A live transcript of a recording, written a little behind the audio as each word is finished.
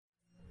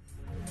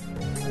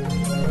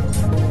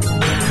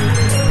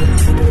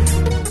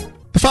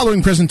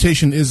following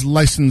presentation is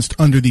licensed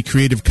under the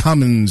Creative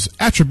Commons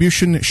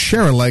Attribution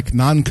Share-alike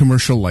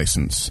non-commercial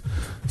license.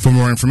 For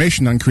more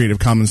information on Creative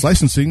Commons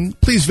licensing,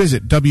 please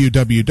visit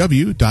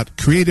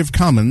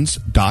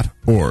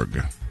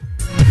www.creativecommons.org.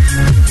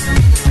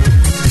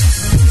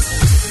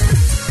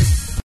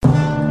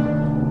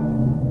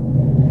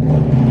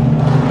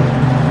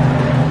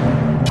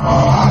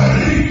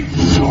 I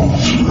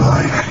don't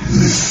like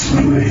this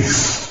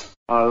place.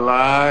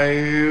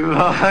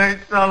 Alive!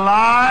 It's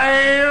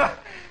alive!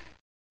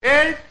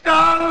 It's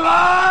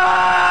alive!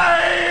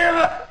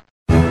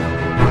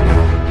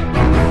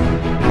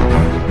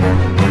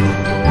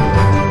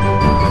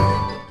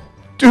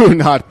 Do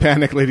not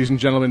panic, ladies and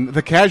gentlemen.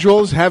 The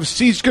casuals have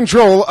seized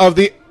control of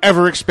the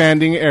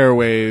ever-expanding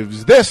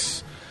airwaves.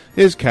 This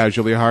is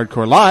Casually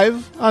Hardcore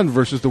Live on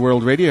Versus the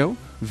World Radio,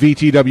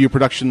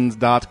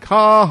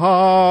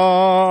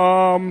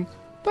 VTWProductions.com.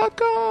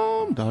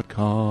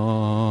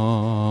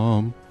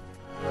 .com.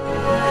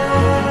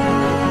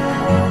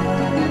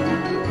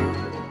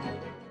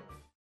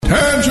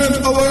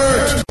 Tangent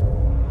alert!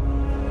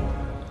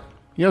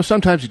 You know,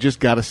 sometimes you just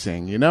gotta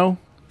sing, you know?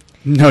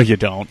 No, you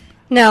don't.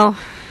 No,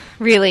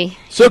 really.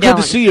 So good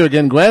to see you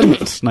again, Gwen.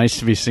 It's nice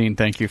to be seen.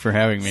 Thank you for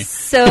having me.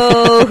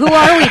 So, who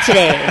are we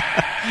today?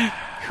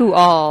 Who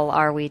all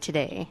are we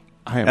today?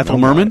 I am Ethel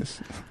Merman?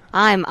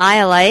 I'm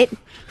Iolite.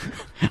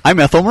 I'm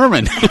Ethel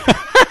Merman.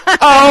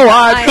 Oh,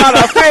 I've got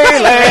a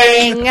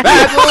feeling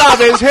that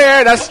love is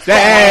here to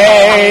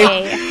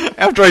stay.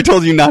 After I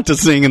told you not to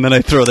sing, and then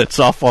I throw that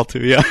softball to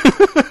you.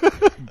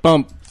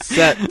 Bump,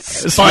 set,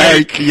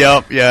 Spike.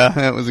 Yup, yeah,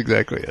 that was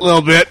exactly it. A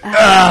little bit.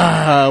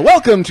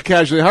 Welcome to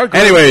Casually Hardcore.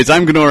 Anyways,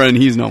 I'm Gnora, and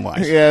he's No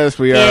Wise. Yes,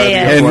 we are.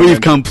 Yeah. And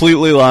we've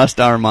completely lost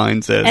our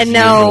minds as And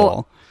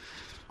usual.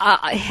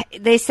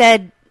 They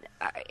said,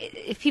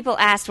 if people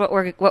asked what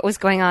was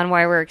going on,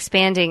 why we're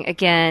expanding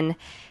again,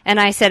 and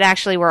I said,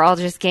 actually, we're all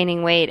just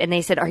gaining weight, and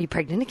they said, are you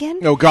pregnant again?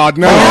 Oh, God,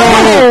 no.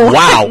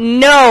 Wow.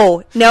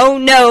 No.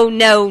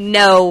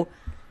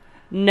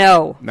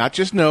 Not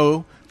just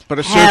no, but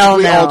a Hell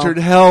surgically no. altered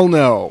hell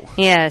no.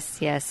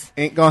 Yes.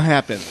 Ain't gonna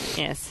happen.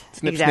 Yes,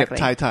 Snip, exactly.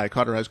 snip, tie,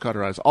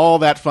 cauterize, all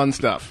that fun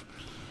stuff.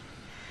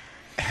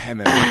 And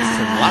then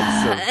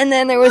lots of And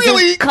then there was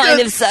really a kind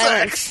good of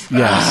silence.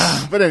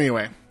 Yes. But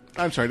anyway,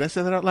 I'm sorry, did I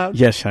say that out loud?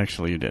 Yes,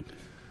 actually, you did.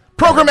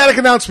 Programmatic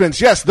announcements.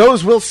 Yes,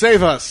 those will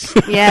save us.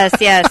 Yes,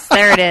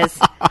 there it is.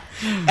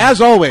 As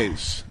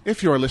always,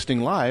 if you are listening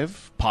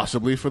live,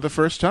 possibly for the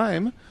first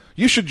time,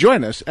 you should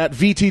join us at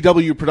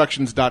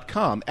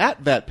VTWProductions.com.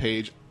 At that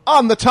page,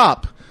 on the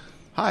top.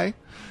 Hi.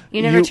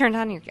 You never turned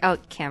on your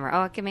camera.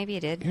 Oh, okay, maybe you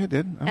did. Yeah, I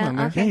did. I'm on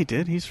there. okay. Yeah, he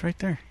did. He's right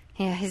there.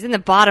 Yeah, he's in the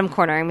bottom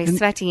corner. I'm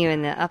expecting you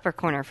in the upper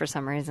corner for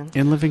some reason.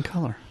 In living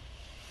color.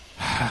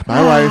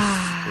 My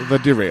wife, the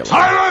derailer.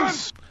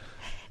 Silence!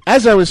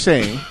 As I was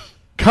saying,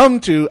 come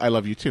to, I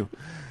love you too,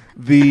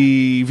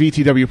 the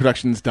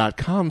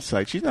VTWProductions.com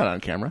site. She's not on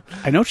camera.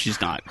 I know she's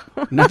not.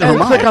 Neither And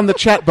am click I. on the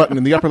chat button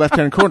in the upper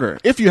left-hand corner.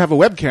 If you have a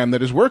webcam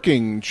that is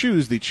working,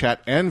 choose the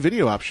chat and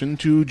video option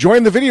to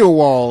join the video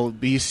wall,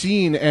 be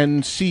seen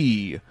and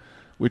see,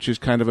 which is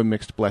kind of a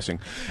mixed blessing.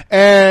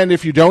 And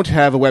if you don't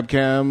have a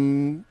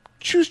webcam,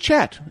 choose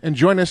chat and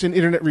join us in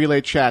Internet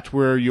Relay Chat,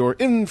 where your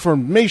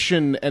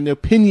information and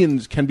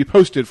opinions can be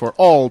posted for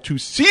all to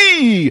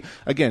see.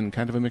 Again,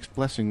 kind of a mixed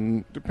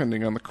blessing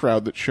depending on the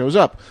crowd that shows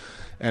up.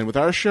 And with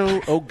our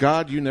show, oh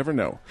God, you never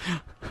know.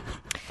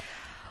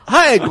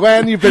 Hi,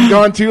 Gwen. You've been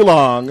gone too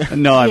long.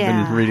 No, I've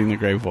Yeah. been reading The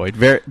Grey Void.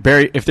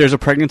 Barry, if there's a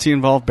pregnancy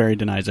involved, Barry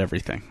denies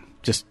everything.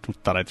 Just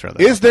thought I'd throw that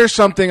Is out there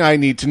something I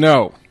need to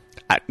know?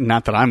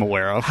 not that I'm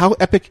aware of. How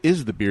epic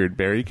is the beard,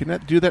 Barry? Can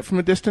that do that from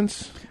a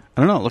distance?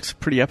 I don't know. It looks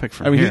pretty epic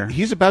from I mean, here.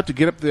 he's about to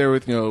get up there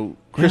with,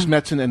 Chris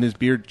Metzen and his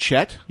beard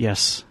Chet,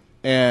 Yes.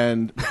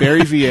 and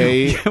Barry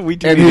VA Yeah, we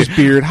do and need his to-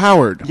 beard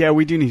Howard. Yeah,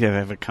 we do need to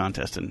have a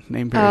contest and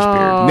name Barry's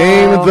Oh.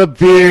 Name the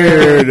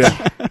beard.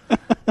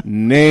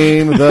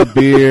 Name the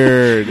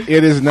beard.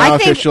 It is now I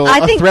think- official. I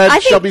A think- thread I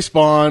think- shall be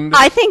spawned.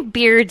 I think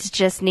beards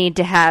just need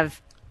to have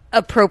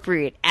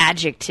appropriate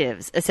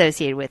adjectives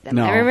associated with them.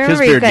 No, I remember his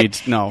beard got-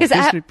 needs no. 'cause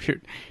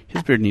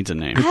His beard needs a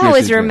name. I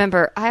always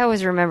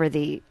remember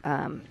the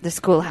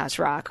Schoolhouse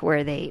Rock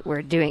where they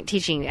were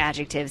teaching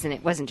adjectives, and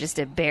it wasn't just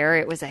a bear;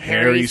 it was a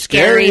hairy,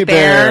 scary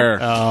bear.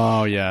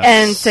 Oh yeah.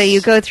 And so you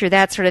go through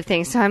that sort of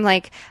thing. So I'm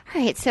like,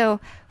 all right, so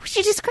would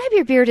you describe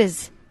your beard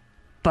as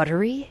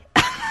buttery?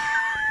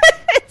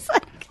 It's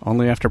like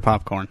Only after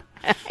popcorn.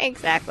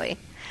 exactly.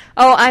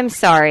 Oh, I'm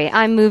sorry.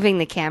 I'm moving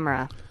the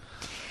camera.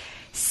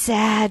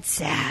 Sad.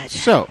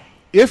 So,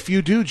 if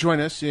you do join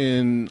us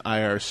in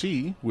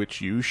IRC, which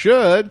you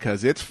should,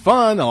 because it's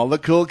fun, all the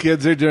cool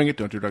kids are doing it.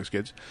 Don't do drugs,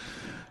 kids.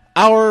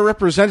 Our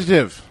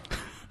representative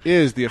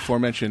is the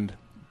aforementioned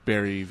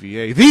Barry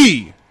VA,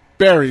 the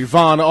Barry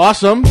Von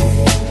Awesome.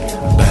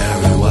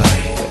 Barry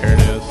White. There it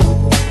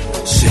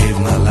is. Save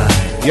my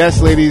life.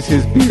 Yes, ladies,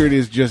 his beard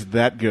is just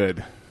that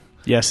good.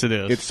 Yes, it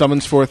is. It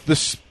summons forth the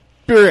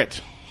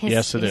spirit.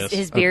 Yes, it is.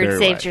 His beard Very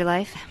saved wide. your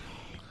life.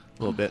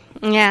 A little bit.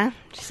 Yeah,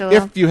 just a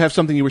little. If you have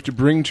something you wish to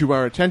bring to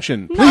our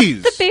attention,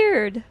 please Not the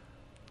beard.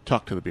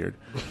 talk to the beard.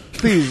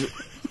 Please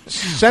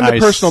send a I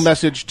personal s-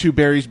 message to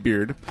Barry's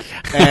beard.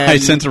 I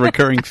And sense a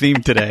recurring theme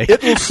today.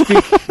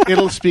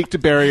 It'll speak to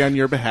Barry on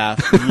your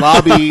behalf.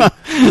 Lobby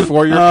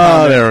for your Oh,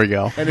 comment. there we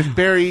go. And if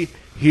Barry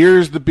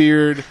hears the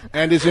beard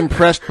and is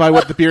impressed by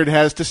what the beard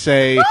has to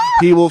say,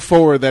 he will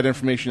forward that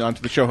information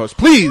onto the show host.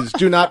 Please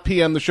do not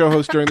PM the show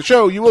host during the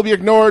show. You will be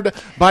ignored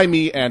by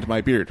me and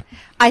my beard.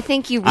 I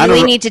think you I really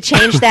don't- need to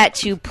change that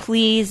to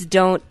please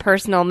don't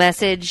personal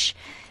message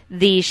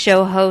the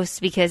show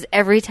hosts, because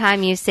every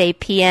time you say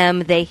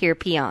PM, they hear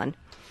peon.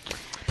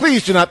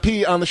 Please do not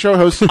pee on the show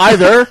host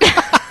either.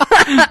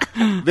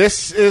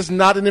 This is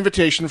not an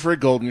invitation for a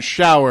golden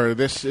shower.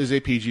 This is a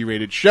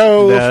PG-rated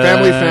show. Yes,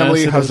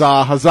 Family, it is.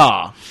 huzzah,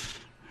 huzzah.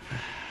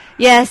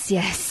 Yes,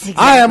 exactly.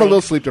 I am a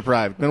little sleep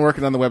deprived. Been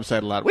working on the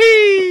website a lot.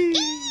 Whee!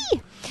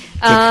 Good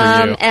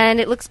for you. And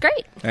it looks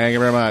great. Thank you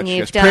very much. You've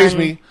Yes, praise done-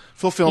 me,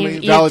 fulfill me,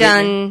 You've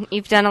validate me.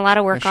 you've done a lot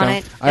of work on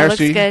it. It IRC, looks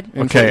good.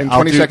 In, Okay, in I'll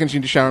 20 do- seconds, you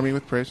need to shower me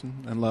with praise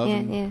and love Yeah,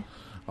 and yeah.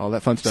 all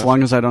that fun As stuff.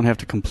 long as I don't have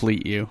to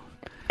complete you.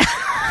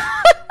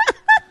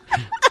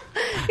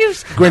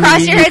 Gwen,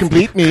 Cross you your hands,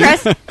 complete me.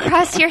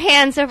 cross your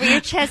hands over your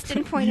chest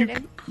and point at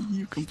him.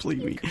 You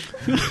complete me.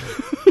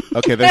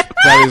 Okay, that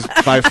is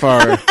by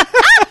far the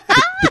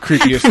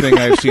creepiest thing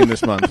I've seen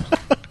this month.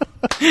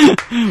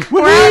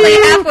 We're only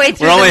halfway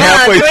through. We're only the month.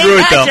 halfway We through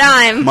it, got though.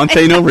 time. Month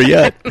ain't over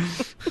yet.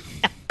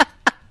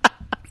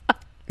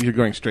 You're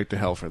going straight to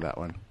hell for that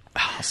one.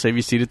 I'll save you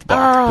a seat at the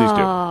bar. Please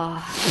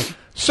do.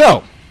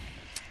 So,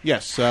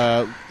 yes,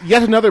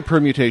 yet another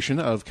permutation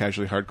of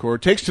Casually Hardcore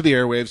takes to the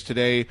airwaves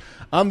today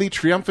on the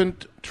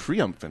Treant.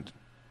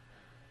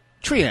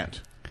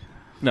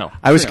 No,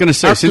 I was going to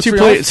say, Arc since de you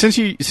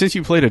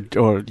Triomphe? played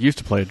or used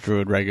to play a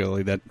druid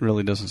regularly, that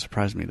really doesn't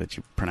surprise me that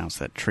you pronounce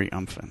that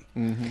triumphant.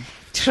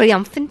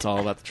 Triumphant. It's all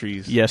about the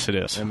trees. Yes, it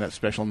is. And that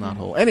special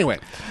knothole. Anyway,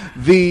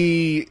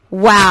 the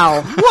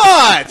Wow.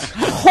 what?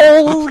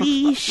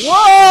 Holy shit.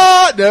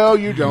 What? No,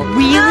 you don't.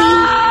 Really?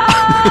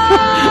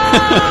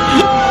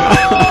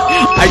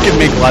 I can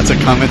make lots of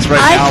comments right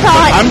I now,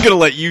 thought- but I'm going to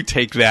let you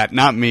take that,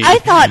 not me. I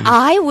thought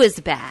I was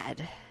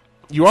bad.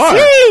 You are.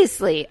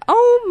 Seriously.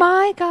 Oh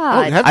my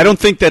God. have- I don't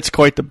think that's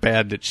quite the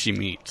bad that she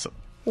means.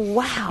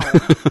 Wow.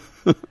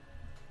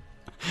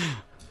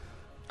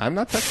 I'm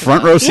not touching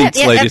Front that. row seats,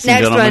 Yeah, ladies and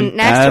next gentlemen. one,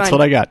 next That's one.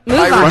 what I got. Move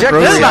I on. reject row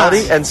this seats.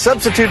 reality and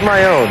substitute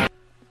my own.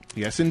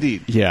 Yes,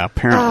 indeed. Yeah,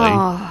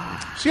 apparently.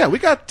 So yeah, we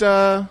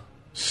got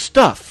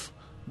stuff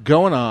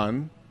going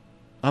on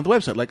the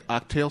website, like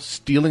Octale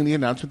stealing the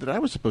announcement that I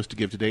was supposed to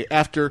give today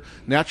after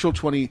Natural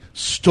 20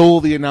 stole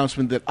the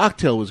announcement that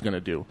Octale was going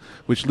to do,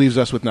 which leaves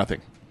us with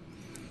nothing.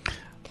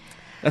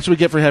 That's what we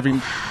get for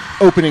having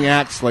opening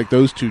acts like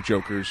those two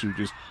jokers who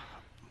just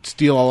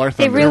steal all our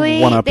They thunder. really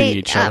one-upping they,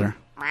 each other.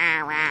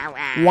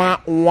 Wah,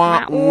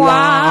 wah,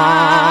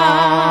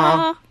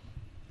 wah.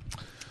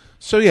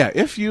 So yeah,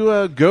 if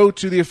you go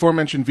to the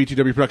aforementioned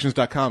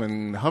VTWProductions.com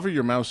and hover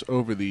your mouse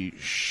over the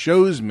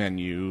shows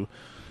menu,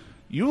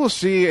 you will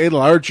see a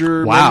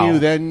larger Wow. menu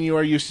than you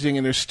are used to seeing,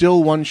 and there's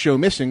still one show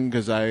missing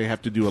because I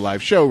have to do a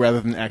live show rather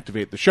than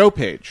activate the show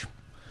page.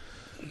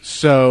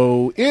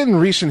 So, in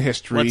recent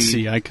history, Let's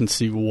see. I can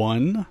see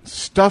 1,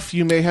 stuff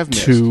you may have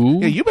missed. 2.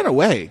 Yeah, you've been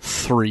away.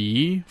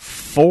 3,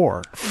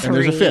 4, And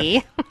there's a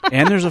fifth.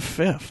 and there's a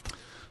 5th.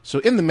 So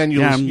in the menu,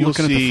 Yeah, I'm you'll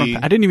looking at the see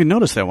front. I didn't even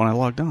notice that when I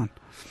logged on.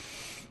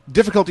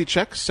 Difficulty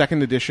Check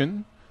 2nd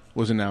edition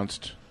was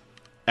announced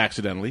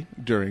accidentally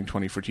during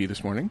 24T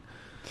this morning.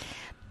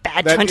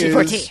 Bad That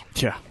 24T. is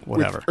Yeah,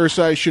 whatever. with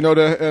Ursai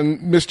Shinoda and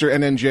Mr.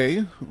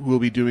 NNJ, who will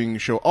be doing a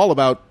show all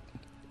about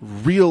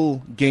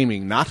real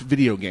gaming, not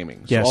video gaming.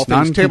 So Yes, all things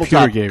non-computer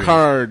tabletop, gaming.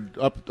 card,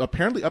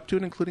 apparently up to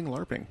and including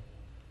LARPing.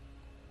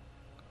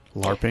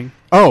 LARPing?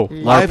 Oh,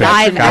 Live LARPing.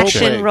 Live Gotcha.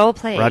 action role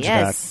play. Roger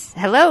Yes.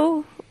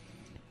 Hello.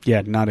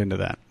 Yeah, not into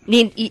that.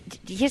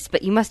 Yes,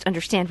 but you must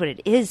understand what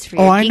it is for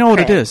Oh, your I geek know what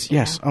it cred, is. you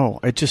Yes. know?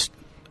 Oh,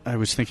 I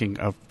was thinking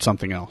of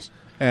something else.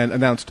 And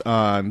announced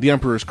on the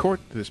Emperor's Court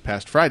this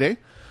past Friday.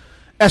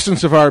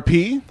 Essence of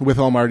RP with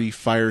Almighty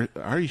Fire.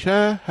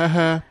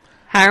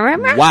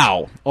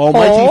 Wow.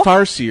 Almighty Oh.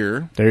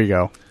 Farseer, There you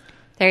go.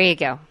 There you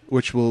go.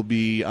 which will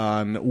be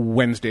on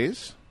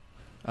Wednesdays.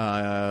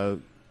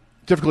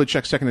 Difficulty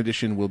Check 2nd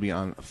edition will be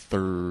on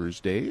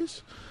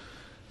Thursdays.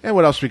 And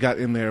what else we got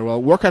in there?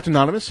 Well, Warcraft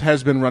Anonymous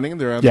has been running.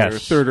 They're on their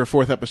Yes. 3rd or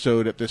 4th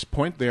episode at this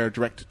point. They are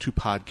direct to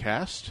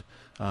podcast.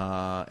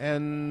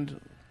 And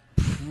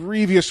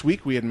previous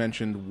week we had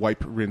mentioned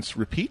Wipe, Rinse,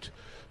 Repeat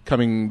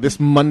coming this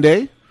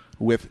Monday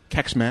with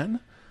Kexman.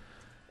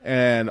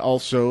 And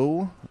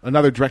also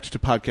another direct to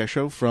podcast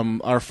show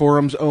from our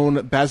forum's own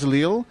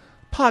Basileel,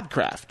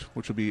 Podcraft,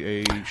 which will be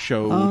a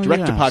show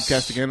direct to yes.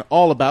 podcast again,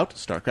 all about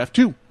StarCraft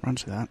 2.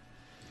 Runs that.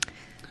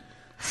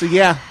 So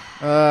yeah,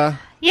 Yeah,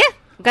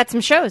 we've got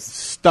some shows.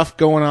 stuff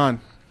going on.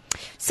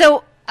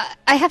 So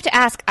I have to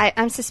ask.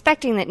 I'm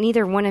suspecting that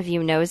neither one of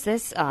you knows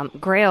this.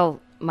 Grail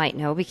might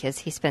know because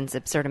he spends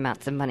absurd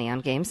amounts of money on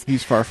games.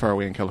 He's far, far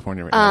away in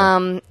California right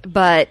now.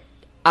 But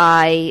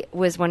I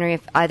was wondering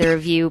if either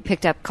of you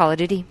picked up Call of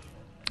Duty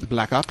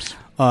Black Ops.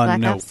 Black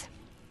No. Ops.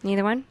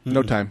 Neither one?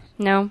 No time.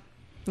 No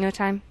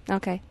time.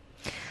 Okay.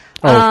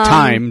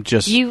 Time,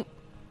 just You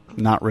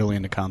not really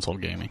into console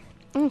gaming.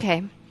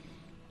 okay?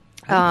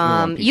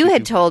 on You PC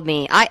had too. told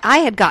me I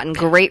had gotten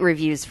great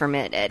reviews from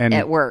it And-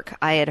 at work.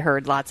 I had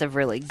heard lots of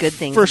really good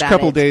things. First about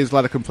couple it. days, a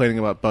lot of complaining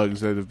about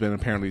bugs that have been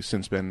apparently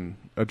since been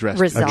addressed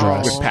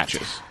Resolved. with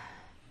patches.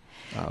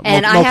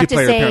 And I have to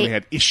multiplayer say- apparently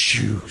had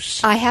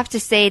issues. I have to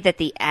say that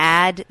the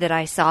ad that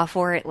I saw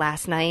for it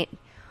last night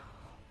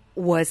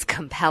was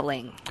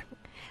compelling.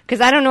 Because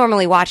I don't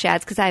normally watch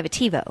ads because I have a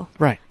TiVo.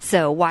 Right.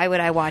 So why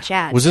would I watch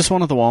ads? Was this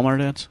one of the Walmart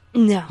ads?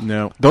 No.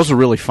 No. Those are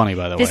really funny,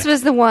 by the This way.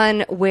 was the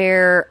one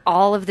where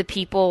all of the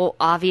people,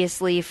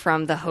 obviously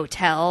from the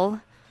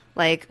hotel,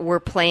 like, were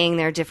playing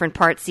their different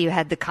parts. So you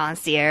had the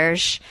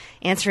concierge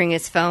answering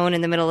his phone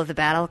in the middle of the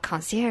battle,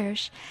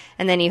 concierge.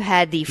 And then you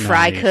had the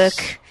fry Nice.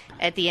 cook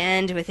at the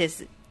end with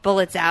his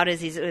bullets out as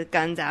he's with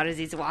guns out as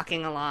he's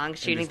walking along,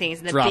 shooting just things,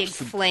 and the drops big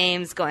the-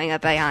 flames going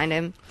up behind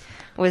him.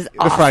 Was The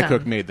awesome. fry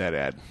cook made that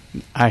ad.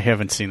 I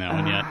haven't seen that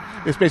one yet.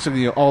 It's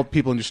basically all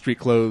people in just street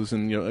clothes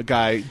and a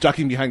guy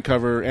ducking behind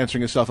cover,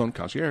 answering his cell phone,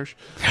 concierge.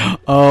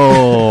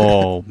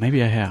 Oh,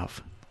 maybe I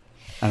have.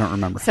 I don't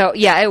remember. So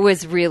yeah, it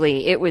was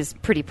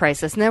pretty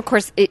priceless. And then of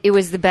course it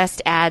was the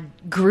best ad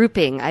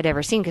grouping I'd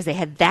ever seen because they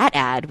had that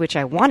ad, which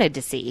I wanted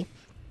to see,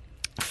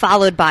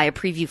 followed by a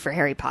preview for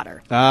Harry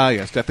Potter. Ah,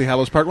 yes, Deathly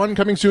Hallows Part 1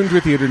 coming soon to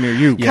a theater near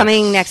you.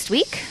 Coming next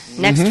week,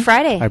 next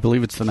Friday. I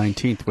believe it's the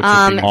 19th, which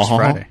would be next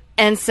Friday.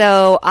 And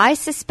so I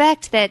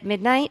suspect that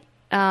Midnight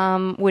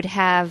would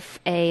have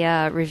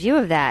a review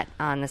of that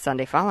on the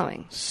Sunday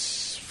following.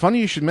 Funny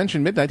you should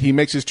mention Midnight. He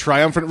makes his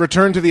triumphant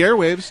return to the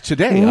airwaves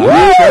today.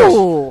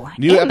 Woo!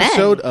 New Amen.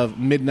 episode of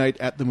Midnight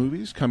at the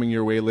Movies coming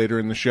your way later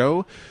in the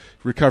show.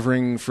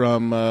 Recovering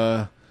from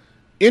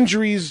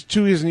injuries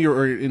to his knee,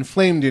 or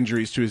inflamed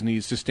injuries to his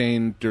knees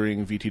sustained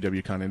during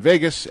VTWCon in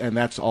Vegas, and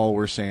that's all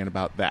we're saying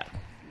about that.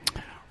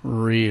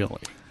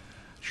 Really?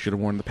 Should have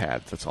worn the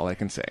pads. That's all I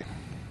can say.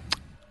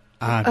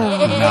 I'm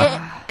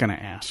not going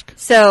to ask.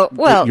 So,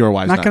 well, You're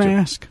wise Not not going to. to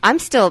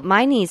ask.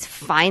 my knee's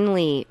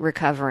finally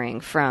recovering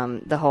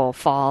from the whole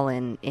fall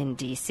in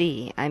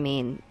D.C. I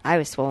mean, I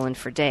was swollen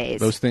for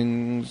days. Those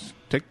things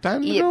take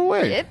time to go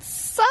away. It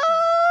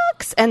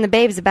sucks. And the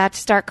babe's about to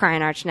start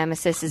crying. Arch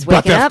Nemesis is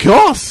But waking of up.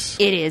 course.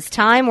 It is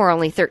time. We're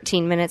only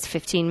 15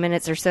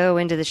 minutes or so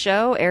into the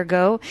show.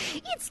 Ergo,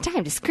 it's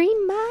time to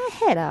scream my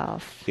head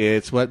off.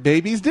 It's what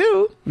babies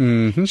do.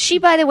 She,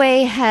 by the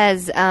way,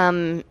 has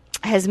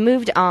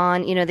moved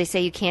on. You know, they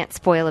say you can't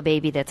spoil a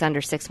baby that's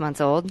under 6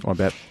 months old. I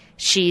bet.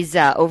 She's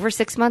over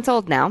 6 months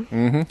old now.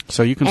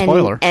 So you can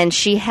spoil her. And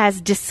she has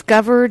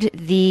discovered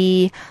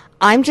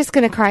I'm just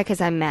going to cry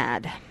because I'm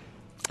mad.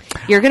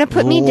 You're going to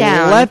put me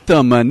down. Let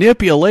the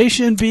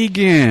manipulation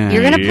begin.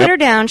 You're going to put her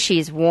down.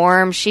 She's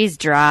warm. She's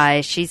dry.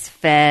 She's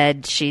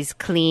fed. She's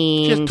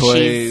clean. She has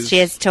toys. She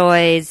has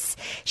toys.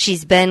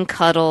 She's been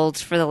cuddled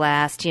for the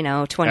last, 20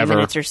 Ever.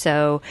 minutes or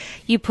so.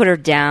 You put her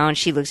down.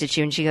 She looks at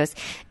you and she goes,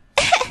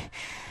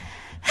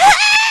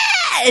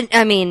 and,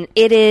 I mean,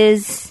 it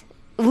is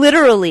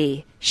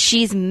literally,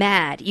 she's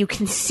mad. You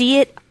can see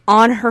it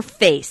on her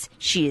face.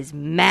 She is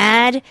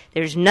mad.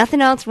 There's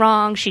nothing else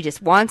wrong. She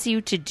just wants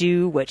you to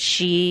do what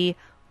she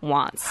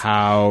wants.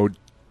 How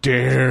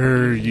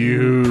dare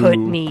you Put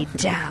me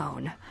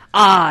down.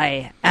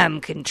 I am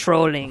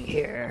controlling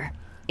here.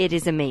 It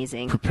is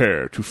amazing.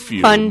 prepare to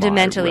feel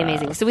Fundamentally my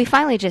amazing. wrath. So we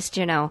finally just,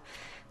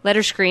 let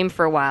her scream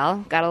for a while.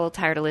 Got a little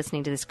tired of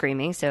listening to the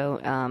screaming,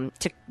 so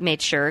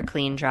made sure,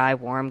 clean, dry,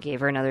 warm, gave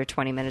her another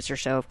 20 minutes or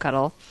so of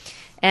cuddle.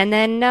 And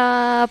then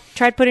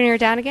tried putting her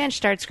down again. She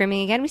started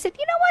screaming again. We said,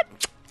 you know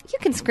what? You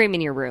can scream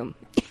in your room.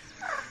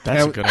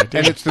 That's a good idea.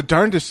 And it's the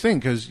darndest thing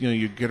because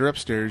you get her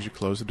upstairs, you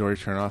close the door, you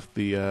turn off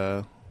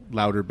the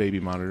louder baby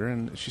monitor,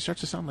 and she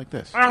starts to sound like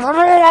this.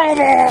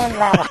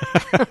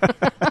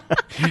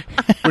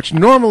 Which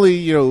normally,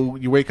 you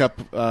wake up,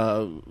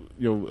 out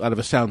of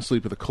a sound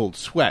sleep with a cold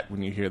sweat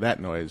when you hear that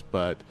noise.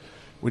 But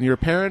when you're a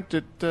parent,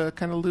 it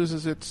kind of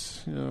loses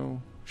its,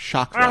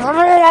 shock value.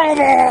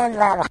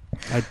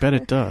 I bet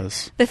it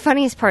does. The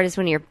funniest part is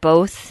when you're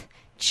both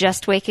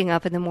just waking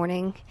up in the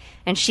morning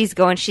and she's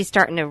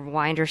starting to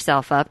wind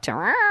herself up to,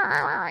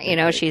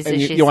 she's And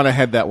you want to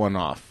head that one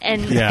off.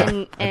 And, Yeah,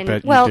 and, I and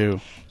bet you well, do.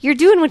 you're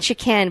doing what you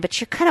can, but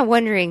you're kind of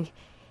wondering,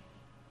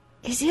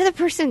 is the other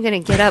person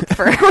going to get up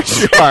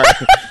first?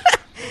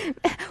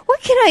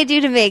 What can I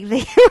do to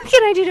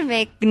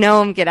make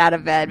Gnome get out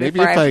of bed Maybe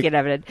before I if have I- to get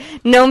out of bed?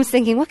 Gnome's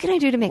thinking, what can I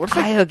do to make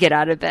Kyo get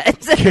out of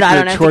bed? So Kick that I her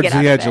don't have to towards get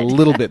out the of edge a bed.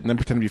 little bit and then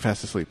pretend to be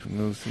fast asleep.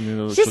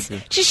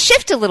 Just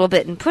shift a little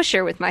bit and push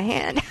her with my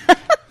hand.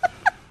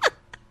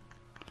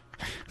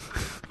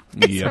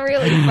 It's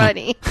really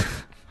funny.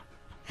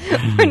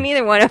 When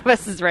neither one of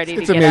us is ready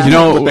It's to get amazing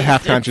out. what the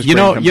half-conscious You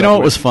brain know, comes you know up what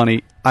with. was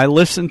funny? I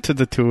listened to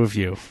the two of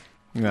you,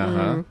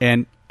 Uh-huh.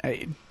 and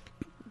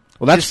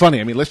Well, that's funny.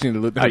 I mean, listening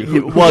to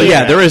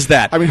there is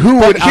that. I mean, who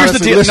But would here's the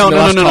honestly deal? listen to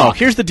us No. talk?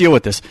 Here's the deal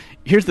with this.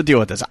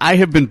 I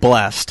have been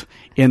blessed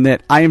in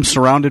that I am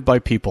surrounded by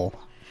people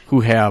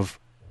who have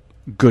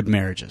good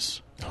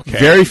marriages. Okay.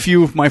 Very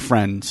few of my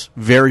friends,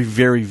 very,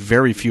 very,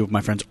 very few of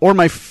my friends, or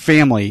my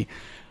family,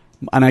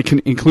 and I can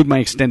include my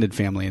extended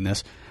family in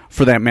this,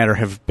 for that matter,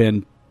 have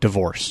been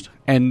divorced.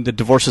 And the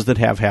divorces that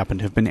have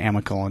happened have been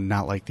amicable and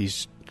not like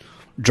these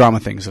drama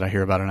things that I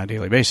hear about on a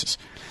daily basis.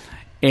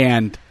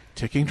 And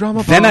Ticking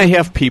drama then bomb. I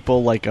have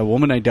people, like a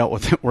woman I dealt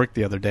with at work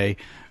the other day,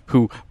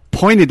 who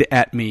pointed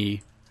at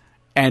me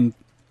and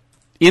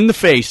in the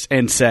face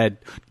and said,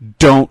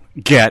 "Don't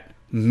get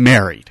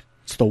married.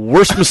 It's the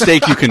worst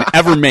mistake you can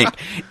ever make."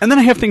 And then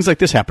I have things like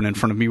this happen in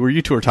front of me where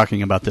you two are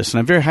talking about this, and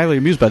I'm very highly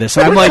amused by this.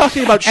 And We're I'm like,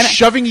 talking about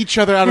shoving each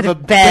other out of a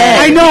bed. bed.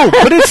 I know,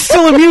 but it's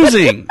still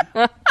amusing.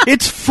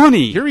 It's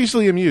funny. You're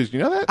easily amused. You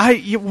know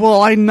that?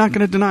 Well, I'm not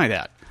going to deny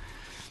that.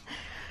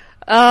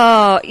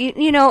 Oh,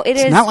 you know, it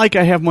It's is. not like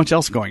I have much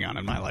else going on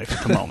in my life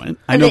at the moment.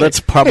 I know Hey, that's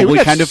Hey, probably we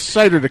got kind of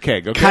cider to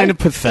keg. Okay? kind of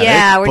pathetic.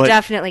 Yeah, we're but,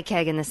 definitely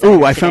kegging this. Ooh,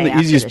 over I found today the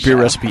after easiest the beer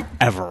show. recipe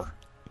ever.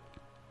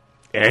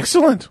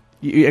 Excellent.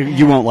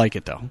 You won't like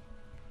it though.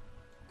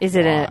 Is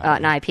it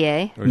an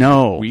IPA? Or is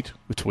No, it wheat?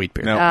 It's wheat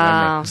beer. No,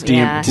 Oh, It's DM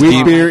yeah. it's wheat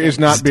DM beer is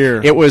not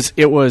beer. It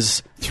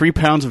was 3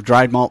 pounds of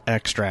dried malt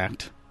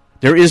extract.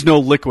 There is no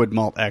liquid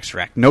malt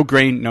extract. No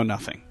grain, no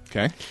nothing.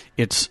 Okay.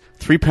 It's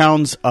 3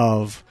 pounds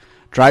of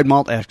dried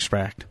malt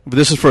extract.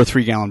 This is for a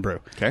 3-gallon brew.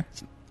 Okay.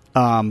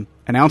 An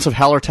ounce of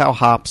Hallertau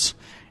hops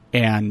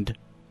and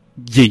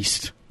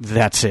yeast.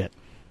 That's it.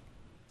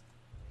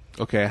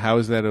 Okay. How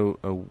is that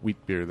a wheat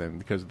beer then?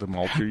 Because of the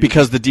malt you're using?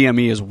 Because the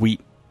DME is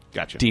wheat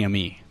Gotcha.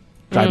 DME.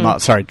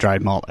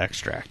 Dried malt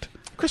extract.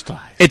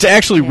 Crystallized. It's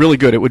actually really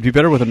good. It would be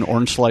better with an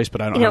orange slice, but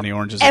I don't You have know, any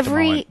oranges at the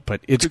every- moment.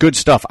 But it's good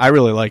stuff. I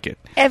really like it.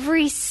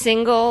 Every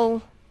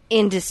single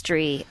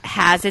industry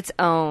has its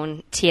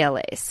own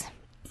TLAs,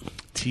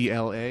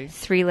 TLA.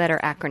 3-letter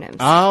acronyms.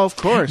 Oh, of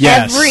course.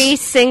 Yeah. Every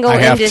single I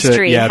have to-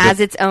 industry yeah, has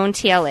the- its own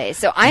TLA.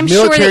 So I'm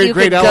sure that Military you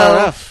grade could go.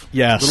 LRF.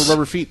 Yes. Little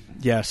rubber feet.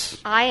 Yes.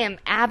 I am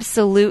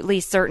absolutely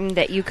certain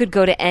that you could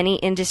go to any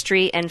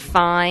industry and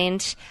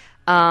find.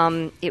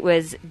 It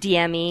was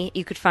DME.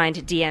 You could find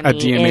DME, A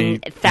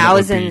DME, in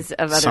thousands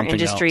of other something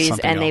industries, else,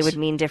 and they something would else.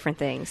 mean different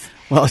things.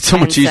 Well, it's so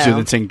much And easier so-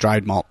 than saying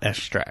dried malt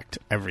extract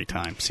every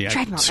time. See,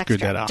 Dried I malt screwed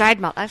extract. that up. Dried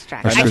malt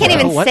extract. That's I true. can't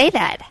even Oh, what? say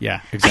that.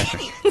 Yeah,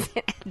 exactly.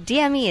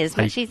 DME is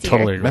I much easier.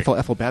 totally agree.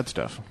 Methyl bad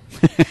stuff.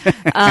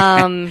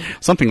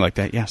 Something like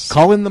that, yes.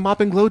 Call in the Mop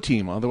and Glow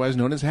team, otherwise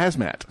known as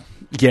Hazmat.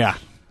 Yeah.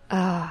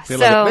 They they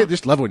So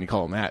just love it when you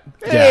call them that.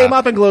 Hey, Yeah.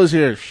 Mop and Glow's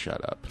here.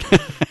 Shut up.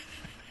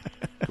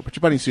 Go put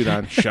your bunny suit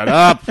on. Shut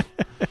up.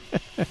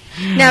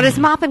 now, does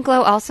Mop and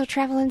Glow also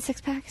travel in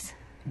 6-packs?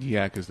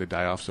 Yeah, because they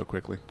die off so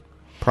quickly.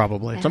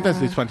 Probably. Sometimes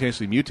they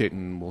spontaneously mutate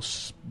and will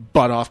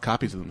butt off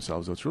copies of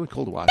themselves, so it's really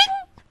cool to watch.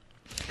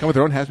 Come with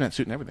their own hazmat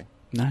suit and everything.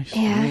 Nice.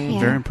 Yeah, yeah.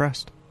 Very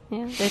impressed.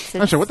 Yeah, it's,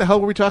 I'm sorry, what the hell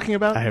were we talking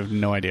about? I have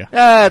no idea.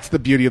 That's the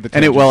beauty of the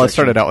And it tangent section.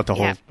 started out with the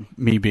whole Yeah.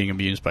 me being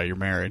abused by your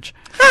marriage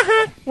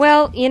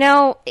Well, you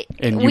know,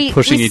 and you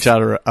pushing each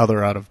other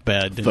out of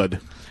bed. And Thud.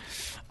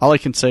 all I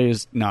can say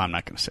is, no, I'm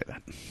not going to say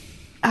that.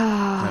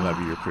 I love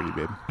you. You're pretty,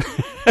 babe.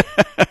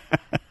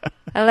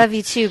 I love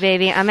you too,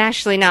 baby. I'm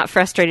actually not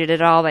frustrated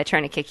at all by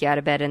trying to kick you out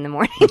of bed in the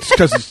morning. It's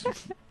because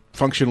it's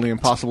functionally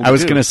impossible to I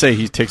was do. going to say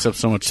he takes up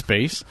so much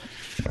space.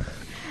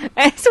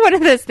 It's one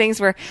of those things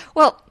where,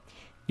 well,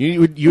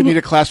 You would need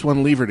a class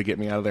 1 lever to get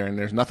me out of there, and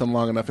there's nothing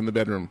long enough in the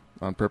bedroom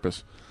on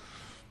purpose.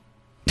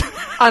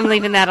 I'm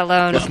leaving that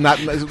alone. It's not.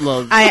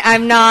 Well,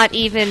 I'm not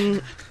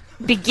even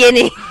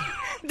beginning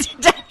to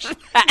touch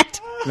that.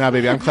 nah,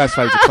 baby, I'm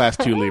classified as a class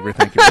 2 lever.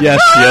 Thank you.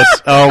 Yes,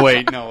 yes. Oh,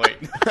 wait. No, wait.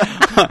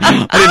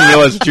 I didn't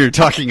realize what you were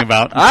talking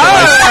about. He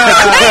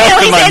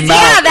my says,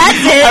 mouth. yeah,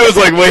 that's it. I was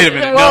like, wait a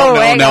minute. Whoa,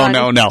 No, hang no, on.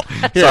 no, no.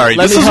 Here, Sorry.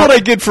 let This me is help- what I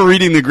get for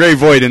reading The Gray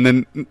Void and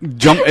then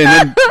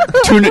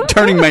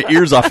turning my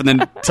ears off and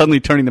then suddenly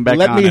turning them back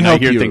Let on me and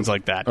help I hear you. things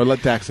like that. Or let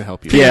Daxa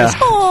help you. Yeah.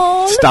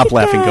 Oh, Stop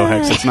look at laughing, Go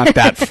that. Hex. It's not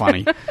that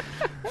funny.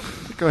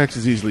 Gohex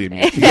is easily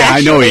amused. Yeah, I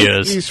know he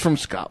is. He's from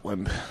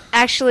Scotland.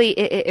 Actually,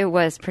 it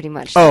was pretty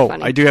much Oh,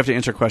 funny. I do have to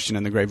answer a question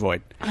in The Gray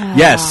Void.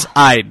 Yes,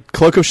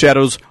 Cloak of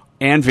Shadows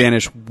and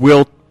Vanish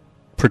will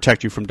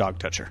protect you from Dog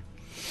Toucher.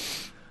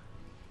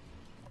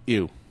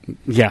 Ew.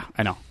 Yeah,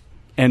 I know.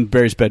 And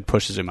Barry's bed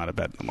pushes him out of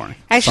bed in the morning.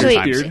 Actually,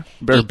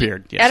 Sometimes.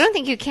 Beard, yes. I don't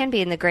think you can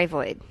be in the Gray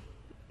Void.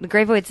 The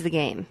Gray Void's the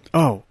game.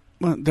 Oh,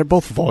 well, they're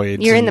both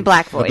voids. You're in and- the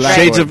Black Void, Black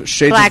right?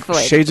 Void. Black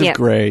Void, Shades yeah. of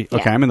Gray.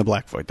 Okay, Yeah. I'm in the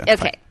Black Void then.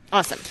 Okay, Fine.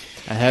 awesome.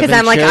 haven't Because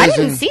I'm like, I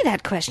chosen- didn't see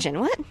that question.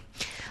 What?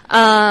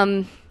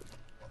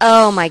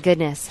 Oh my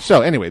goodness.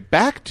 So anyway,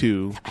 back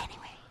to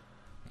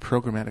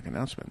programmatic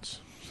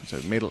announcements.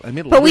 Since I made a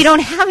But we list. don't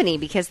have any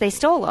because they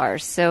stole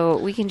ours, so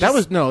we can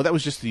just. That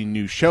was just the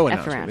new show F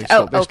announcement. around. They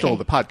stole, Oh, they stole okay.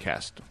 the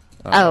podcast.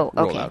 Oh,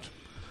 okay. rollout.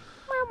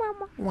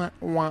 Wah,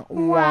 wah,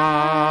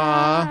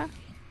 wah.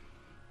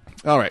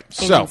 All right,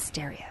 so in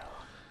stereo.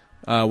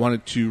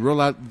 wanted to roll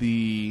out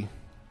the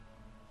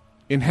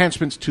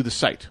enhancements to the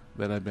site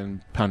that I've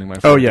been pounding my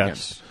foot Oh, yes.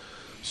 against.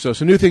 So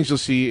some new things you'll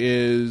see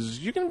is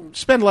you can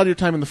spend a lot of your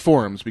time in the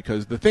forums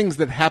because the things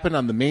that happen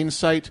on the main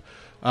site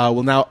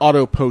will now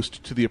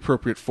auto-post to the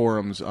appropriate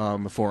forums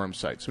on the forum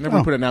site. So whenever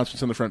we put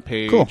announcements on the front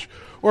page Cool.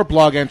 or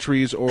blog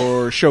entries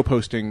or show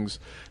postings,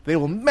 they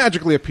will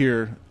magically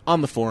appear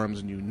on the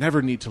forums and you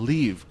never need to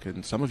leave.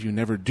 And some of you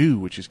never do,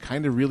 which is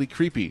kind of really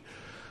creepy.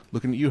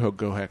 Looking at you,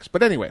 GoHex.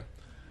 But anyway,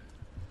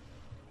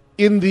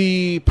 in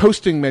the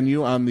posting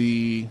menu on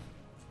the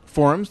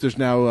forums, there's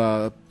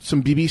now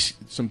some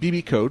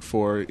BB code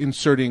for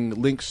inserting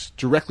links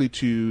directly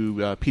to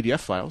PDF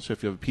files. So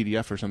if you have a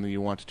PDF or something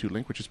you want to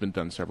link, which has been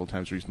done several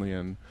times recently,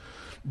 and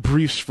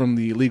briefs from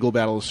the legal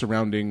battles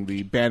surrounding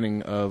the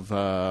banning of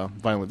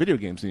violent video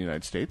games in the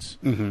United States,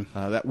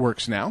 that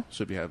works now.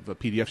 So if you have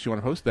PDFs you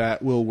want to post,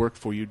 that will work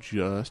for you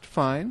just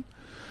fine.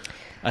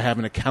 I have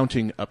an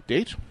accounting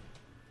update.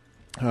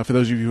 For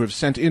those of you who have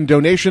sent in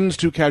donations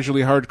to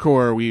Casually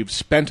Hardcore, we've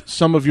spent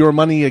some of your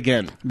money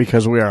again.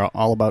 Because we are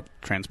all about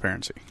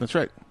transparency. That's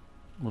right.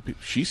 Well,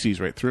 she sees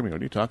right through me.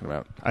 What are you talking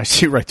about? I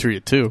see right through you,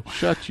 too.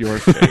 Shut your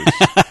face.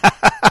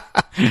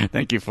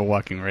 Thank you for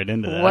walking right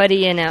into that. What do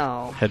you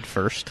know? Head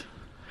first.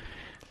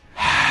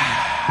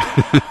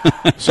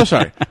 So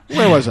sorry.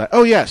 Where was I?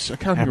 Oh, yes.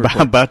 Accounting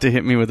report. About to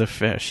hit me with a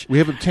fish. We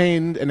have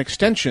obtained an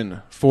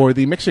extension for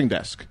the mixing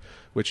desk,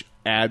 which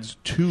adds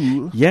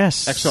two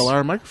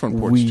XLR microphone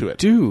ports to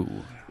it. We do.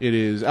 It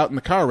is out in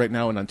the car right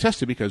now and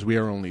untested because we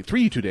are only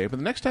 3 today. But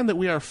the next time that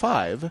we are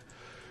 5,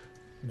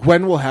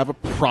 Gwen will have a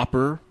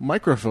proper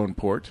microphone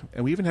port,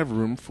 and we even have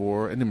room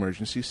for an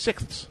emergency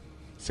sixth.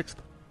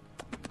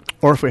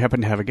 Or if we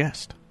happen to have a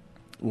guest.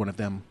 One of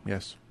them,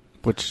 yes.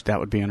 Which, that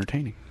would be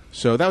entertaining.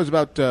 So that was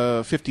about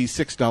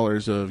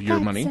 $56 of your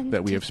money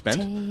that we have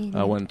spent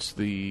once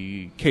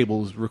the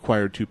cables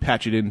required to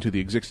patch it into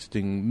the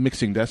existing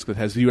mixing desk that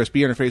has the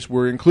USB interface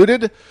were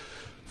included.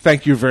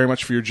 Thank you very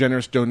much for your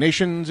generous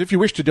donations. If you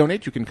wish to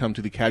donate, you can come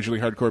to the Casually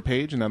Hardcore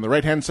page, and on the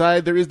right-hand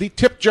side there is the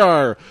tip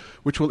jar,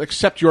 which will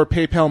accept your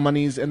PayPal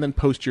monies and then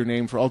post your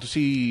name for all to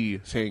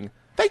see, saying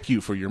thank you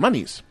for your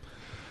monies.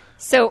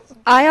 So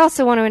I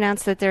also want to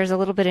announce that there's a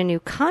little bit of new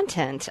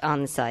content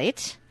on the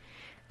site.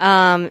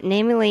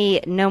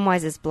 Namely,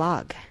 Gnomewise's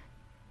blog.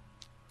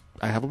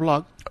 I have a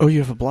blog. Oh, you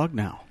have a blog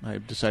now.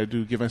 I've decided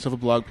to give myself a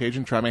blog page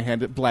and try my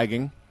hand at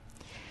blagging.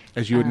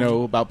 As you would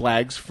know about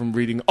blags from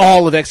reading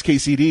all of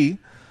XKCD.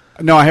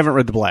 No, I haven't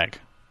read the blag.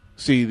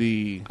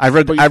 See I've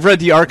read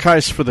the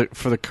archives for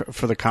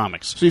the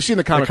comics. So you've seen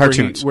the comic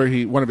cartoons where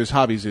he one of his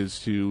hobbies is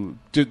to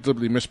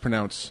deliberately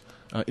mispronounce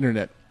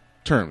internet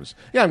terms.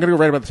 Yeah, I'm going to go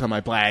right about this on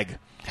my blag.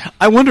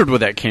 I wondered where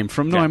that came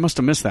from. No, Yeah. I must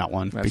have missed that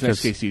one. That's because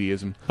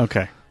XKCDism.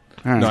 Okay.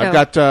 All right. No, I've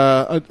got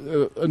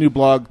a new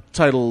blog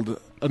titled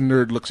 "A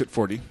Nerd Looks at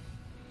 40,"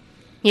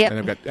 Yep. and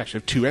I've got actually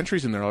have 2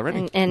 entries in there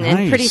already. And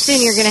Nice. pretty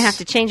soon you're going to have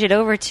to change it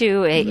over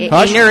to a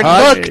Hush, nerd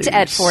hush. looked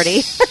at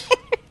 40.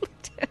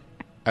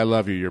 I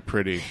love you. You're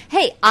pretty.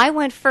 Hey, I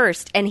went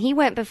first, and he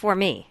went before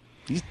me.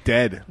 He's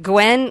dead.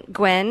 Gwen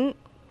went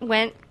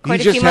quite He a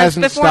just few months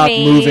hasn't before stopped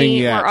me. moving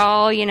yet. We're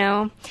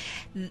all,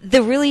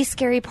 The really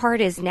scary part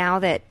is now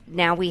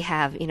we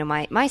have,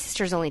 my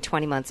sister's only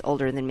 20 months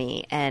older than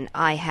me, and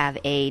I have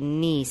a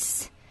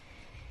niece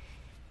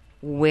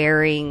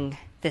wearing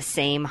the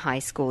same high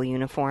school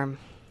uniform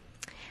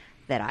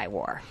that I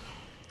wore.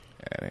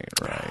 That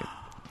ain't right.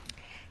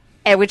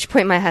 At which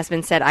point my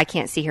husband said, I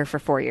can't see her for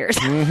 4 years.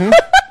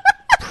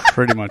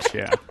 Pretty much,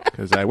 yeah.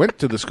 Because I went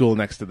to the school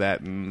next to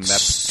that, and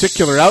that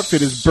particular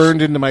outfit is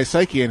burned into my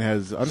psyche and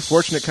has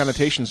unfortunate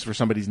connotations for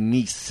somebody's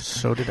niece.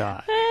 So did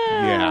I.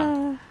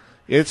 Yeah.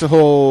 It's a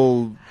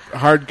whole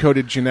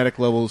hard-coded genetic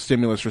level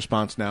stimulus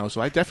response now, so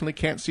I definitely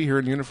can't see her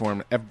in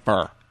uniform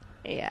ever.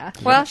 Yeah.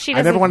 Well, she I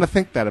doesn't. never want to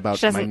think that about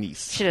she my doesn't-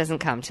 niece. She doesn't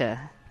come to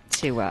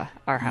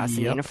our house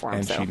in uniform.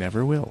 And so. she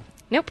never will.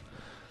 Nope.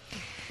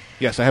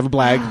 Yes, I have a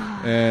blag,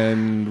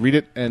 and read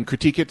it and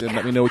critique it and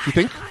let me know what you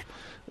think.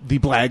 The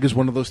blag is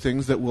one of those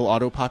things that will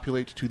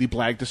auto-populate to the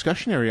blag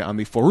discussion area on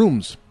the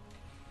forums.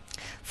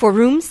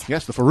 Forums?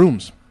 Yes, the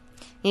forums.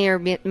 You're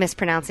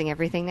mispronouncing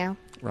everything now?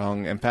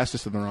 Wrong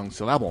emphasis and the wrong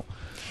syllable.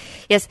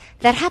 Yes,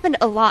 that happened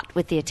a lot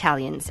with the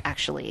Italians,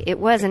 actually. It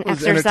was an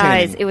exercise.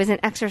 entertaining. It was an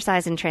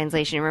exercise in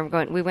translation. I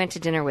remember we went to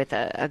dinner with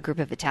a group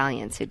of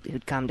Italians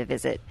who'd come to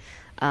visit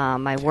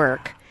my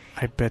work.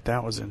 I bet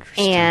that was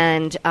interesting.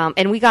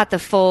 And we got got a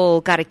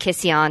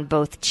kissy on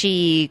both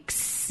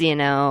cheeks,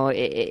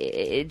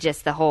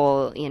 just the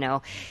whole,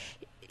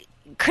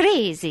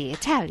 crazy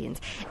Italians.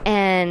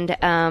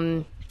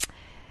 And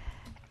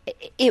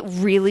it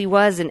really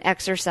was an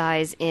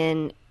exercise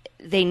in,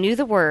 they knew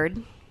the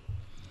word.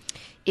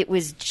 It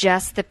was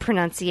just the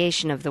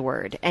pronunciation of the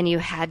word. And you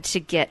had to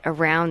get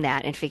around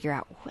that and figure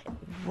out,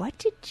 what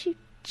did you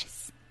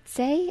just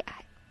say?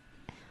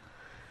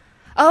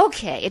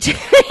 Okay. Of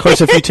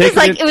course, if you take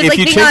it was like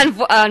being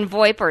on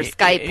VoIP or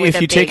Skype with if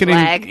a you take big it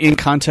lag. in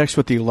context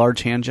with the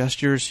large hand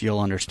gestures, you'll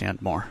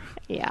understand more.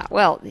 Yeah,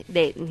 well,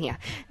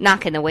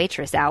 knocking the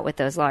waitress out with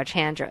those large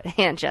hand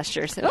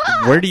gestures.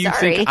 Where do you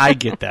sorry. think I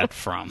get that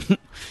from?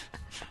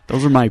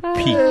 Those are my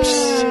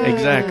peeps.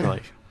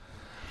 Exactly.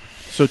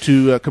 So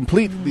to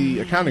complete the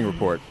accounting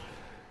report,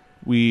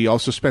 we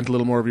also spent a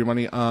little more of your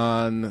money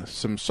on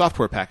some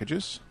software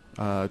packages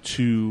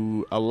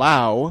to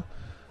allow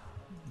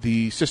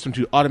the system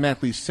to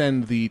automatically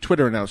send the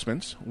Twitter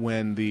announcements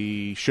when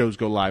the shows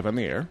go live on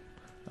the air.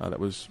 That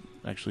was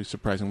actually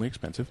surprisingly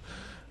expensive.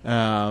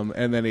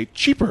 And then a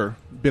cheaper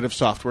bit of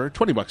software,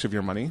 $20 of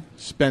your money,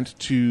 spent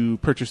to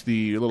purchase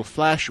the little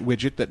Flash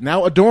widget that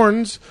now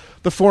adorns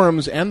the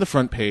forums and the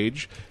front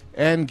page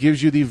and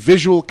gives you the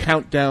visual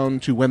countdown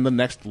to when the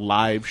next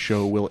live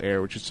show will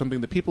air, which is something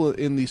that people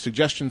in the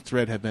suggestion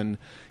thread have been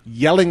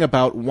yelling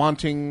about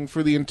wanting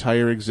for the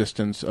entire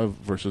existence of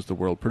Versus the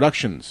World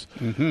Productions.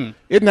 Mm-hmm.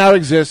 It now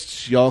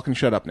exists. Y'all can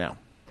shut up now.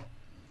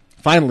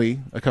 Finally,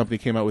 a company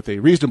came out with a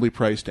reasonably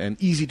priced and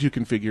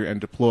easy-to-configure and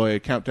deploy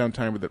countdown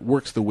timer that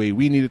works the way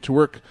we need it to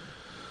work,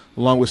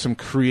 along with some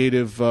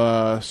creative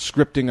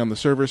scripting on the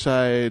server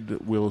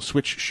side. We'll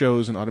switch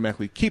shows and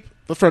automatically keep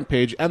the front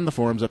page and the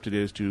forums up to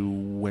date as to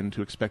when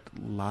to expect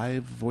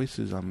live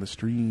voices on the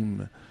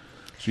stream.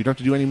 So you don't have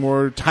to do any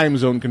more time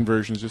zone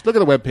conversions. Just look at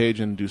the webpage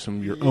and do some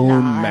of your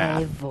own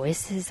math. Live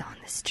voices on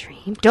the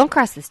stream. Don't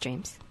cross the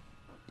streams.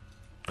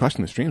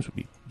 Crossing the streams would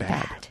be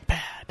bad.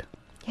 Bad.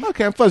 Yeah.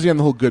 Okay, I'm fuzzy on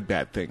the whole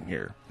good-bad thing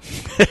here.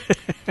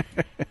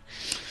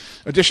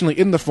 Additionally,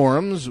 in the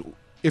forums,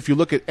 if you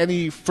look at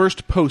any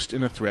first post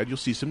in a thread, you'll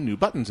see some new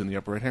buttons in the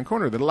upper right-hand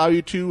corner that allow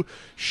you to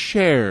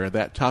share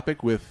that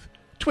topic with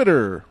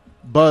Twitter,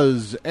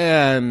 Buzz,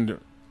 and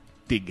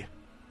Dig.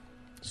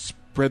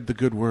 Spread the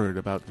good word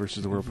about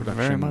Versus the World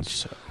Productions. Very much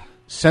so.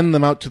 Send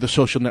them out to the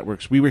social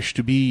networks. We wish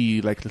to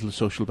be like little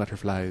social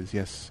butterflies,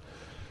 yes.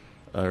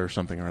 Or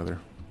something or other.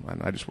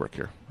 I just work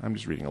here. I'm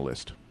just reading a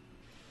list.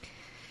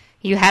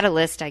 You had a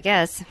list, I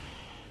guess.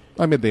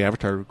 I made the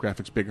avatar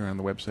graphics bigger on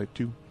the website,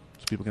 too,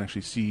 so people can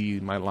actually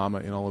see my llama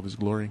in all of his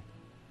glory.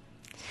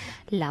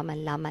 Llama,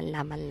 llama,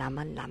 llama,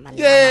 llama, llama,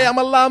 Yay, I'm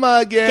a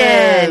llama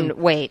again!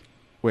 Wait.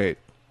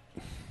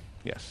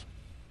 Yes.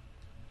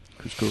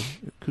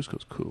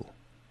 Cusco's cool.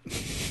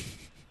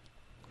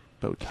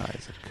 Bow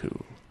ties are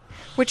cool.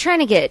 We're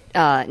trying to get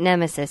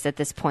Nemesis at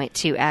this point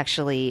to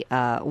actually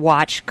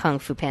watch Kung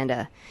Fu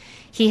Panda.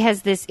 He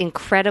has this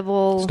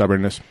incredible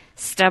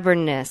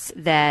stubbornness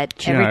that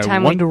every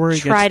time I wonder we where he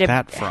try gets to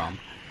that from.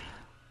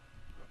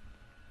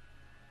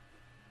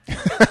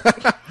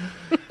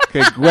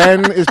 Okay,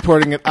 Gwen is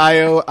pointing at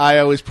Io.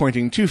 Io is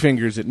pointing two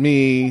fingers at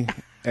me,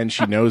 and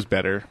she knows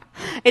better.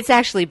 It's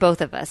actually both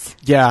of us.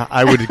 Yeah,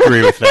 I would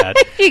agree with that.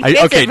 He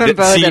gets it from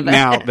both of us.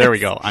 Now, there we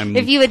go.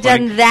 If you had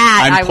done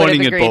that, I would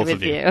have agreed both with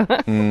of you.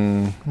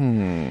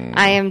 Mm-hmm.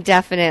 I am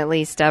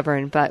definitely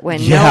stubborn, but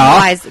when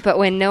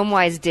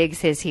Gnomewise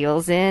digs his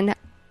heels in,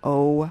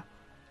 oh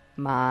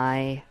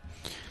my!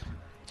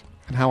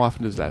 And how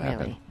often does that really?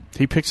 happen?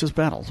 He picks his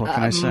battles. What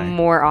can I say?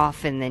 More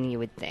often than you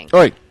would think.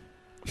 Oi!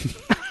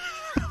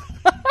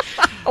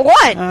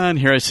 What? And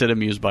here I sit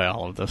amused by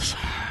all of this.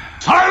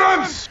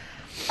 Silence!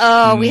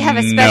 Oh, we have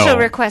a special No.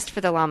 request for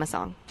the llama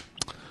song.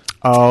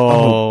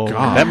 Oh,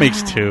 God. That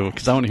makes two,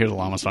 because I want to hear the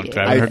llama song, too.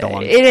 I haven't heard the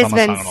llama It has song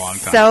been in a long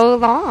time. so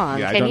long.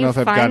 Yeah, I Can don't you know if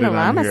I've find got the it on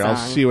llama here. song? I'll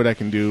see what I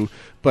can do.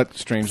 But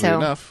strangely So-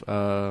 enough,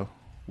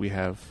 we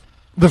have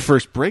the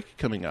first break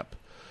coming up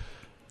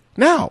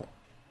now.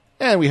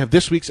 And we have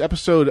this week's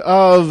episode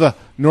of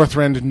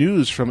Northrend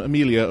News from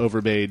Amelia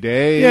over Bay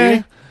Day.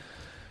 Yay.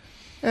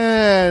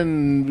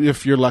 And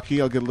if you're lucky,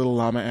 I'll get a little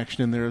llama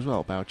action in there as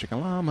well. Bow chicka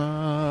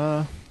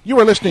llama. You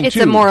are listening It's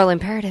to a moral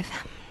imperative.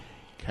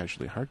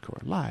 Casually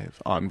Hardcore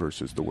live on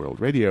Versus the World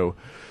Radio.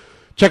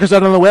 Check us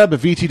out on the web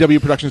at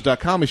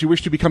vtwproductions.com. If you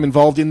wish to become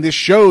involved in this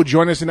show,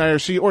 join us in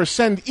IRC or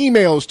send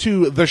emails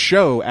to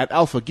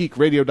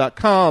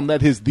theshow@alphageekradio.com.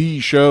 That is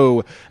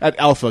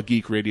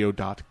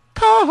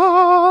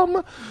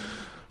theshow@alphageekradio.com.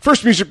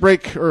 First music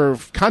break, or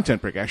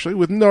content break actually,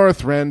 with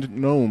Northrend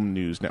Gnome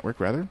News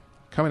Network, rather,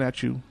 coming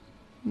at you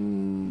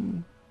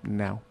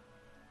now.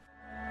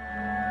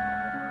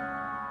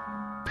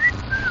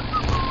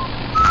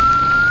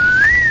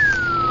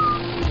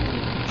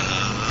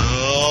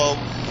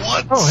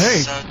 What? Oh,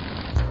 hey.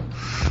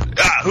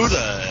 Who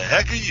the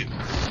heck are you?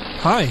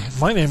 Hi,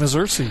 my name is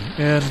Ursi,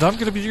 and I'm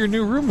going to be your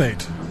new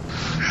roommate.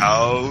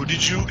 How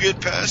did you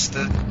get past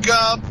the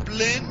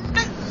goblin?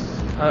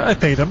 I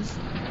paid him.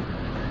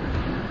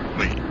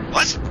 Wait,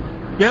 what?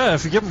 Yeah,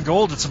 if you give them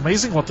gold, it's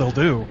amazing what they'll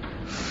do.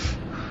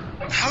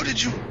 How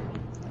did you...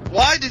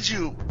 Why did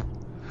you...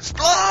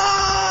 Splug!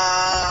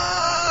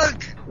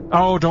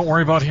 Oh, don't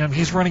worry about him.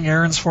 He's running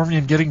errands for me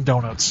and getting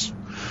donuts.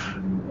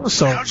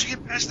 So, How'd you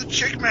get past the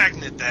chick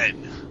magnet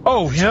then?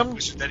 oh, him?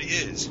 Wizard that he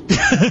is.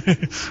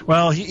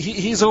 Well,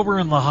 he's over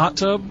in the hot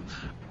tub.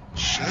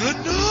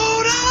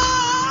 Shinoda!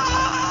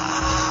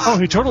 Oh,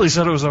 he totally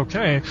said it was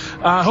okay.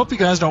 I hope you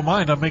guys don't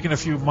mind. I'm making a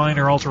few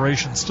minor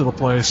alterations to the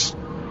place.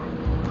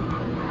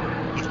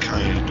 What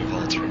kind of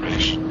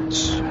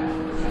alterations?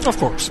 Of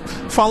course.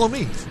 Follow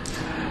me.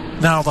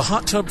 Now, the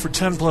hot tub for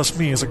 10 plus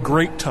me is a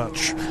great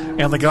touch,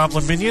 and the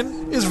Goblin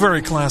Minion is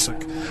very classic.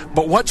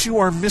 But what you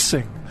are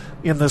missing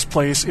in this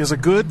place is a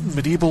good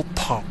medieval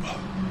pub.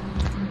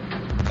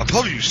 A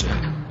pub, you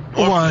said?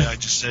 Normally, Why? I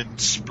just send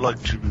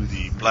Splug to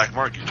the black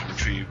market to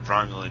retrieve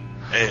Romulan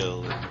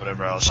ale and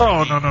whatever else.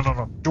 Oh, no.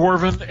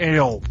 Dwarven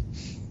ale.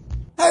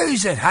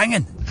 How's it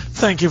hanging?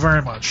 Thank you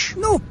very much.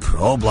 No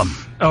problem.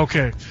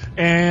 Okay.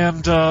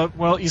 And,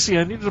 well, you see,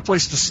 I needed a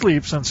place to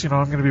sleep since, I'm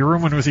going to be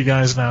rooming with you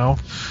guys now.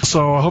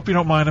 So I hope you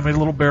don't mind. I made a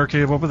little bear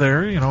cave over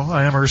there.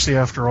 I am Ursi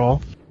after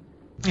all.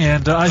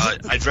 And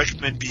I'd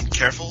recommend being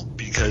careful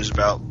because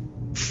about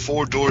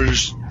 4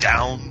 doors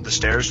down the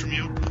stairs from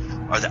you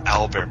are the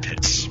owlbear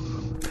pits.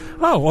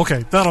 Oh,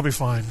 okay. That'll be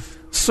fine.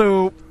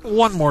 So,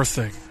 one more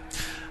thing.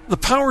 The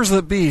powers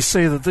that be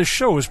say that this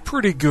show is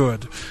pretty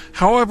good.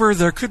 However,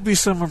 there could be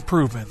some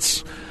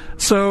improvements.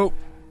 So,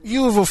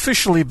 you have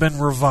officially been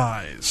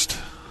revised.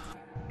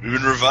 We've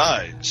been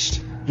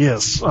revised.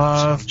 Yes.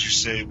 So would you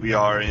say we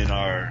are in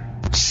our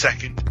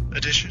 2nd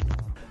edition?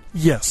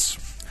 Yes.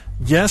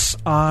 Yes,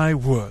 I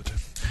would.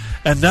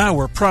 And now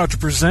we're proud to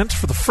present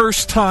for the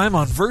first time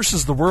on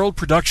Versus the World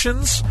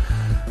Productions,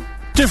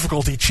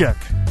 Difficulty Check,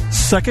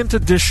 2nd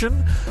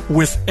edition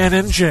with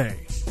NNJ,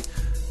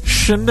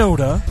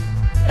 Shinoda,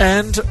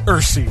 and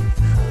Ursi.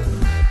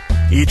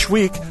 Each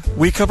week,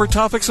 we cover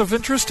topics of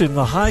interest in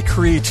the high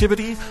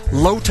creativity,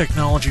 low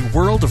technology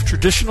world of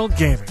traditional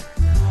gaming.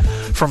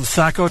 From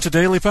THACO to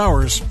Daily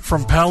Powers,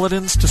 from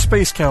Paladins to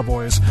Space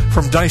Cowboys,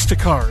 from dice to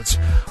cards,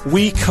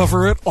 we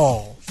cover it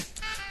all.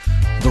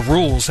 The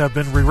rules have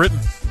been rewritten.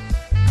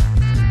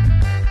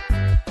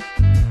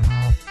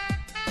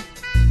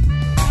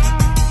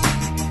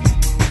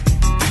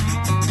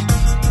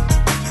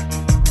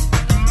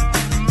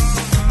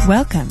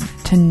 Welcome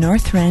to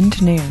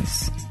Northrend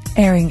News,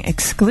 airing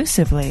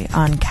exclusively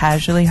on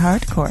Casually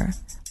Hardcore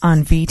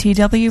on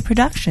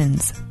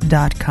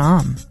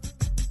VTWProductions.com.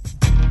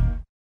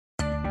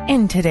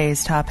 In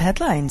today's top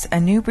headlines,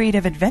 a new breed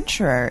of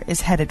adventurer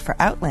is headed for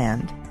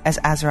Outland as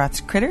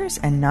Azeroth's critters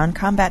and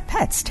non-combat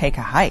pets take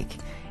a hike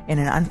in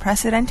an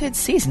unprecedented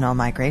seasonal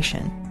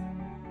migration.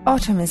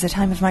 Autumn is a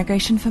time of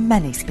migration for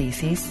many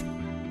species,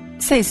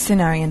 says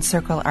Cenarian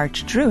Circle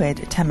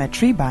Archdruid Tema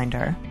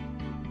Treebinder,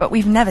 but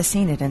we've never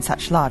seen it in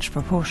such large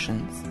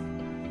proportions.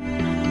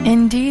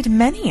 Indeed,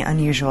 many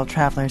unusual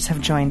travelers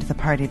have joined the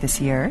party this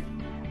year.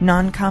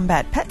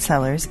 Non-combat pet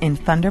sellers in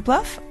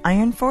Thunderbluff,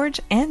 Ironforge,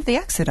 and the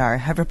Exodar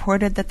have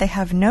reported that they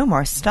have no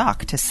more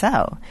stock to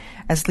sell,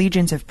 as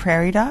legions of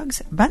prairie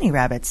dogs, bunny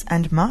rabbits,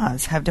 and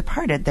moths have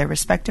departed their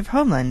respective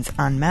homelands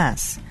en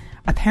masse,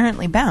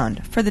 apparently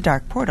bound for the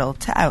Dark Portal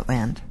to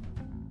Outland.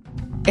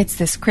 It's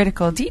this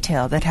critical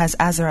detail that has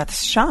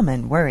Azeroth's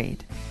shaman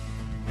worried.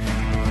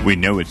 We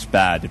know it's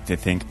bad if they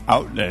think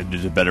Outland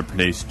is a better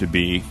place to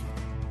be,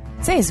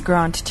 says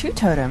Grant Two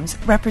Totems,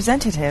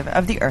 representative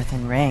of the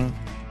Earthen Ring.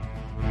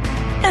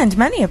 And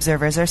many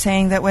observers are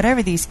saying that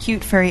whatever these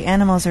cute furry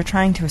animals are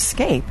trying to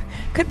escape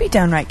could be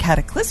downright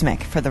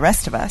cataclysmic for the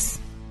rest of us.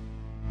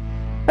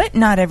 But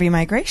not every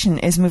migration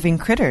is moving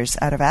critters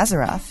out of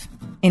Azeroth.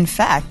 In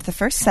fact, the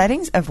first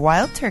sightings of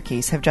wild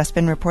turkeys have just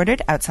been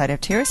reported outside of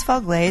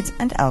Tirisfal Glades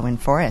and Elwyn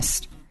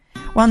Forest.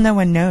 While no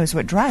one knows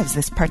what drives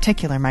this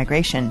particular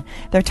migration,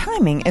 their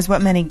timing is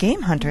what many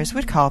game hunters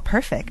would call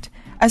perfect,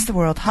 as the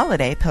world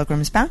holiday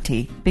Pilgrim's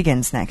Bounty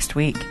begins next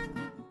week.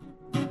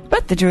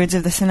 But the Druids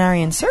of the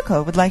Cenarian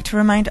Circle would like to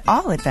remind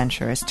all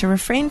adventurers to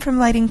refrain from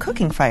lighting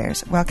cooking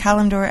fires while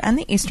Kalimdor and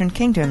the Eastern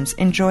Kingdoms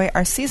enjoy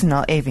our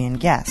seasonal avian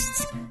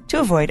guests,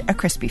 to avoid a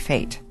crispy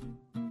fate.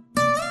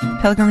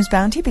 Pilgrim's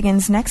Bounty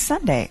begins next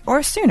Sunday,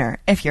 or sooner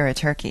if you're a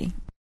turkey.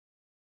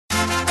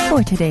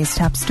 For today's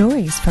top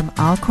stories from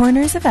all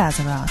corners of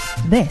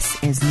Azeroth, this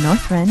is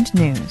Northrend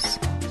News.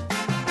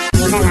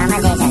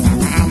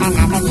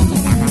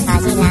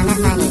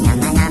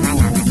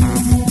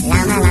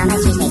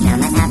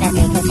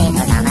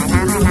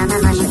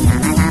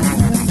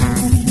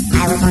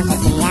 I was once a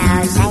 3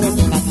 hours, I lived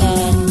in a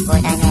cave,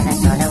 but I never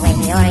stole away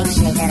the orange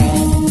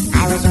slithering.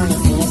 I was only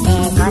 3 years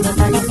dead, calling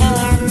for the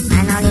air,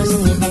 and all these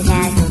little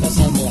child to the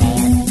city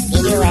rail.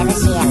 Did you ever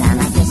see a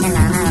llama kiss a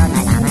llama, or a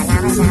llama,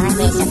 llama, llama,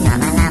 kiss a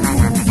llama, llama,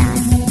 llama, llama?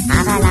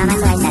 Half a llama,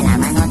 twice a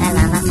llama, not a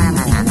llama,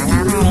 mama, llama,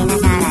 llama, reina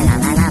cara,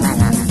 llama, llama, llama,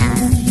 llama.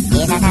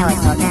 Is that how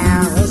it's called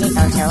now? Is it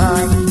also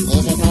old?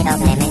 Is it made of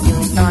lemon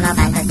juice, stone or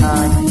banker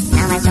code?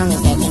 Now my song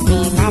is getting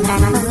green, I've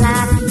run out of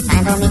luck.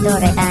 Time for me to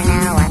return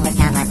now on the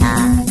camera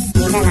top.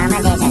 Is a llama,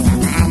 there's a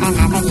llama, and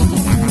another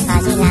little llama,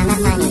 fuzzy llama,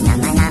 funny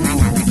llama, llama,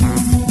 llama, llama.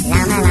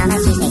 Llama, llama,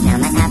 cheesesteak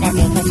llama, carpet,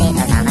 baked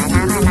potato llama,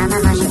 llama, llama,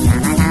 mushroom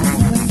llama, llama,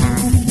 llama,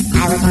 llama. I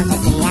was once a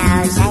 3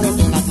 hours, I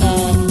lived in a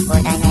cave,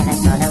 but I never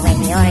stole away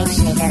the orange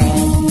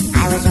slithering.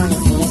 I was only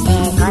 3 years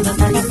dead, calling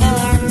for the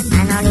air,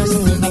 and all these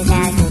little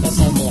child to the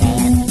city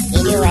rail.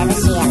 Did you ever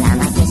see a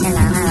llama kiss a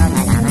llama, or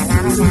a llama,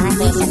 llama, llama,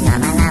 kiss a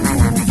llama, llama,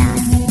 llama,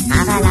 llama?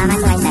 Half a llama,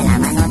 twice a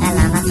llama, not a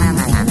llama,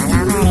 mama, llama,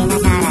 llama, reina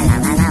cara,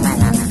 llama, llama,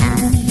 llama,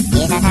 llama.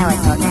 Is that how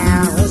it's called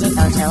now? Is it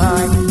also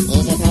old?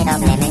 Is it made of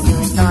lemon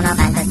juice, stone or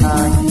banker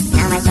code?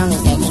 Now my song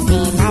is getting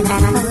green, I've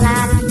run out of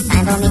luck.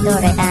 Time for me to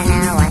return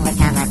now on the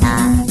camera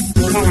top.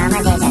 Is a llama,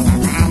 there's a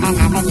llama, and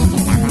another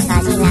little llama,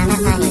 fuzzy llama,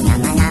 funny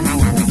llama, llama,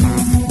 llama, llama.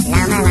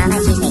 Llama, llama,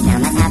 cheesesteak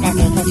llama, carpet,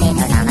 baked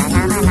potato llama,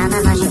 llama, llama,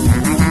 mushroom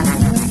llama, llama,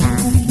 llama, llama.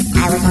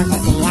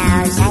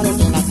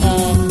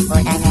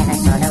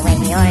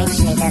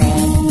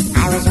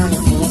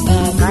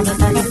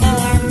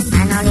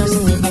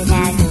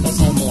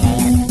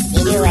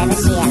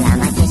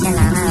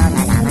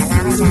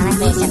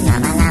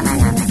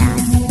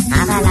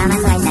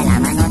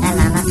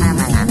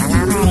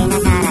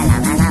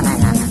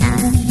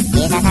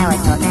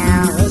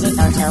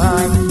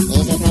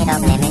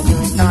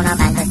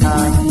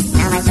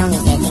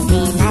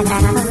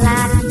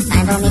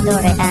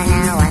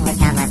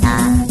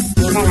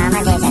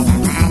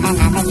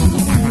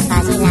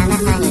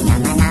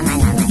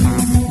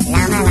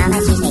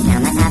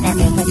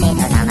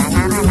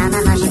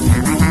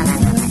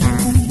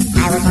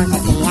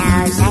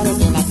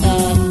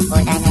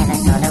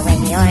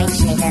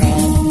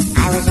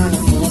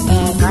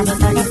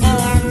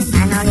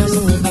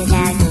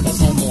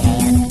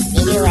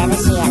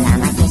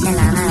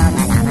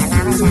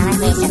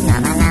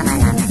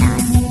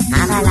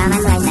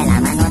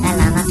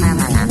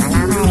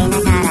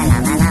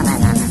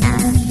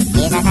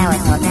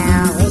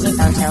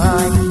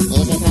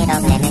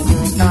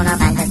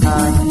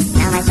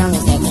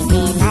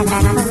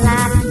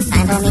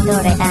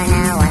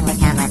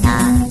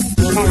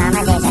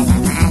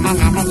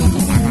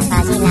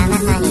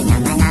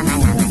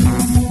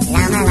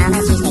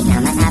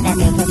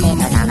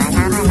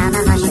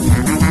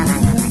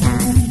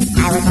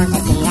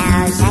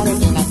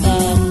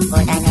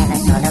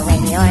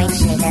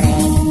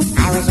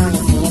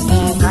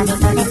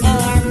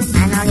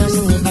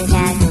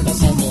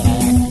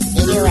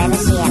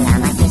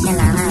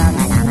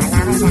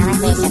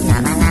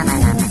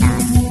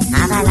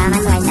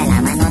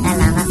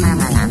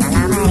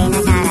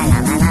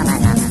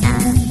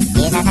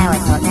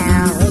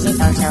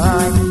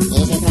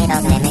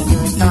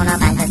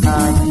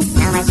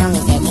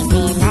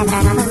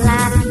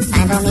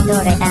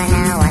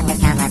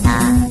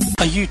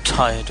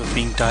 tired of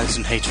being doused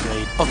in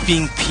haterade, of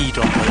being peed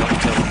on by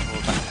October,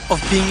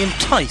 of being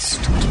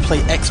enticed to play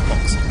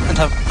Xbox and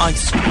have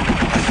ice cream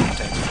back in the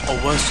day, or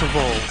worst of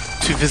all,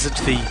 to visit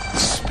the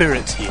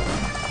Spirit Healer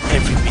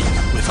every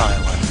week with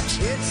Ireland?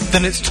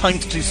 Then it's time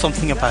to do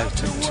something about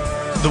it.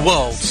 The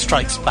World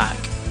Strikes Back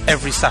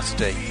every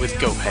Saturday with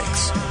Go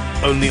Hex,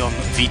 only on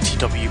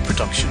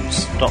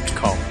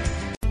VTWProductions.com.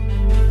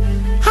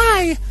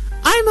 Hi,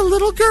 I'm a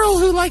little girl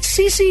who likes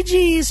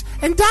CCGs,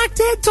 and Doc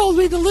Ted told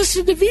me to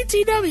listen to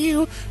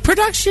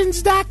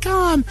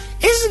VTWProductions.com.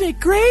 Isn't it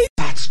great?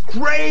 That's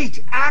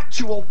great!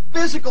 Actual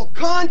physical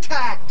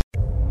contact!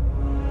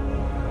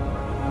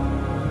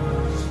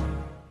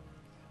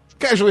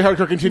 Casually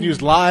Hardcore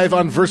continues live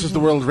on Versus the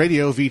World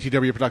Radio,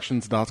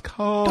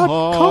 VTWProductions.com.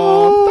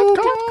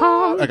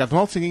 I got them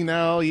all singing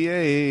now,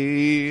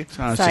 yay.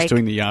 So I was just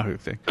doing the Yahoo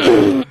thing.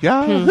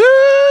 Yahoo!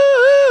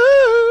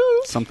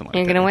 Something like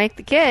You're that. going to wake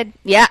the kid.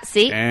 Yeah,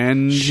 see?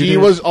 And she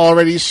was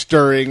already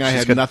stirring. I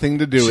had nothing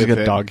to do with it. She's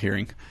got dog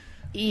hearing.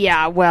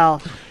 Yeah,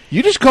 well.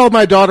 You just called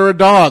my daughter a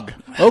dog.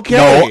 Okay.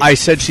 No, I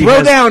said she Throw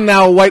has... down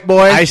now, white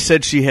boy. I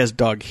said she has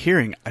dog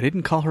hearing. I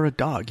didn't call her a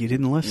dog. You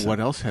didn't listen. What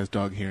else has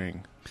dog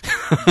hearing?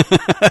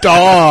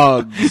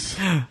 Dogs.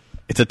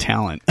 It's a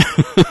talent.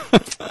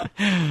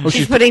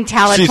 She's putting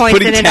talent points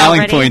in it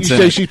already. You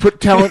say she put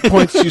talent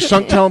points, she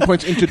sunk talent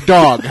points into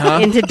dog, huh?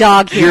 Into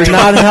dog hearing. You're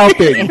not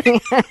helping.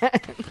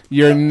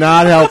 You're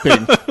not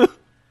helping.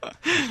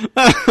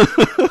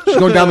 She's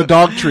going down the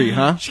dog tree,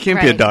 huh? She can't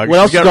be a dog. What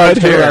else got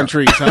dogs red hair. hair on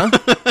trees, huh?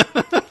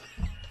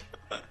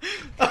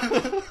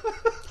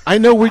 I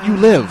know where you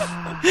live.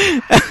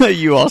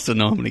 You also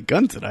know how many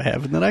guns that I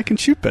have and that I can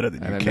shoot better than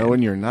you And I can. know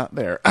when you're not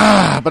there.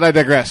 But I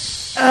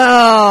digress.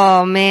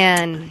 Oh,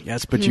 man.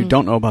 Yes, but you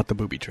don't know about the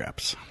booby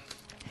traps.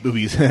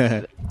 Boobies.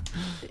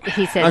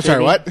 He said I'm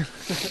sorry, booby. what?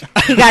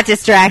 He got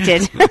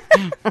distracted.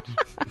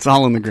 It's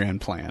all in the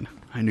grand plan.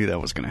 I knew that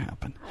was going to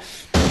happen.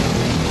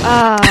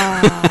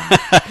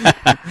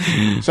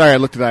 Sorry, I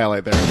looked at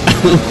Iolite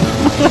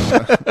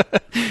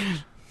there.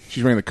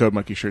 She's wearing the Code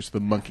Monkey shirt, so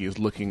the monkey is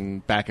looking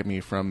back at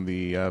me from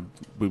the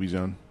booby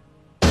zone.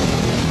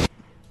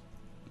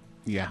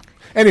 Yeah.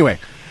 Anyway.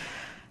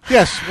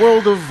 Yes,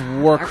 World of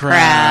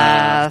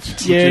Warcraft.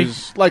 Which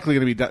is likely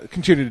going to be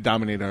continue to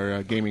dominate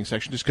our gaming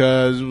section just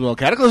because, well,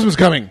 Cataclysm's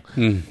coming.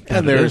 And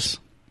there's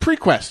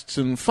pre-quests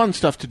and fun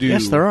stuff to do.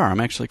 Yes, there are. I'm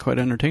actually quite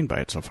entertained by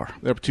it so far.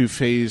 They're up to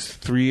Phase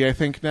 3, I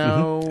think,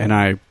 now. And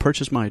I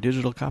purchased my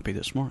digital copy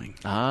this morning.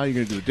 Ah, you're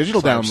going to do a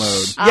digital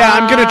download. Yeah,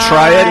 I'm going to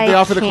try it. Did they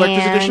offer the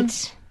collector's edition?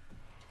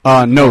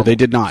 No, they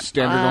did not.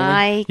 Standard only?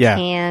 I Yeah.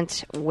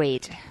 can't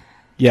wait.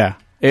 Yeah.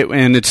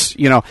 And it's,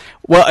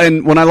 well,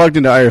 and when I logged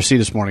into IRC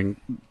this morning,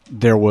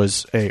 there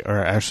was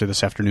or actually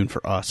this afternoon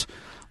for us,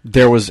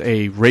 there was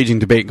a raging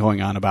debate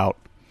going on about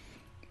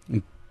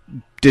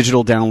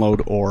digital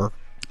download or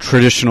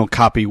traditional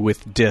copy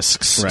with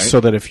discs, Right.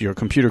 so that if your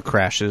computer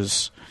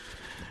crashes,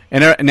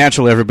 and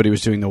naturally everybody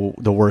was doing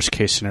the worst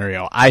case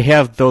scenario. I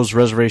have those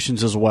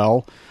reservations as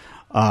well.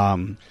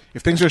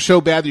 If things are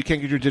so bad that you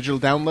can't get your digital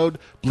download,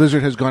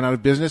 Blizzard has gone out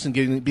of business, and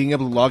being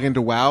able to log into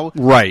WoW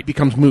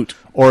becomes moot.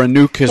 Or a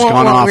nuke has Well, it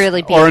gone won't off.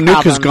 really be Or a a nuke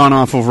has problem. gone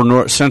off over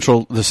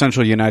the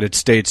central United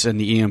States, and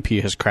the EMP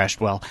has crashed.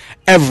 Well,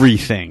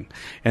 everything.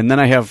 And then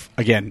I have,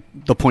 again,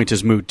 the point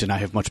is moot, and I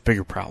have much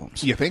bigger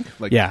problems. You think?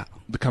 Like yeah.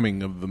 the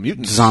coming of the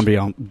mutants. The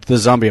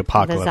zombie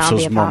apocalypse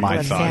zombie was more my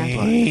apocalypse,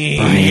 thought.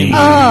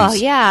 yeah. Oh,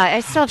 yeah. I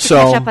still have to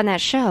So- catch up on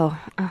that show.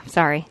 Oh,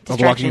 sorry. Of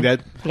Walking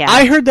Dead? Yeah.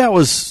 I heard that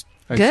was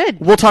good.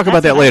 We'll talk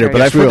about That's that later, what I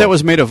but heard. I've heard that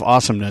was made of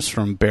awesomeness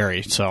from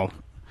Barry. So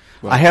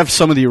I have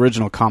some of the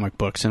original comic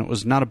books, and it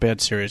was not a bad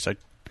series. I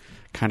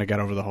kind of got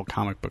over the whole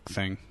comic book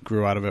thing,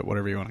 grew out of it,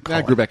 whatever you want to call it.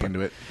 I grew back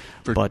into it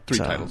for But, 3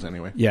 titles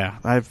anyway. Yeah,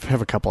 I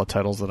have a couple of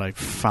titles that I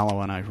follow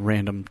on a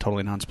random,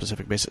 totally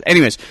non-specific basis.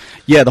 Anyways,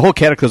 yeah, the whole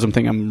Cataclysm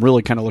thing I'm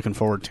really kind of looking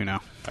forward to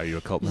now. Are you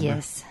a cult member?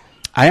 Yes.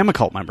 I am a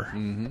cult member,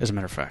 as a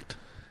matter of fact.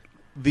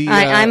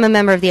 I'm a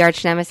member of the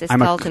Arch Nemesis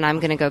I'm a cult, and I'm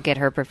going to go get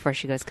her before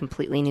she goes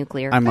completely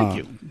nuclear. Thank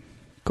you.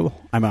 Cool.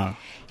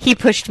 He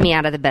pushed me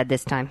out of the bed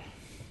this time.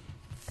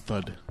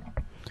 Thud.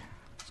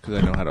 It's because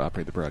I know how to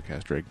operate the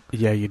broadcast rig.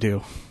 Yeah, you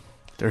do.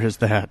 There is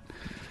that.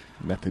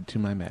 Method to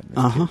my madness.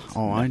 Uh-huh. kids.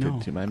 Oh, I Method know.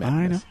 to my I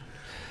madness.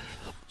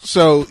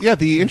 So, yeah,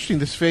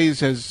 this phase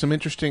has some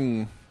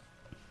interesting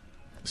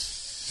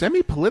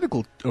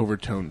semi-political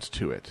overtones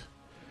to it.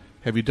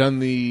 Have you done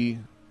the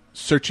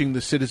searching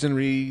the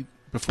citizenry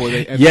before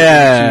they enter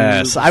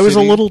Yes, into the I was a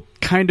city? little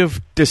kind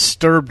of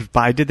disturbed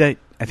by. I did that.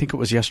 I think it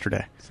was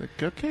yesterday. It's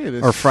like, okay,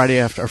 this or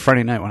Friday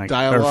night when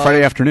dialogue. or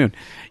Friday afternoon.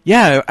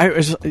 Yeah,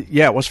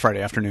 it was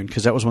Friday afternoon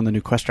because that was when the new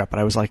quest dropped. But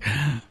I was like,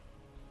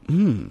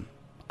 I'm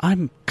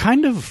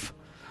kind of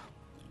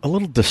a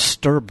little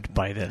disturbed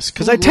by this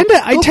because I tend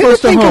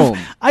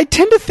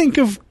to think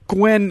of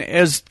Gwen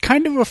as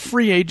kind of a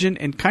free agent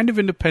and kind of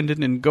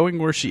independent and going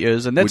where she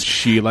is. And that's, would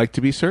she like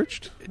to be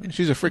searched?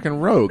 She's a freaking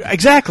rogue.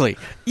 Exactly.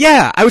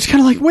 Yeah, I was kind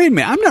of like, wait a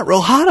minute, I'm not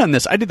real hot on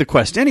this. I did the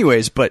quest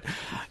anyways, but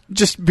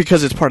just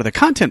because it's part of the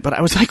content, but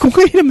I was like,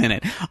 wait a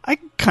minute, I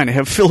kind of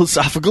have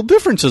philosophical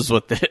differences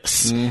with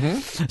this.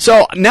 Mm-hmm.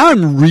 So now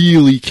I'm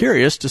really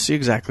curious to see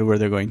exactly where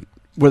they're going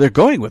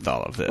with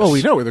all of this. Well,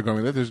 we know where they're going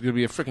with it. There's going to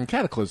be a freaking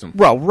cataclysm.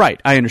 Well,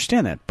 right. I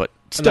understand that, but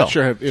still. I'm not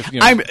sure if you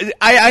know.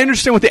 I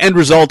understand what the end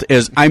result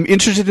is. I'm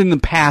interested in the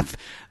path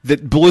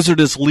that Blizzard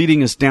is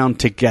leading us down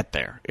to get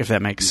there, if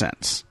that makes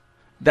sense.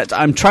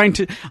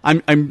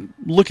 I'm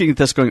looking at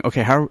this going,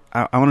 okay, I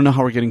want to know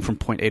how we're getting from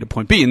point A to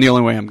point B, and the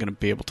only way I'm going to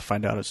be able to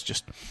find out is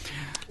just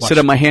sit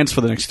on my hands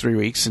for the next 3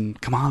 weeks and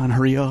come on,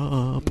 hurry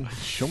up.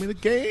 Show me the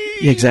game.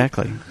 Yeah,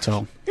 exactly.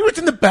 So what's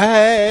in the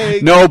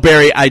bag? No,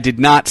 Barry, I did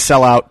not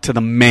sell out to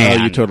the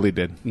man. Oh, you totally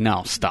did.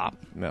 No, stop.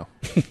 No,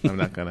 I'm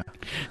not gonna.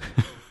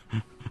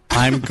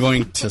 I'm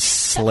going to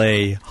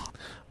slay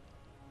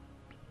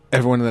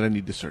everyone that I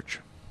need to search.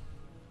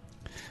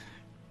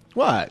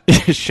 What?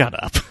 Shut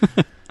up.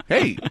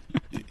 Hey,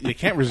 you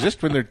can't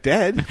resist when they're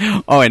dead.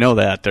 Oh, I know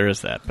that. There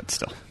is that, but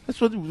still. That's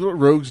what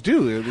rogues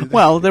do.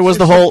 Well, there was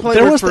the whole...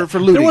 There was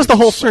the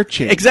whole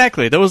searching.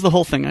 Exactly. There was the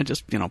whole thing. I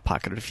just,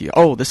 pocketed a few.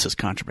 Oh, this is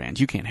contraband.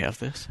 You can't have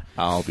this.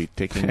 I'll be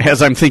taking...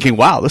 As I'm thinking,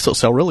 wow, this will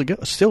sell really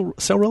good. Still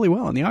sell really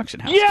well in the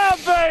auction house. Yeah,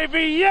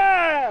 baby,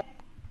 yeah!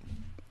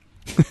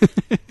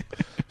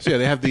 So, yeah,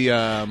 they have the...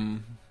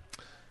 in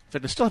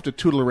fact, I still have to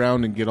tootle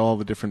around and get all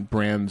the different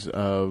brands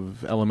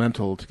of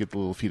Elemental to get the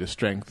little feat of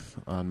strength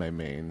on my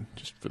main,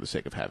 just for the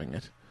sake of having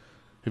it.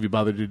 Have you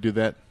bothered to do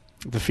that?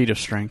 The feat of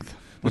strength.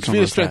 It's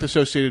feat of strength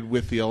associated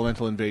with the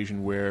Elemental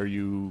Invasion, where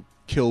you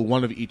kill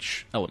one of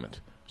each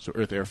element. So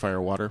earth, air, fire,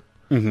 water.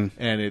 Mm-hmm.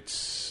 And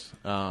it's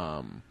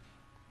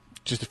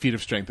just a feat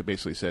of strength that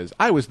basically says,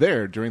 I was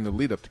there during the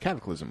lead-up to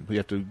Cataclysm. You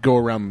have to go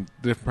around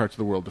the different parts of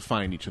the world to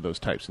find each of those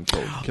types and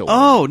kill them.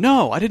 Oh,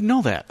 no, I didn't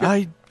know that.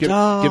 Yep.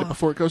 Get it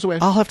before it goes away.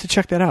 I'll have to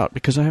check that out,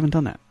 because I haven't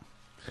done that.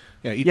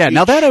 Yeah,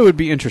 now that I would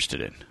be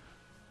interested in.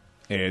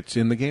 It's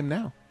in the game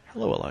now.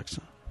 Hello,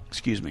 Alexa.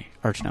 Excuse me,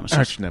 Arch Nemesis.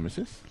 Arch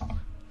Nemesis.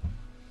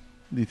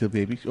 Little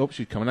baby. Oh,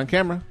 she's coming on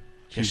camera.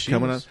 She's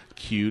coming on.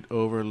 Cute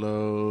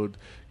overload.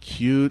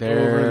 Cute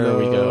overload. There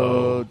we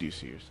go. Do you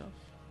see yourself?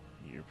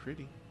 You're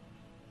pretty.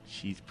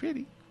 She's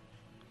pretty.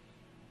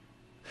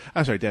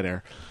 I'm sorry, dead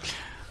air.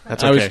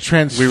 That's I okay. was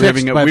transfixed we were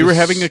having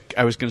by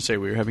I was going to say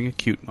we were having a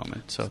cute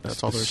moment, so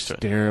that's all there is to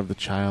it. The stare of the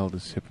child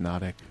is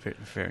hypnotic. Very,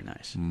 very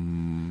nice.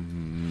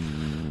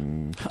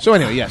 So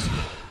anyway, yes.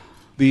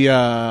 The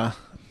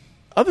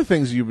other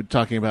things you were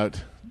talking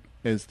about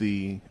is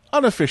the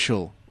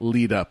unofficial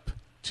lead-up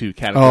to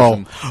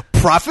Cataclysm. Oh,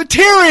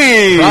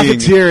 profiteering!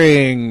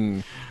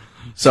 Profiteering!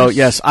 So,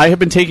 yes, I have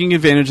been taking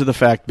advantage of the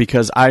fact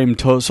because I am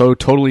so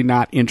totally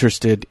not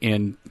interested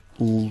in...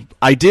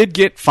 I did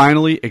get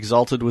finally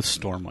exalted with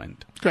Stormwind.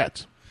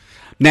 Congrats.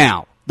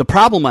 Now, the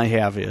problem I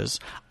have is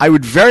I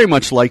would very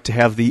much like to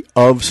have the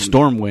Of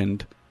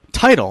Stormwind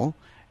title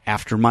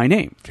after my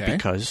name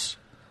because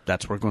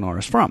that's where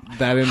Glenorah's from.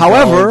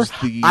 However,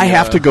 I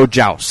have to go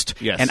joust.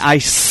 Yes. And I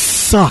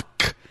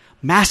suck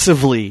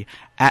massively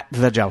at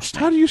the jousting.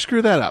 How do you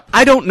screw that up?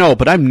 I don't know,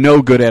 but I'm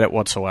no good at it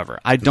whatsoever.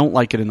 I don't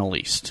like it in the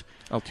least.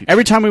 I'll teach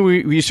Every time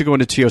we used to go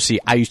into TOC,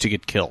 I used to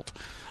get killed.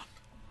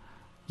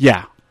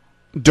 Yeah.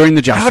 During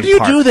the jousting How do you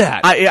part. do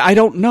that? I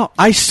don't know.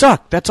 I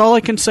suck. That's all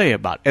I can say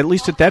about it. At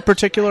least at that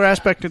particular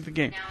aspect of the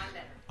game.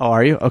 Oh,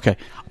 are you? Okay.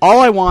 All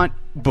I want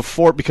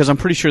before, because I'm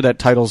pretty sure that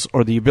titles,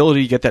 or the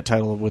ability to get that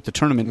title with the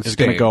tournament is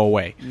going to go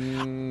away.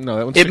 No,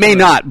 that one's it may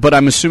not, but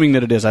I'm assuming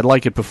that it is. I'd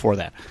like it before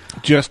that.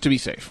 Just to be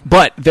safe.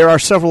 But there are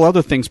several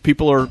other things.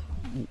 People are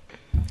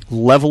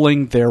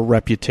leveling their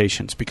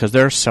reputations because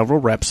there are several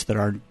reps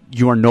that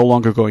you are no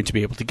longer going to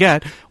be able to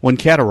get when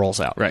Cata rolls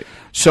out. Right.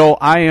 So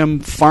I am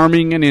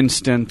farming an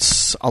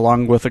instance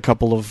along with a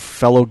couple of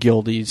fellow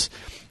guildies,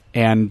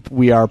 and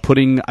we are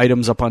putting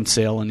items up on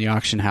sale in the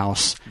auction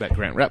house. That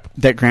grant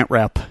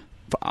rep.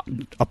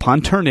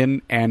 Upon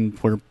turn-in, and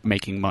we're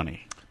making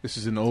money. This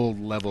is an old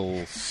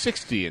level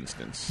 60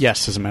 instance.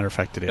 Yes, as a matter of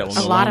fact, it is. That will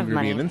no longer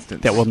be an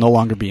instance. That will no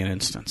longer be an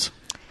instance.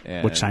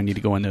 And which I need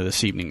to go in there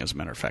this evening, as a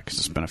matter of fact, because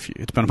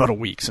it's been about a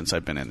week since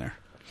I've been in there.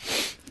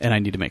 And I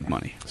need to make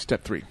money.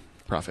 Step 3,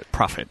 profit.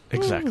 Profit,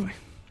 exactly.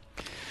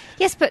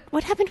 Yes, but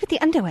what happened with the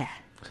underwear?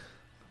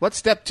 What's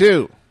step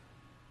 2?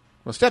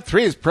 Well, step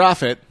 3 is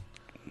profit.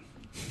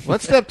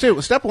 What's step 2?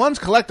 Well, step 1's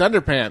collect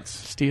underpants.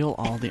 Steal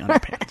all the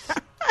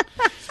underpants.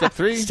 Step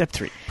 3? Step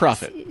 3.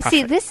 Profit.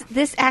 See,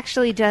 this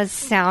actually does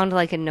sound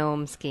like a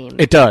gnome scheme.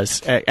 It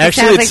does.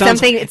 Actually, it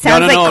sounds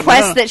like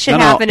quests that should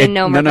happen in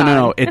Gnome.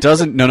 No. It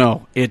doesn't.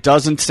 No. It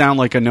doesn't sound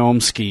like a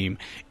gnome scheme.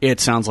 It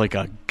sounds like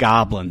a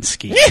goblin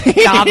scheme.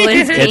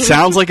 Goblin scheme. It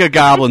sounds like a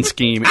goblin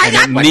scheme. I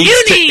got what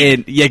you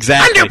need.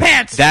 Exactly.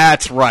 Underpants.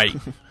 That's right.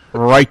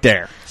 Right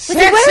there.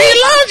 Sexy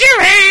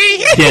lingerie.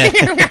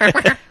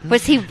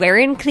 Was he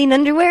wearing clean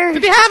underwear?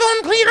 Did he have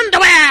on clean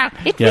underwear?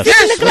 It was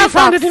in the glove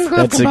box.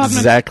 That's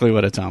exactly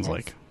what it sounds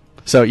like.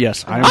 So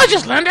yes, I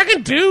just learned I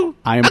can do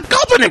a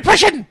goblin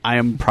impression. I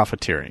am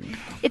profiteering.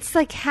 It's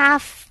like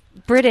half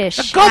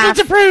British. Goblins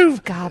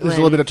approve. Goblin. There's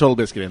a little bit of Total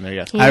Biscuit in there,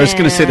 yes. I was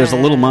going to say there's a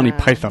little Monty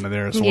Python in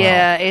there as well.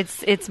 Yeah,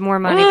 it's more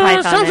Monty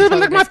Python. Sounds a than little bit Total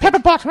like my Biscuit.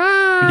 pepper pot.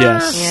 Ah.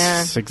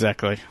 Yes,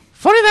 exactly.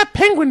 Funny that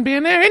penguin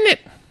being there, isn't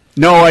it?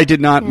 No, I did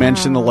not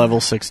mention the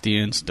level 60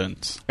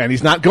 instance. And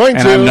he's not going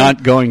to. And I'm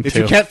not going If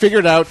to. you can't figure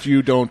it out,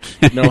 you don't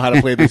know how to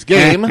play this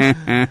game.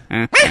 And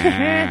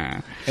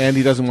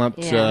he doesn't want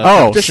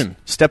competition.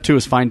 Step 2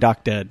 is find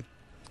Doc dead.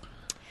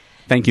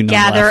 Thank you,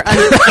 Gather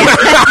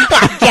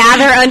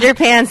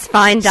underpants,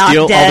 find Doc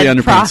Steal dead, all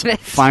the underpants, profit.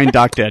 find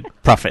Doc dead,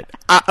 profit.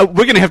 We're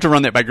going to have to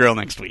run that by Grail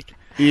next week.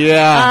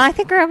 Yeah. I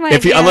think Graham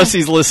might. Unless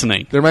he's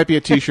listening. There might be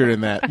a T-shirt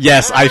in that.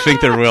 Yes, I think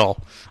there will.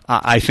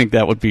 I think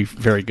that would be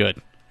very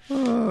good.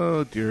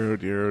 Oh, dear, oh,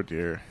 dear, oh,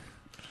 dear.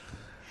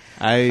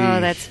 Oh,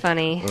 that's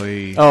funny.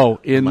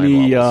 In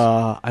the...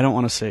 I don't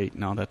want to say...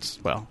 No,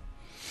 that's... Well...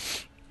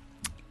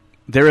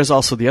 There is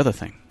also the other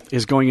thing,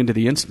 is going into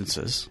the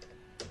instances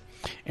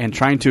and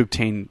trying to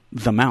obtain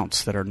the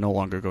mounts that are no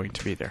longer going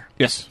to be there.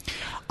 Yes.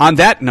 On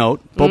that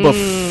note,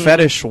 Boba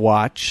Fetish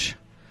Watch...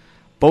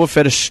 Boba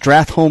Fetish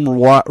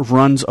Stratholme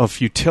runs of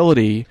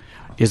futility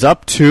is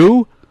up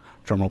to...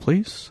 Drumroll,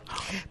 please.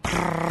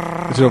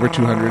 Is it over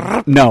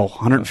 200? No,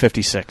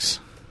 156.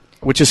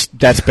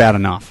 That's bad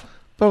enough.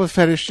 Boba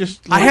Fetish,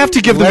 just... I have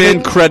to give the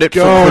man credit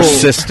for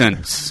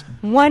persistence.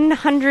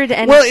 100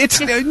 and Well,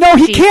 it's... No,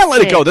 he can't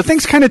let it go. The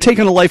thing's kind of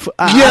taken a life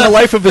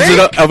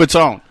of its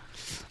own.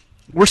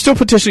 We're still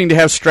petitioning to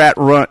have stat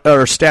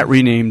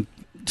renamed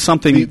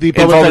something... The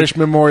Boba Fetish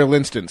Memorial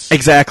Instance.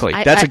 Exactly.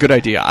 That's a good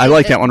idea. I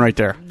like that one right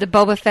there. The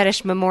Boba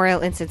Fetish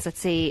Memorial Instance. Let's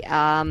see.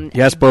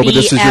 Yes, Boba,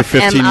 this is your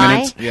 15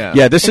 minutes.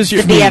 Yeah, this is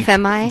your... The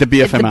BFMI? The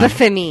BFMI. The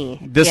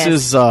BFMI. This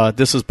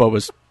is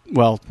Boba's,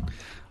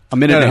 a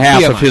minute and a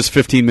half of his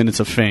 15 minutes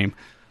of fame.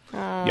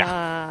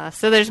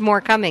 So there's more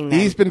coming then.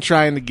 He's been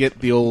trying to get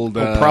the old...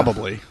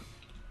 probably.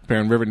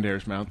 Baron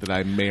Rivendare's mount that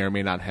I may or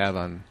may not have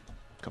on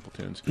a couple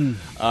tunes.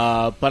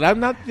 But I'm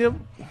not...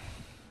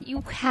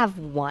 You have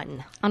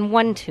one on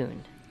one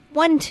tune.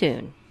 One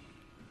tune.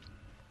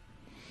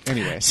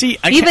 Anyway. See,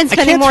 you've been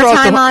spending more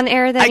time on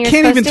air than I you're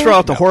can't even supposed throw to?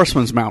 out the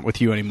Horseman's mount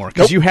with you anymore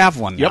because you have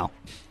one now.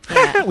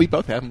 Yeah. We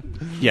both have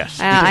them. Yes.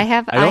 I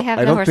have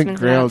the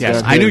Horseman's mount.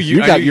 Yes, I knew you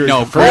got yours.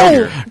 No,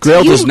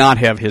 Grail does not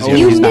have his yet.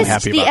 You He's not missed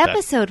happy the about that.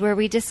 episode where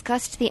we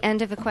discussed the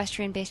end of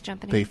equestrian base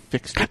jumping. They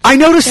fixed it. I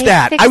noticed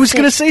that. fixed I was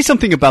going it. to say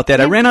something about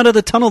that. I ran out of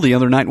the tunnel the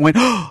other night and went,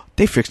 oh,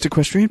 they fixed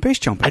equestrian base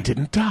jumping. I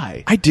didn't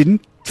die. I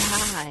didn't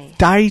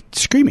die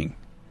screaming.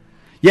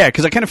 Yeah,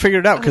 because I kind of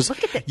figured it out because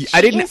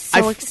I didn't.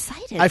 So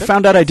excited. I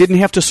found out I didn't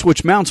have to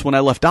switch mounts when I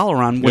left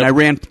Dalaran. When I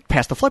ran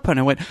past the flight point,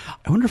 I went,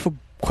 I wonder if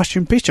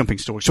equestrian base jumping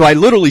still works. So I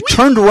literally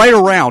turned right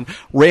around,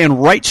 ran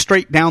right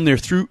straight down there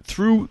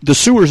through the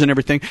sewers and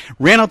everything,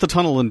 ran out the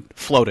tunnel and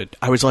floated.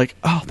 I was like,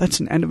 oh, that's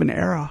an end of an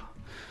era.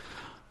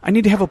 I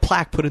need to have a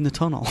plaque put in the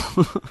tunnel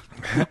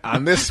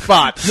on this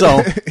spot.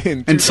 So,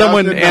 in and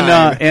someone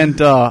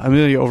 2009.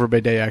 Amelia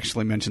Overbay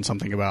actually mentioned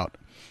something about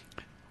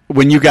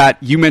when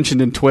you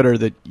mentioned in Twitter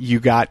that you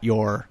got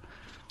your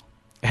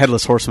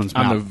Headless Horseman's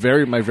mount.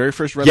 On my very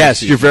first run. Yes,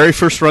 this your season. very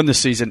first run this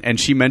season, and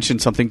she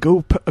mentioned something.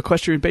 Go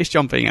equestrian base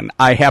jumping, and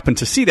I happened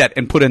to see that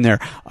and put in there.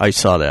 I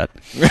saw that.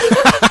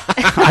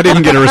 I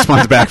didn't get a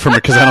response back from her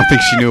because I don't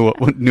think she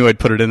knew I'd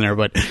put it in there.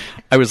 But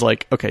I was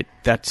like, okay,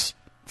 that's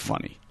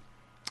funny.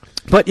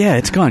 But yeah,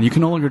 it's gone. You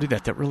can no longer do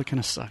that. That really kind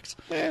of sucks.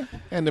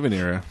 End of an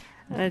era.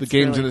 That's the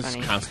game's really in a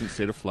funny. constant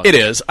state of flux. It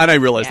is, and I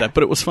realized that,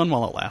 but it was fun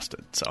while it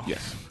lasted. So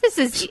yes, This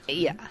is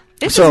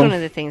This is one of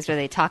the things where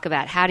they talk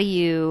about how do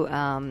you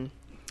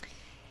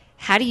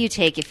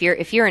take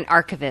if you're an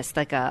archivist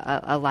like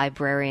a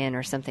librarian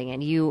or something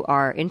and you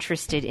are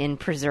interested in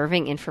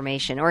preserving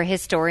information, or a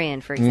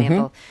historian, for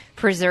example,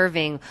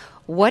 preserving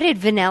what did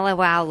Vanilla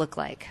WoW look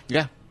like?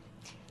 Yeah.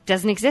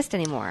 Doesn't exist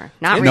anymore.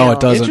 Not No, real.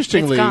 it doesn't.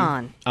 Interestingly, it's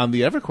gone. on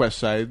the EverQuest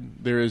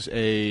side, there is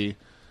a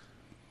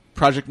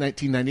Project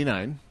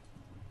 1999,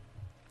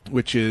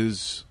 which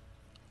is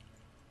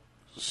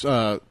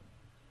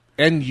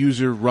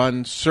end-user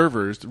run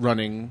servers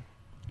running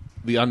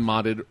the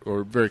unmodded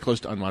or very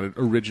close to unmodded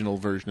original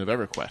version of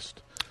EverQuest.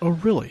 Oh,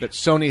 really? That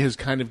Sony has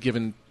kind of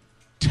given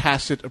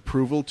tacit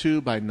approval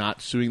to by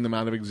not suing them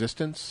out of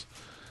existence.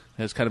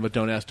 It has kind of a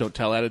don't ask, don't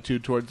tell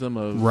attitude towards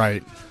them.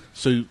 Right.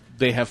 So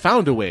they have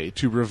found a way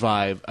to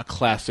revive a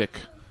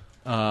classic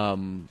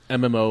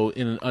MMO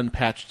in an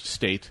unpatched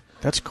state.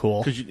 That's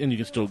cool. And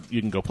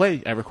you can go play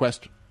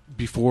EverQuest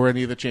before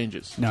any of the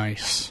changes.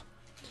 Nice.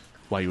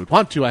 Why you would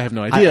want to, I have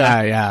no idea.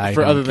 I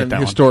for don't other get than that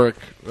one. historic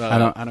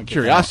I don't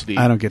curiosity.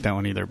 I don't get that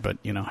one either. But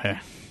hey,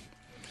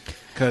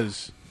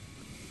 because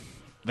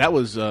that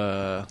was.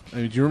 Do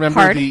you remember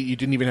Hard. you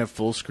didn't even have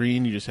full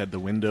screen? You just had the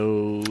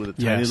window, the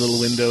tiny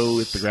little window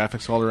with the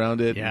graphics all around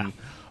it. Yeah. And,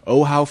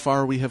 oh, how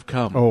far we have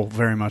come! Oh,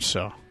 very much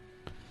so.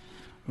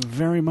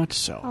 Very much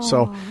so.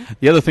 So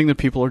the other thing that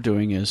people are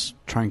doing is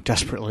trying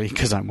desperately,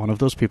 because I'm one of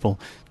those people,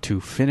 to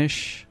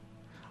finish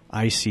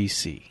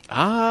ICC.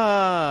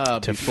 To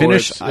Before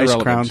finish it's Ice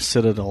irrelevant. Crown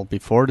Citadel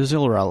before it is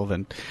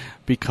irrelevant,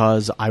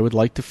 because I would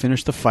like to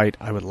finish the fight.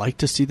 I would like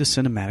to see the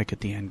cinematic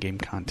at the end game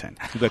content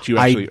That you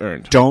actually I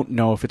earned. Don't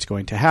know if it's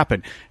going to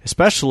happen,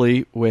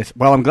 especially with.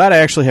 Well, I'm glad I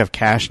actually have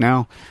cash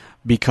now,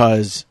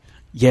 because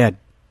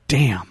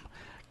damn.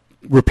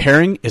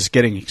 Repairing is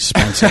getting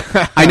expensive.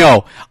 I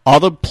know. All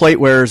the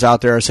plate wearers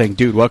out there are saying,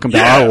 dude, welcome to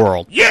our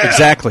world. Yeah.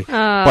 Exactly.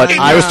 But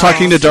I was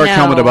talking to Dark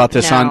Helmet about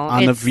this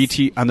on the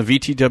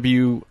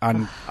VTW,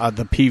 on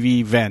the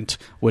PV vent,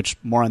 which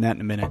more on that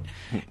in a minute.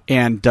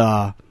 And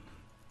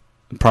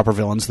Proper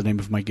Villains, the name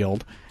of my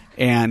guild.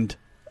 And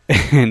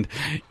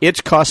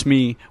it's cost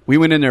me, we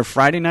went in there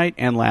Friday night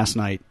and last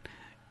night,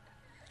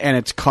 and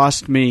it's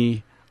cost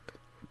me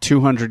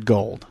 200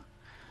 gold.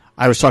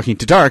 I was talking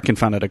to Dark and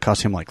found out it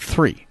cost him like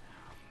 3.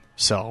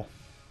 So,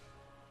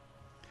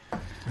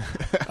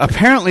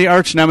 apparently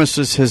Arch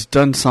Nemesis has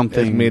done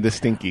something Has made a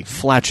stinky.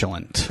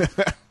 flatulent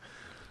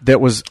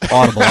that was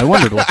audible. I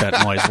wondered what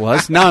that noise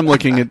was. Now I'm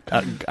looking at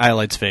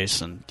Eyelight's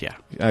face, and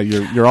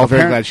You're all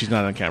very glad she's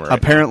not on camera right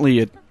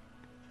apparently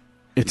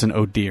it's an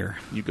oh dear.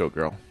 You go,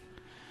 girl.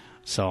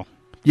 So,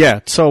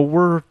 so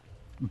we're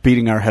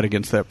beating our head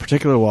against that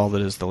particular wall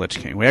that is the Lich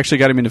King. We actually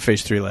got him into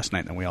phase 3 last night,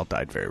 and then we all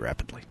died very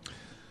rapidly.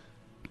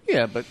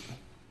 Yeah, but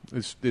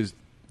is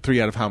 3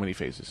 out of how many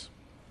phases?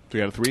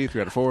 3 out of 3?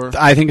 3 out of 4?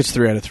 I think it's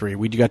 3 out of 3.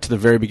 We got to the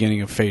very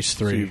beginning of phase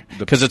 3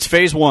 because it's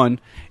phase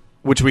 1,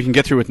 which we can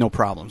get through with no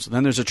problems.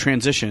 Then there's a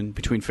transition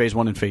between phase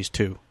 1 and phase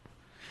 2,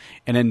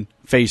 and then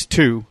phase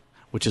 2,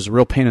 which is a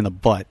real pain in the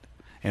butt.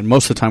 And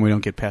most of the time we don't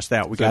get past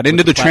that. We got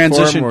into the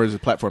transition, or is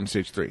it platform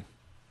stage 3?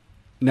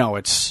 No,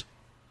 it's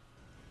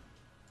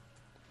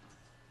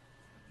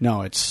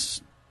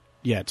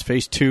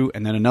phase 2,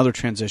 and then another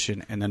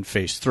transition, and then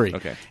phase 3.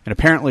 Okay. And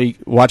apparently,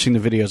 watching the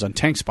videos on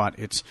Tank Spot,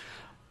 it's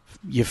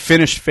you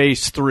finish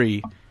phase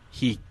 3,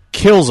 he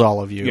kills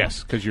all of you.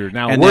 Yes, because you're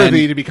now and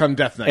worthy then, to become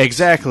Death Knight.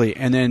 Exactly.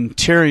 And then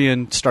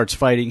Tyrion starts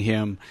fighting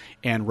him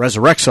and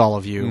resurrects all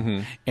of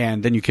you,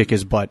 and then you kick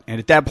his butt. And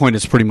at that point,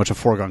 it's pretty much a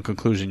foregone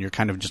conclusion. You're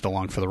kind of just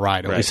along for the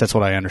ride. At least that's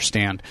what I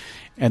understand.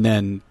 And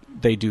then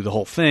they do the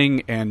whole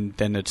thing, and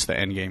then it's the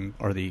end game,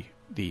 or the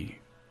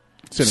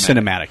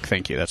cinematic.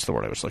 Thank you. That's the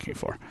word I was looking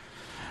for.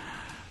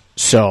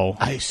 So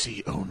I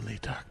see only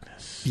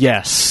darkness.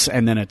 Yes,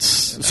 and then it's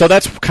so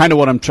that's kind of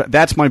what I'm.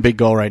 That's my big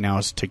goal right now,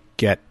 is to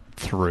get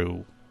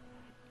through.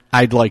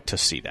 I'd like to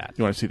see that.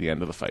 You want to see the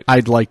end of the fight?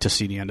 I'd like to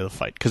see the end of the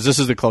fight, because this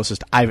is the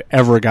closest I've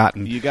ever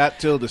gotten. You got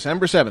till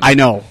December 7th. I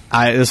know.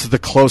 This is the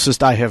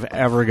closest I have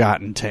ever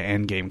gotten to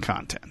endgame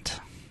content,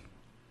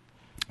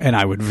 and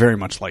I would very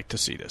much like to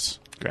see this.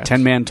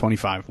 10-man,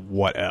 25,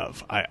 whatever.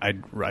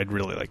 I'd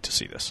really like to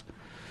see this.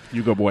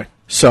 You go, boy.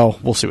 So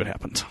we'll see what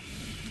happens.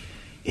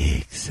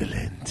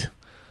 Excellent.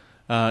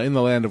 In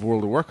the land of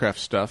World of Warcraft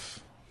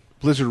stuff,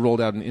 Blizzard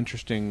rolled out an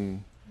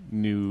interesting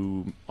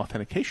new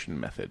authentication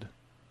method.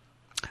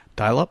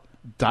 Dial-up?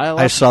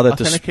 Dial-up I saw that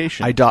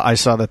authentication. I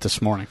saw that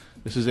this morning.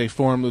 This is a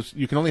form.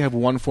 You can only have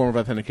one form of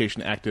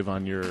authentication active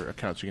on your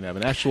account. So you can have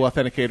an actual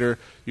authenticator,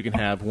 you can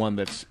have one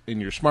that's in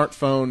your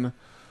smartphone,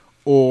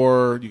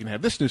 or you can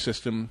have this new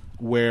system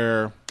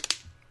where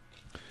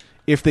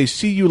if they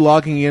see you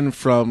logging in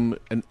from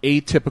an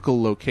atypical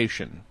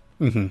location,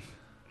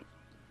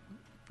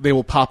 they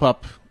will pop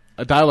up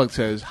a dialogue that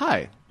says,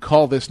 "Hi,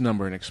 call this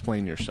number and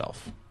explain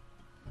yourself."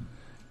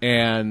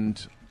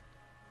 And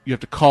you have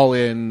to call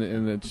in,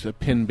 and it's a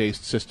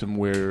PIN-based system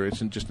where it's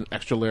just an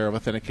extra layer of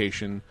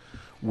authentication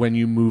when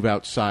you move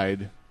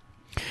outside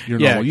your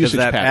normal usage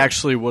that pattern.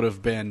 actually would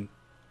have been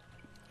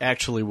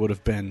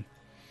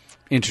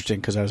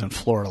interesting, because I was in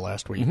Florida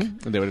last week, and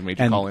they would have made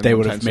you call in. They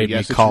would one have time, made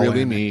yes, me call it's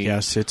really in. me.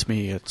 Yes, it's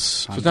me.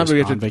 So it's not that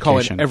you have to call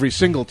in every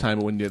single time,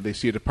 but when they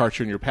see a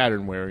departure in your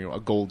pattern, where a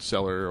gold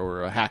seller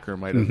or a hacker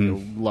might have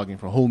logging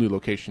from a whole new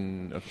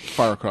location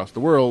far across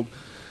the world,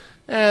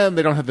 and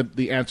they don't have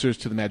the answers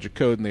to the magic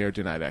code, and they are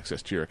denied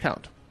access to your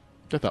account.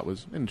 Which I thought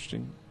was an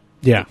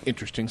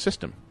interesting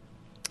system.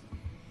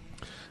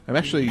 I'm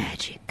actually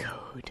magic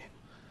code.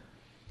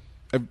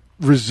 I've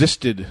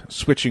resisted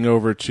switching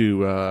over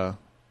to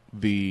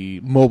the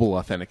mobile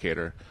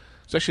authenticator.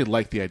 So I actually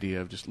like the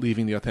idea of just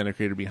leaving the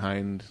authenticator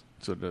behind,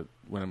 so that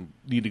when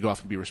I need to go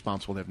off and be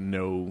responsible, I have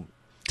no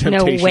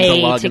temptation way to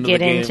log to into get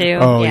the game. into.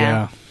 Oh,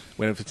 yeah.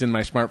 When if it's in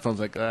my smartphone, it's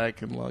like I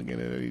can log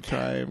in at any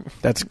time.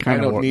 That's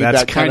kind I of don't need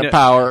that kind of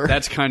power.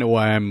 That's kind of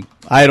why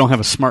I don't have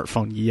a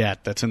smartphone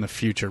yet. That's in the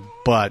future,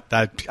 but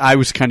I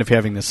was kind of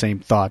having the same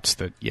thoughts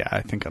that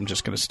I think I'm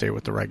just going to stay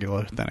with the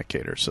regular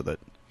authenticator so that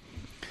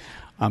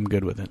I'm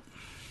good with it.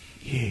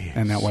 Yes.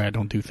 And that way I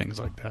don't do things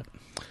like that.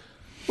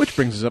 Which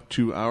brings us up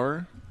to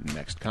our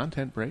next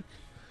content break.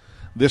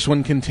 This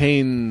one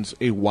contains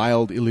a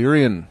wild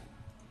Illyrian.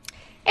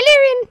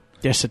 Illyrian!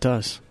 Yes, it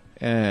does.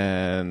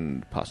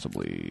 And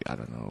possibly, I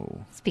don't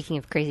know. Speaking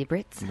of crazy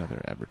Brits.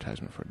 Another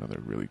advertisement for another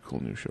really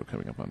cool new show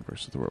coming up on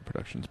Versus the World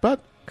Productions.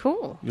 But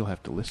cool. You'll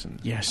have to listen.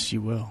 Yes,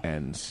 you will.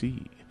 And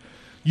see.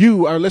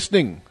 You are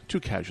listening to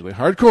Casually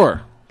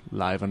Hardcore,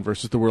 live on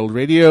Versus the World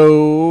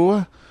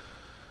Radio.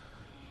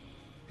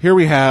 Here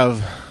we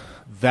have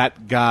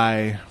that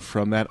guy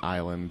from that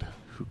island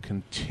who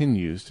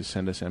continues to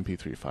send us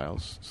MP3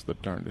 files. It's the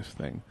darndest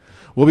thing.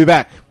 We'll be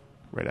back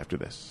right after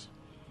this.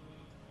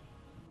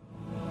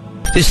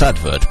 This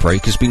advert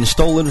break has been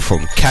stolen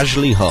from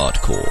Casually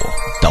Hardcore.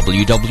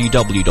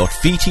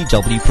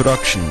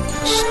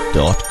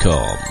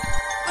 www.vtwproductions.com.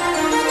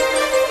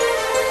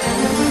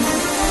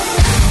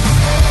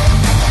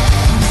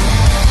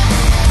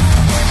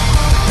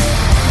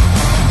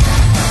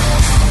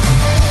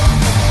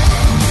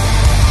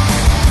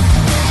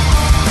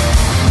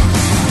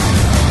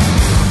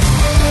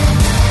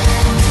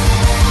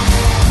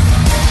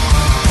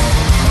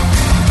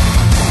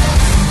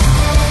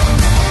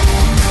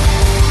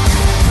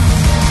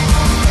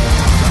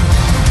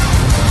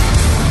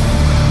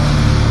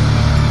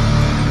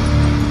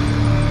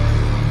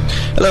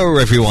 Hello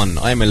everyone,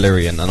 I'm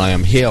Illyrian, and I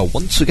am here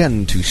once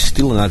again to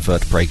steal an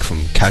advert break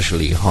from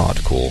Casually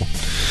Hardcore.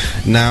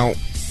 Now,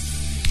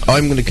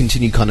 I'm going to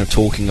continue kind of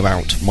talking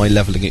about my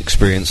leveling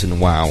experience in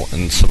WoW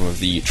and some of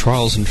the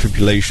trials and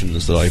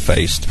tribulations that I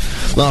faced.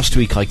 Last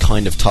week I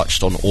kind of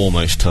touched on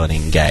almost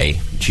turning gay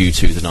due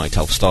to the Night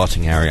Elf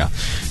starting area.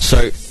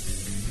 So,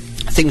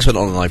 things went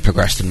on and I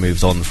progressed and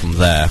moved on from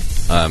there,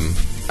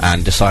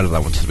 and decided I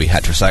wanted to be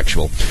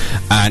heterosexual.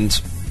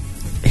 And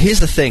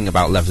here's the thing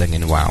about leveling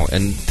in WoW,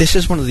 and this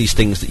is one of these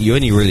things that you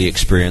only really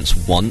experience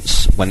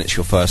once when it's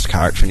your first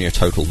character and you're a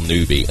total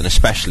newbie, and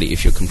especially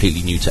if you're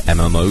completely new to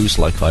MMOs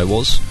like I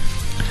was.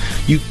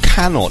 You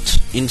cannot,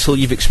 until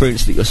you've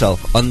experienced it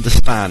yourself,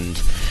 understand,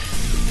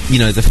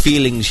 the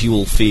feelings you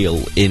will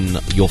feel in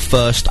your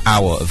first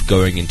hour of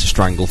going into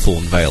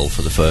Stranglethorn Vale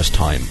for the first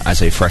time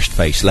as a fresh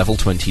face, level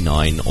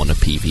 29 on a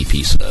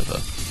PvP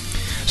server.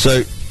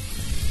 So,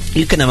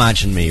 you can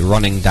imagine me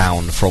running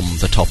down from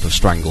the top of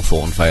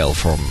Stranglethorn Vale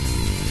from,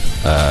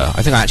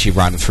 I think I actually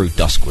ran through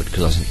Duskwood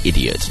because I was an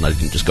idiot and I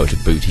didn't just go to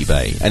Booty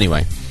Bay.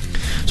 Anyway,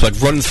 so I'd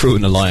run through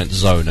an Alliance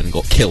zone and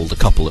got killed a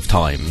couple of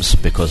times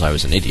because I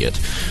was an idiot.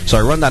 So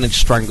I run down into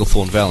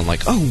Stranglethorn Vale and I'm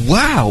like, oh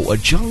wow, a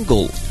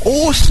jungle,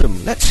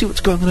 awesome, let's see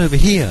what's going on over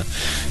here.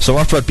 So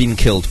after I'd been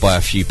killed by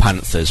a few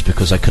panthers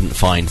because I couldn't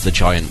find the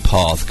giant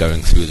path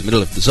going through the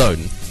middle of the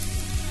zone,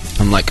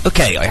 I'm like,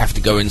 okay, I have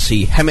to go and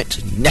see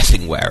Hemet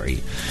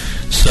Nessingwary.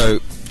 So,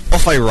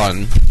 off I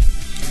run,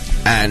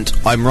 and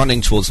I'm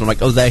running towards, and I'm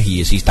like, oh, there he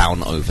is, he's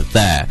down over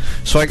there.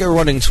 So I go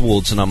running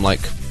towards, and I'm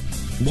like,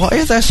 why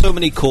are there so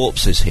many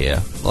corpses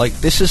here? Like,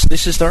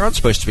 there aren't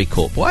supposed to be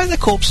corpses. Why are there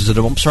corpses? Are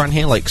the mobs around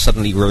here, like,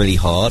 suddenly really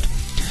hard?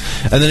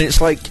 And then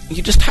it's like,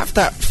 you just have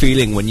that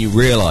feeling when you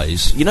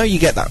realise, you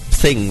get that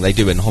thing they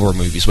do in horror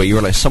movies where you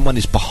realise someone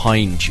is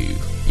behind you,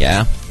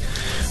 yeah?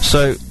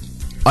 So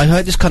I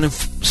heard this kind of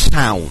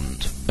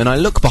sound, and I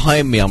look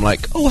behind me, I'm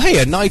like, oh hey,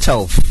 a night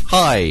elf,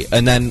 hi,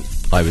 and then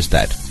I was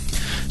dead.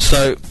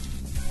 So,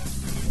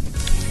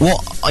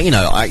 I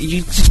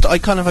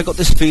got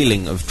this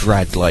feeling of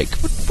dread, like,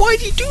 why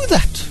do you do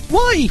that?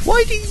 Why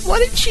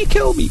didn't she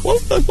kill me?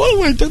 What have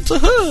I done to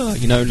her?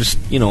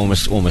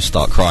 Almost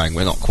start crying.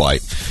 We're not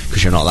quite,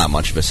 because you're not that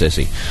much of a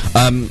sissy.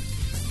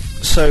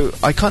 So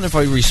I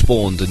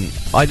respawned, and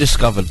I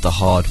discovered the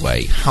hard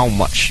way how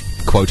much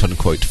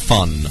quote-unquote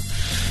fun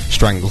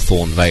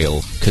Stranglethorn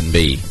Vale can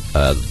be.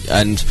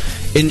 And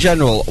in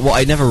general, what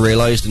I never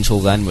realised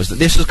until then was that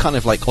this was kind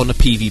of like on a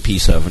PvP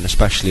server, and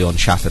especially on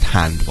Shattered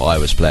Hand while I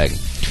was playing.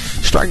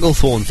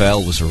 Stranglethorn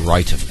Vale was a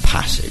rite of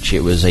passage.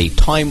 It was a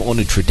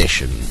time-honoured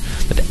tradition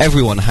that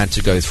everyone had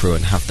to go through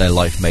and have their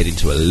life made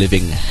into a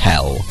living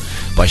hell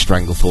by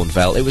Stranglethorn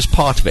Vale. It was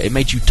part of it. It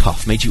made you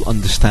tough, made you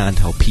understand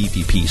how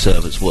PvP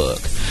servers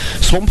work.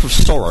 Swamp of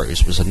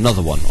Sorrows was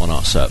another one on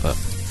our server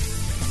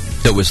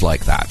that was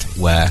like that,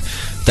 where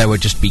there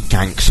would just be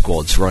gank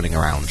squads running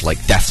around,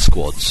 like death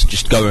squads,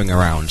 just going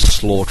around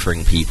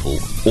slaughtering people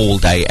all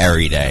day,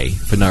 every day,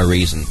 for no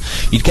reason.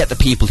 You'd get the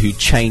people who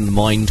chain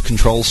mind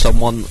control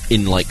someone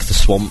in, like, the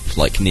swamp,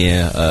 like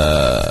near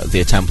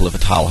the Temple of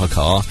Atal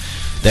Hakar.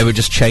 They would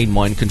just chain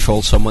mind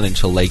control someone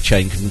until they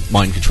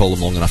mind control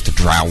them long enough to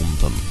drown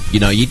them.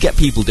 You'd get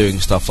people doing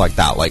stuff like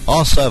that. Like,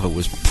 our server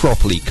was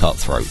properly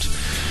cutthroat.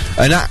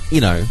 And that,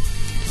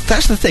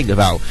 that's the thing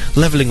about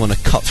leveling on a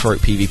cutthroat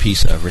PvP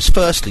server, is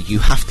firstly, you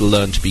have to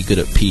learn to be good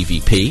at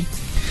PvP,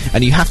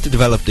 and you have to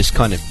develop this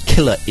kind of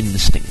killer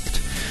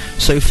instinct.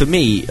 So for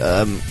me,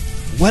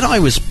 when I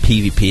was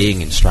PvPing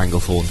in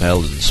Stranglethorn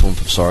Vale and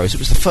Swamp of Sorrows, it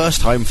was the first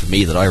time for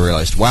me that I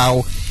realised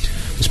WoW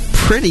was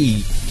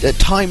pretty, at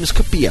times,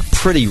 could be a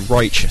pretty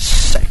righteous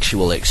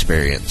sexual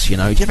experience, Do you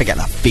ever get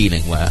that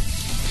feeling where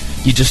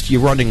you're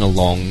running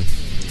along,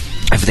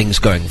 everything's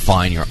going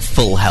fine, you're at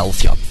full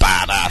health, you're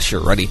badass,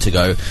 you're ready to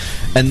go,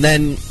 and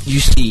then you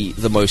see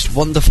the most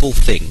wonderful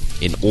thing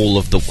in all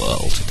of the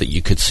world that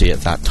you could see at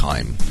that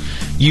time.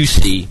 You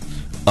see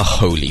a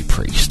holy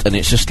priest, and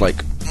it's just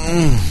like,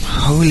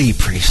 holy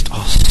priest,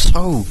 oh,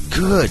 so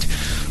good.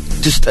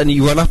 And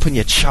you run up and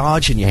you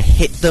charge and you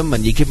hit them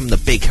and you give them the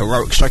big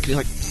heroic strike, and you're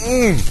like,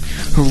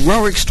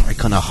 heroic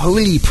strike on a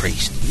holy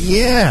priest,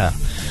 yeah.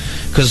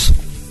 Because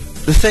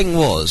the thing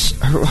was,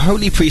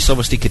 holy priests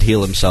obviously could heal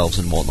themselves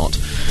and whatnot,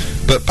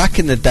 but back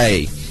in the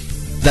day,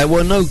 there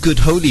were no good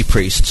holy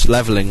priests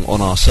leveling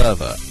on our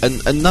server,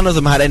 and none of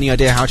them had any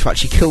idea how to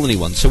actually kill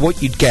anyone. So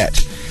what you'd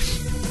get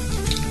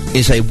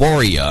is a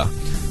warrior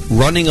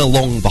running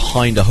along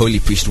behind a holy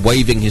priest,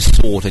 waving his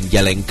sword and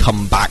yelling,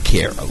 "Come back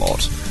here," a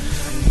lot,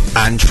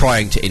 and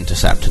trying to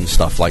intercept and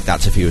stuff like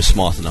that if he was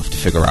smart enough to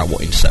figure out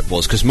what intercept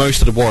was, because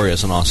most of the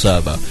warriors on our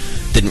server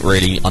didn't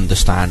really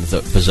understand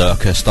that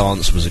Berserker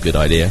stance was a good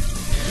idea.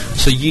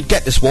 So you'd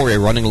get this warrior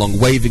running along,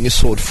 waving his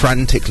sword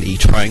frantically,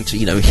 trying to,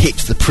 hit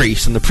the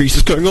priest, and the priest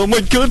is going, "Oh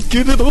my god,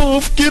 get it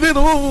off, get it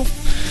off!"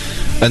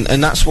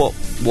 And that's what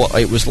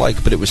it was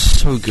like, but it was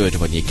so good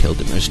when you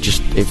killed him.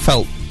 It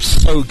felt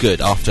so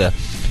good after...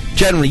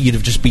 Generally, you'd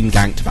have just been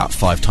ganked about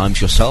 5 times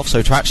yourself,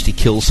 so to actually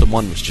kill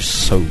someone was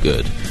just so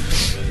good.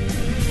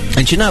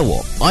 And you know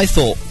what? I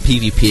thought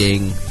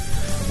PvPing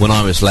when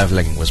I was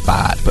leveling was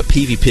bad, but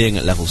PvPing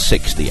at level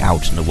 60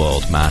 out in the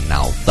world, man,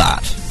 now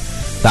that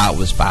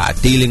was bad.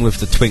 Dealing with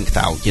the twinked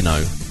out,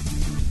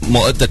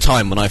 at the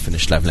time when I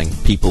finished leveling,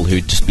 people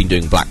who'd just been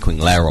doing Blackwing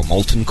Lair or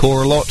Molten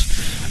Core a lot,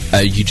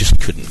 you just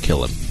couldn't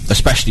kill them.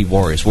 Especially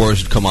warriors.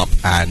 Warriors would come up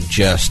and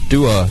just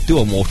do a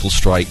mortal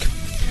strike,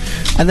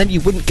 and then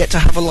you wouldn't get to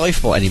have a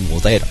life bar anymore.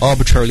 They had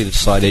arbitrarily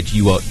decided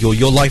your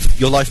life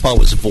bar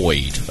was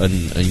void,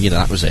 and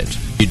that was it.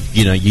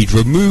 You'd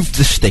removed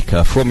the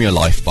sticker from your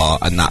life bar,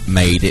 and that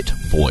made it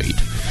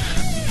void.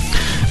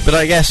 But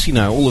I guess,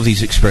 all of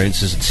these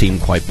experiences had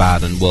seemed quite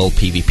bad, and world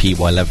PvP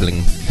while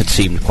leveling had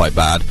seemed quite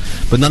bad,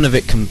 but none of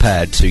it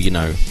compared to,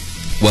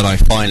 when I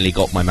finally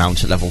got my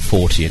mount at level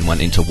 40 and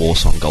went into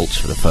Warsong Gulch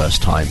for the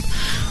first time.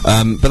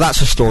 But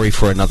that's a story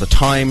for another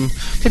time.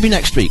 Maybe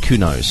next week, who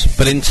knows.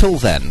 But until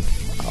then,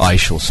 I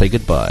shall say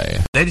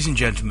goodbye. Ladies and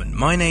gentlemen,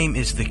 my name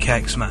is the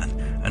Kex Man,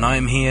 and I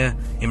am here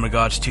in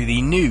regards to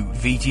the new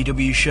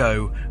VTW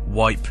show,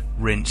 Wipe,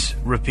 Rinse,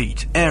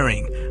 Repeat,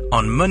 airing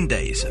on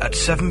Mondays at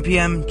 7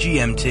 PM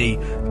GMT,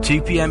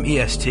 2 PM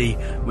EST,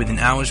 with an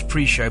hour's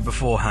pre-show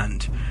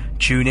beforehand.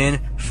 Tune in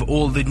for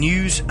all the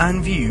news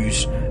and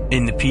views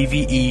in the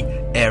PvE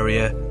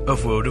area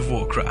of World of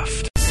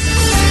Warcraft.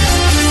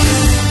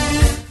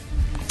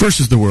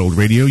 Versus the World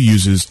Radio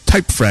uses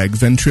Typefrag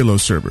Ventrilo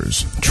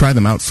servers. Try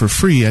them out for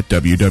free at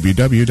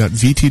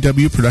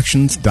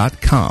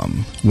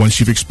www.vtwproductions.com. Once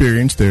you've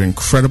experienced their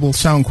incredible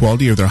sound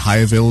quality or their high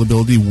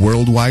availability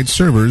worldwide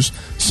servers,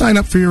 sign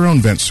up for your own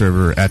vent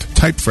server at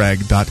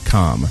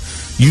typefrag.com.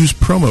 Use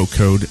promo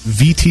code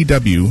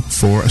VTW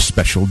for a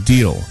special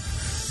deal.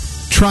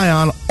 Try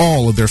on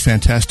all of their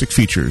fantastic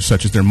features,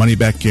 such as their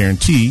money-back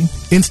guarantee,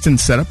 instant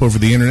setup over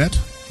the internet,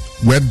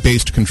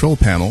 web-based control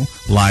panel,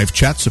 live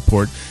chat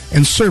support,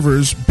 and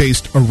servers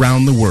based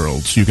around the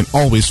world, so you can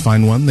always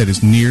find one that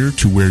is near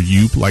to where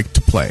you like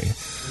to play.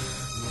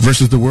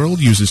 Versus the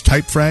World uses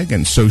Typefrag,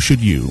 and so should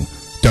you.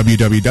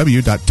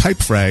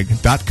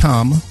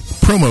 www.typefrag.com,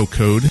 promo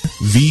code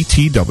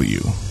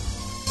VTW.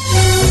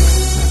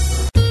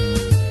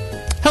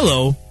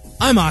 Hello.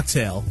 I'm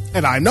Oxtail.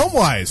 And I'm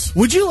Gnomewise.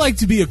 Would you like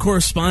to be a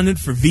correspondent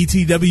for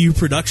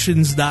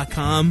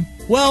VTWProductions.com?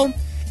 Well,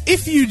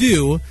 if you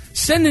do,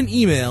 send an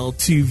email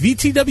to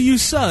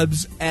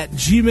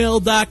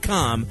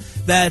VTWSubs@gmail.com.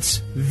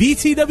 That's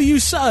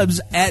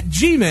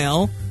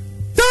VTWSubs@gmail.com.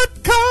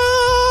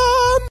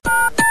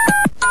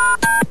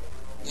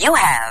 You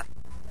have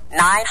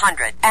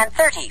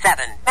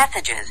 937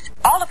 messages,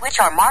 all of which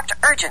are marked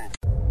urgent.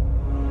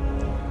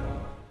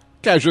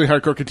 Casually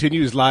Hardcore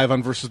continues live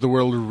on Versus the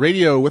World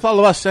Radio with all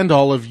of us and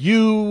all of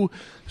you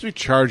as we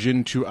charge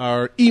into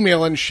our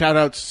email and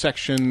shout-outs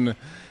section.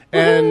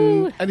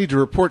 And I need to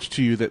report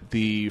to you that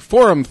the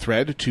forum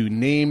thread to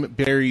name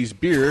Barry's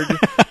beard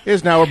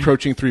is now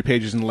approaching 3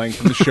 pages in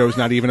length, and the show's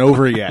not even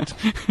over yet.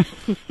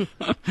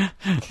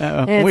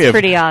 It's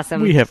pretty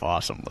awesome. We have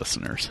awesome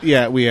listeners.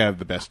 Yeah, we have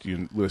the best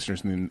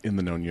listeners in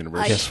the known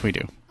universe. Yes, we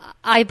do.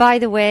 I, by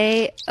the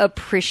way,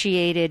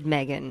 appreciated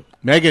Megan.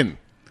 Megan.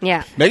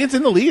 Yeah. Megan's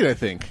in the lead, I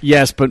think.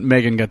 Yes, but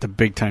Megan got the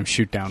big time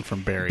shoot down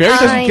from Barry. Barry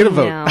doesn't get a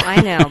vote.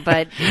 I know,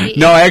 but...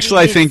 No,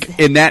 actually, I think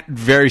in that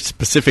very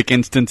specific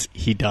instance,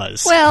 he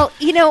does. Well,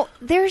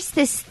 there's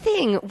this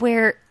thing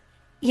where,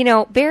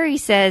 Barry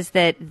says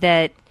that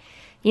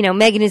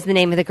Megan is the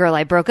name of the girl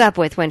I broke up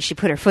with when she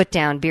put her foot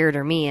down, Beard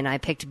or me, and I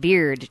picked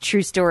Beard.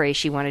 True story,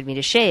 she wanted me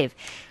to shave.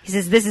 He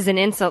says, this is an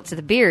insult to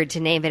the Beard to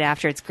name it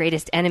after its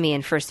greatest enemy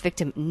and first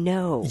victim.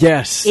 No.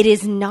 Yes. It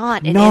is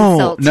not an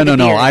insult to the Beard.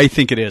 No, I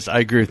think it is. I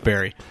agree with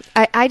Barry.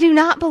 I do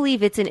not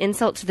believe it's an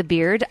insult to the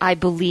Beard. I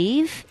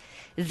believe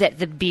that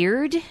the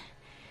Beard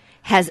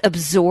has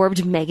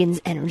absorbed Megan's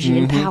energy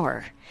and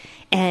power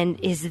and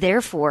is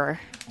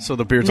therefore So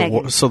the Beard's a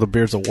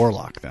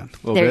warlock then.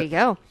 There you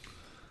go.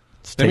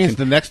 That means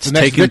the next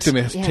victim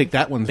has to take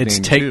that one's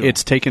name, too.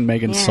 It's taken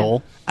Megan's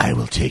soul. I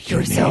will take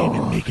your name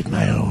and make it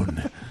my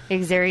own.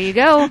 There you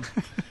go.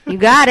 You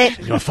got it.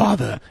 Your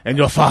father, and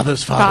your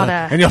father's father,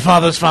 and your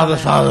father's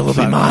father's father will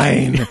be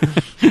mine.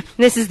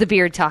 This is the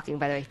Beard talking,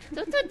 by the way.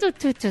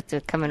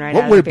 Coming right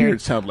what out would of the Beard.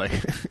 Beard sound like?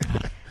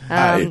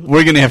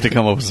 We're going to have to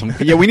come up with some...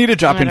 Yeah, we need to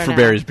drop in for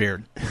Barry's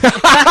beard. All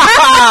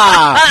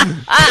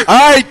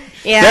right.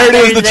 Yeah, there it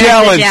is, there's the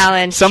challenge.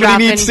 challenge. Somebody Drop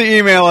needs in- to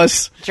email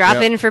us. Drop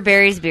Yep. in for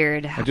Barry's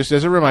beard. And just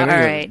as a reminder, All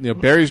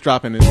right. Barry's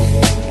dropping in.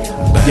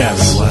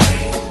 Yes.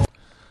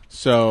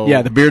 So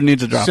Yeah, the beard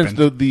needs a drop since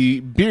in. the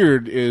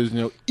beard is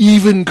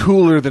even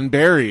cooler than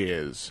Barry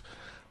is.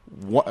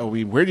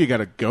 Where do you got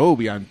to go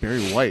beyond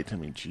Barry White? I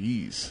mean,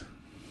 jeez.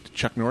 Did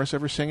Chuck Norris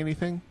ever sing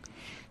anything?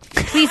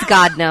 Please,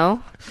 God,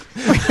 no.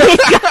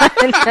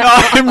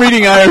 I'm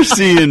reading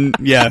IRC and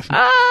yeah.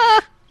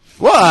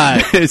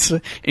 What? It's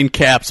in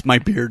caps. My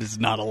beard is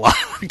not a lock.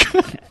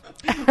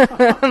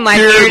 My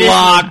beard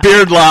lock.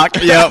 Beard lock.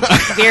 Yep.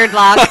 Beard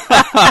lock.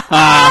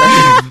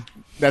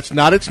 That's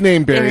not its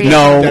name, Barry.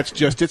 No. That's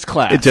just its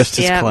class. It's just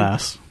its Yep.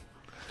 class.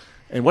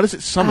 And what does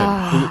it summon?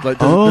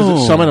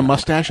 Does it summon a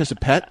mustache as a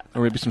pet?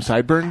 Or maybe some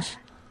sideburns?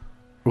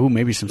 Ooh,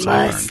 maybe some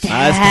sideburns.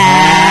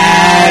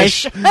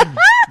 Mustache.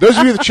 Those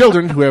of you, the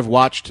children, who have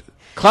watched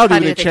Cloudy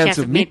with a Chance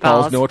of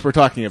Meatballs know what we're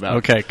talking about.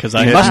 Okay, because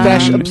I The had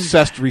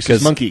mustache-obsessed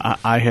Rhesus Monkey.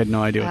 I had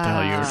no idea what the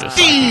hell you were just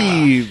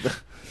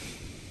Steve!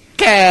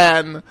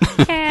 Can!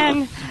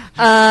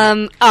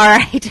 All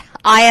right.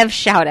 I have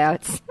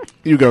shout-outs.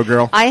 You go,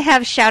 girl. I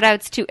have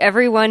shout-outs to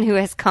everyone who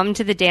has come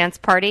to the dance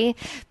party.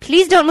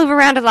 Please don't move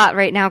around a lot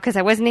right now because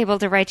I wasn't able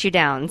to write you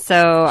down.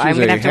 So I'm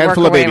going to have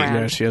to work away around.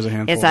 Yeah, she has a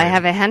handful. Yes, I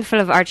have a handful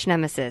of arch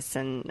nemesis,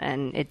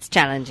 and it's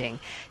challenging.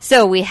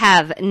 So we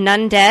have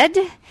Nundead,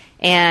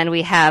 and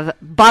we have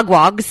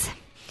Bogwogs,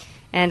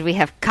 and we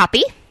have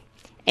Copy,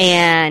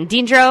 and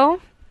Deendro,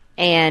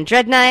 and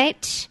Dread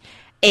Knight,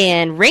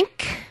 and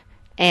Rink,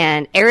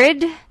 and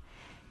Arid,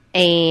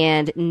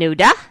 and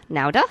Nauda,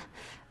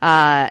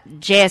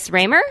 J.S.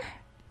 Raymer,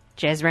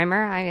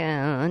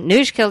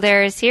 Noosh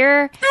Kildare is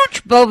here,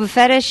 Boba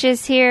Fetish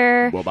is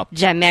here,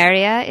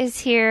 Jamaria is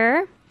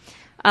here,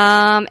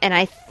 and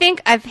I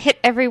think I've hit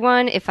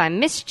everyone. If I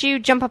missed you,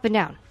 jump up and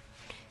down.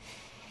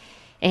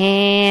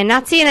 And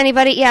not seeing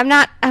anybody. Yeah,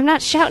 I'm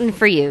not shouting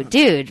for you,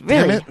 dude.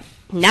 Really,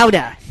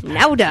 Nauda.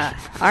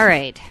 All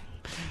right,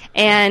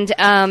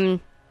 and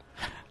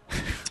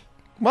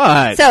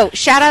What? So,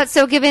 shout out,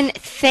 So Given.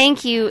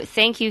 Thank you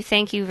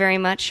very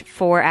much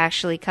for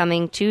actually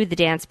coming to the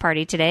dance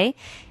party today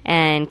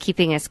and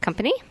keeping us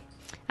company.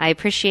 I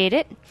appreciate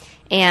it.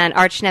 And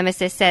Arch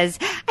Nemesis says,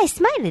 I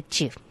smile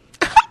at you.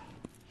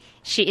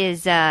 She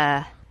is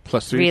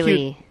plus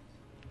 3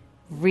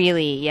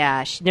 really,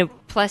 yeah.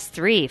 Plus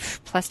 3,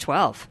 plus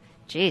 12.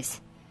 Jeez.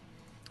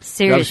 You're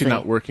Seriously. obviously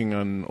not working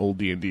on old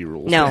D&D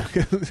rules. No.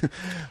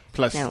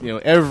 Plus, No.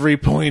 every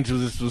point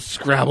was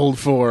scrabbled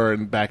for,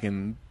 and back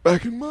in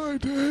my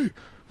day.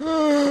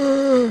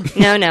 No,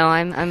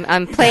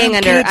 I'm playing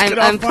under. kids, get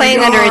I'm off my playing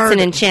under. It's yard. an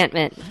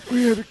enchantment.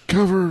 We had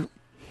to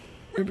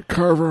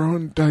carve our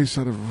own dice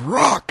out of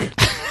rock.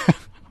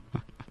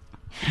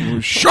 It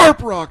was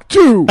sharp rock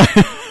too.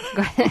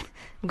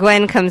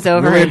 Gwen comes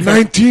over. We had and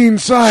 19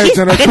 sides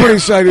on a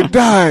 20-sided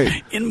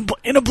die. in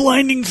a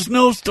blinding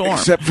snowstorm.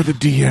 Except for the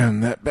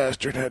DM, that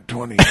bastard had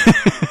 20,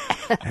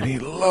 and he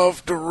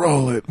loved to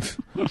roll it.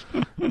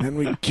 And then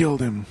we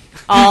killed him.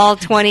 all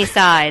 20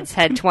 sides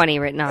had 20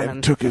 written on them.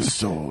 And took his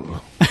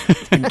soul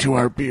into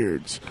our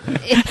beards.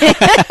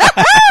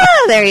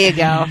 There you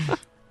go.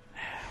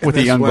 With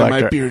the That's young why black my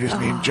dra- beard is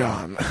named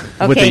John.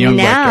 With the young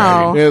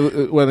now- black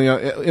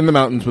dragon. In the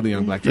mountains with the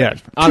young black Yeah,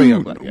 dragon. I'm a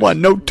young black dragon.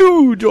 one, no,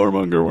 two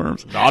Jormungandr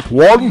worms. Not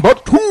one,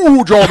 but 2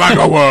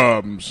 Jormungandr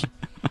worms.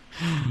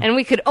 And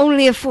we could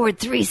only afford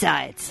 3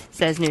 sides,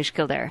 says Noosh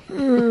Kildare.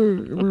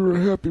 We were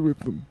happy with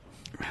them.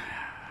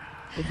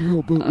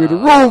 Uphill, but we had to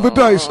roll the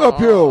dice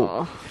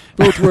uphill.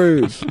 Both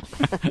ways.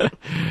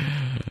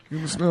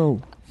 In the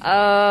snow.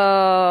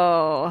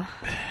 Oh.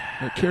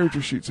 My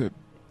character sheets had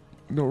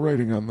no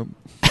writing on them.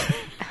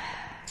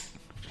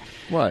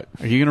 What?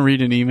 Are you going to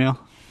read an email?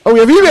 Oh, we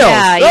have emails.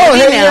 Yeah, you oh, have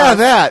hey, emails. yeah,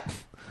 that.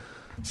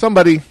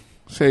 Somebody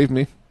save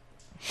me.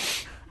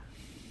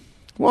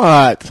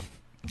 What?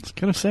 I was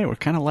going to say, we're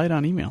kind of light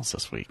on emails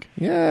this week.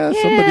 Yeah,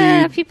 Yeah,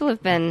 somebody. people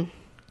have been.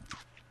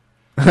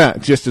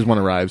 Just as one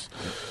arrives.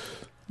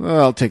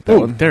 Well, I'll take that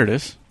Oh, one. there it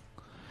is.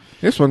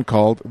 This one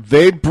called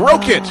They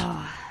Broke It.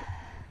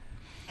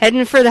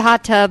 Heading for the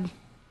hot tub.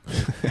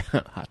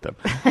 Hot tub.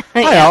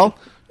 Hi, all.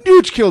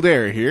 Huge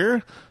Kildare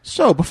here.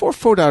 So, before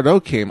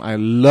 4.0 came, I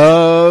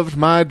loved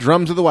my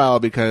Drums of the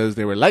Wild because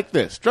they were like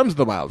this. Drums of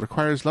the Wild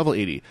requires level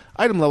 80,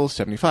 item level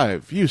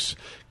 75. Use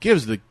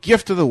gives the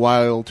gift of the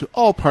wild to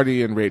all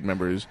party and raid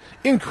members,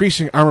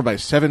 increasing armor by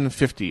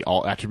 750,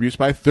 all attributes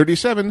by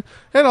 37,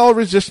 and all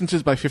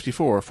resistances by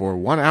 54 for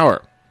 1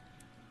 hour.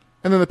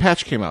 And then the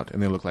patch came out,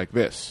 and they look like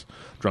this.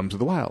 Drums of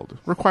the Wild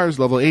requires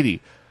level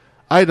 80,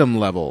 item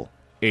level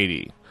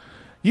 80.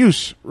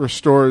 Use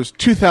restores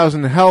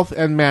 2,000 health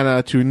and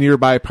mana to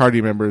nearby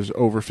party members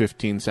over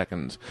 15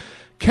 seconds.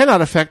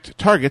 Cannot affect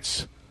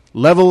targets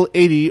level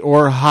 80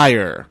 or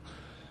higher.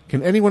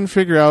 Can anyone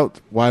figure out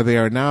why they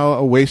are now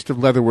a waste of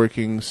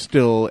leatherworking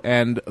still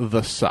and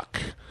the suck?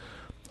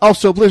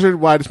 Also, Blizzard,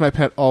 why does my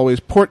pet always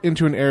port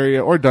into an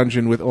area or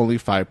dungeon with only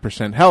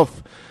 5%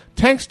 health?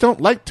 Tanks don't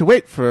like to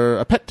wait for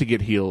a pet to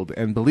get healed,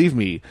 and believe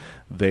me,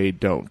 they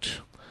don't.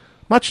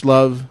 Much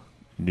love,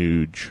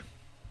 Nuge.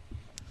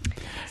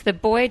 So the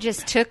boy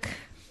just took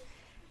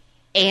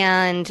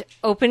and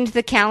opened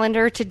the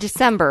calendar to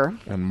December.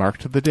 And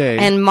marked the day.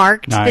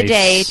 The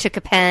day, took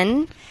a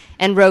pen,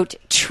 and wrote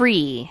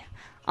tree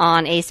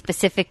on a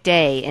specific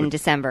day in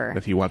December.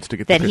 That he wants to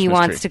get that he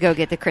wants to go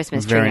get the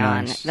Christmas Very tree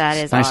nice. on. That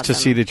is nice awesome. to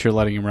see that you're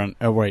letting him run.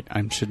 Oh, wait,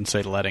 I shouldn't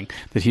say letting.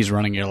 That he's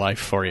running your life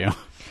for you.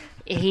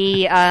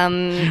 He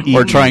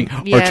or trying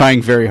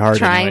very hard.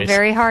 Trying anyways.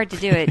 very hard to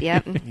do it.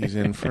 Yep. He's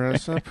in for a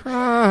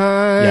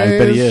surprise. Yeah, I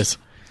bet he is.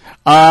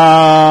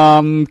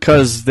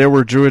 Because there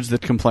were druids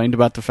that complained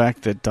about the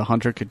fact that the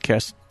hunter could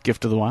cast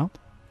Gift of the Wild?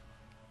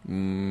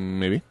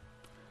 Maybe.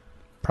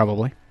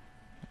 Probably.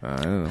 I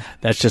don't know.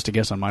 That's just a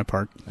guess on my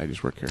part. I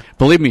just work here.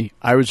 Believe me,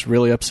 I was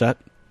really upset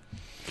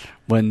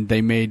when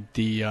they made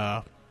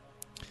the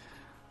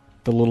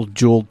little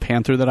jeweled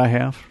panther that I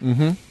have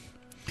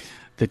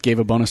that gave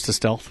a bonus to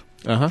stealth.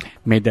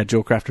 Made that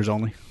Jewel Crafters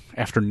only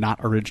after not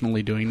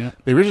originally doing that.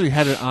 They originally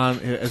had it on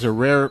as a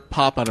rare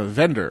pop on a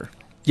vendor.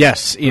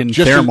 Yes, in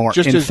Theramore.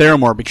 Just in as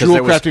Theramore, because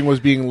jewel crafting was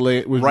being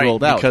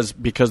rolled out.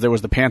 Because there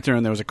was the panther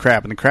and there was a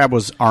crab, and the crab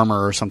was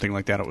armor or something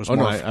like that. It was.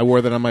 I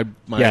wore that on my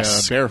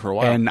bear for a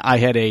while, and I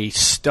had a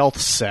stealth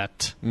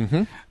set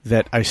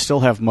that I still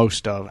have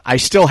most of. I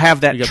still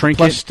have that trinket.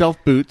 Plus stealth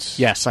boots.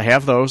 Yes, I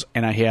have those,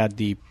 and I had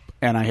the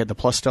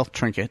plus stealth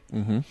trinket,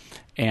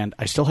 and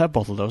I still have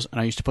both of those. And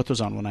I used to put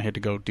those on when I had to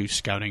go do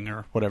scouting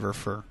or whatever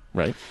for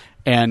right.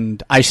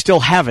 And I still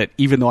have it,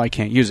 even though I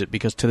can't use it,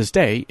 because to this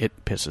day,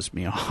 it pisses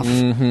me off.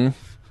 I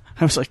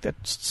was like,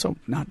 that's so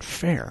not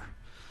fair.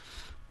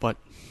 But,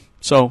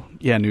 so,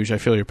 yeah, Nuge, I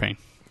feel your pain.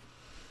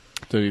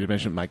 So you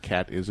mentioned my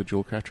cat is a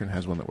jewel crafter and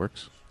has one that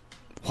works?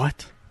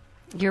 What?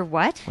 Your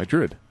what? My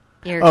druid.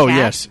 Your cat?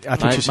 Yes. I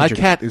thought you said my your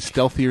cat is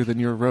stealthier than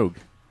your rogue.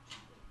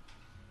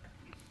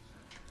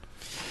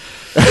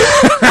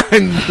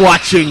 I'm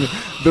watching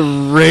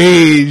the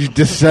rage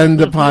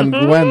descend upon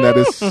Gwen. That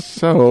is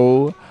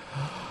so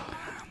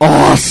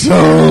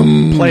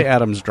awesome. Play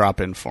Adam's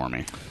drop-in for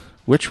me.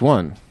 Which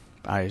one?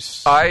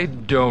 I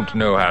don't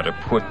know how to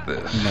put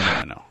this.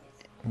 No.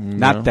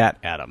 Not that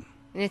Adam.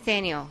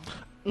 Nathaniel.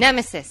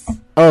 Nemesis.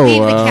 Oh,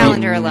 leave the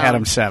calendar alone.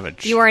 Adam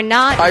Savage. You are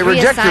not I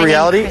reject your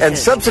reality and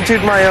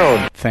substitute my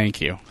own.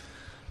 Thank you.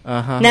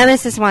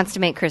 Nemesis wants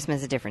to make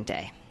Christmas a different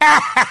day.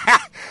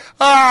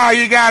 Oh,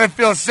 you gotta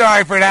feel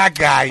sorry for that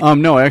guy.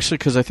 No, actually,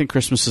 because I think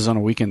Christmas is on a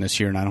weekend this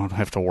year, and I don't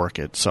have to work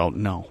it. So,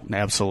 no,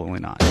 absolutely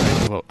not.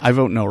 I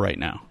vote no right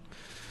now.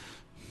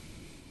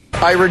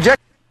 I reject.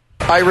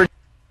 What?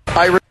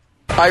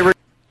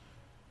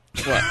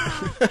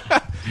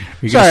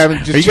 Sorry,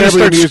 I'm just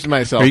terribly amused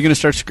myself. Are you going to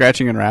start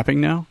scratching and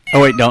rapping now?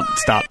 Oh, wait, don't.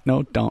 Stop.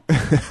 No, don't.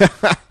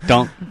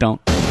 Don't.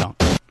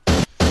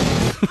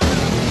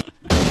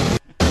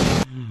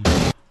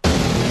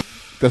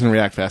 Doesn't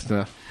react fast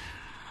enough.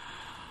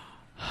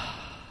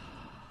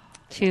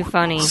 Too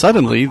funny.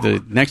 Suddenly,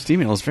 the next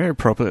email is very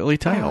appropriately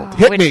titled.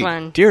 Hit Which me.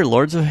 one? Dear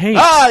Lords of Hate.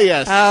 Ah,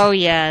 yes. Oh,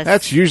 yes.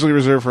 That's usually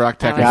reserved for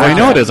Octec. Yeah, I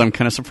know it is. I'm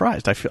kind of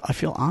surprised. I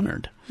feel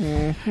honored.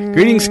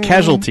 Greetings,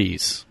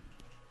 casualties.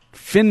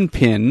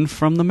 Finpin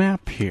from the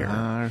map here.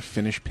 Our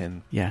Finnish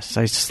pin. Yes,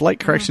 a slight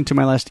correction to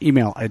my last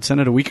email. I'd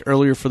sent it a week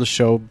earlier for the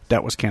show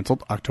that was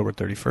canceled, October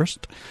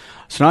 31st.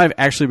 So now I've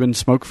actually been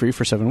smoke-free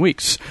for 7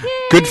 weeks. Yay!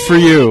 Good for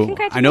you.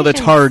 Congratulations. I know that's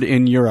hard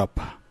in Europe,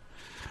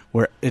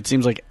 where it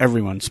seems like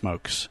everyone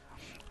smokes.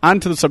 On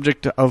to the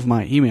subject of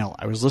my email.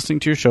 I was listening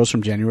to your shows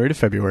from January to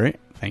February.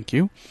 Thank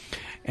you.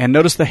 And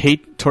noticed the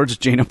hate towards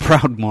Jaina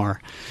Proudmoore.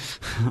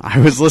 I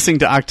was listening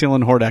to Octil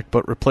and Hordak,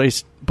 but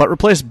replaced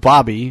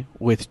Bobby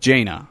with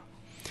Jaina.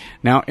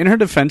 Now, in her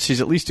defense, she's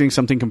at least doing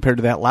something compared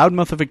to that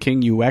loudmouth of a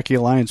king you wacky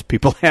alliance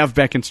people have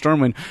back in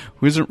Stormwind,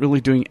 who isn't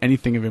really doing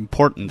anything of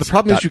importance. The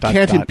problem is you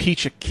can't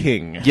impeach a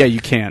king. Yeah,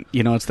 you can't.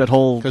 You know, it's that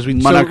whole because we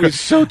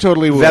so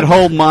totally would. That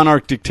whole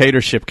monarch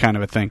dictatorship kind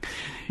of a thing.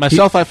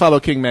 Myself, I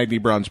follow King Magni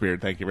Bronzebeard.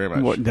 Thank you very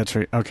much. Well, that's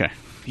right. Okay.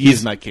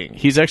 He's my king.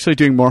 He's actually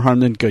doing more harm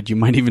than good. You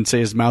might even say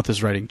his mouth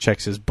is writing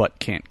checks his butt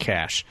can't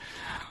cash.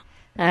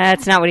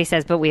 That's not what he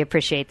says, but we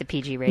appreciate the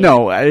PG rating.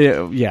 No,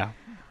 yeah.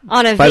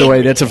 By the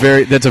way, that's a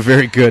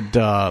very good.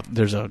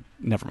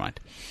 Never mind.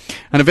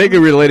 On a vaguely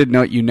related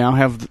note, you now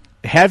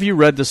have you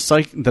read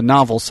the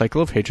novel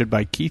Cycle of Hatred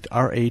by Keith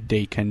R.A.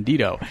 De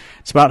Candido?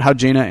 It's about how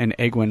Jaina and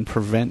Egwene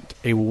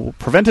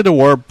prevented a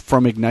war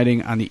from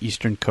igniting on the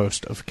eastern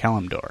coast of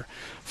Kalimdor.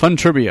 Fun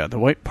trivia: the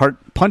white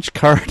punch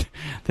card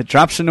that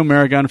drops into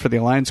Omeragon for the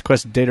Alliance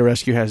Quest Data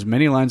Rescue has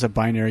many lines of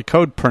binary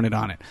code printed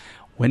on it.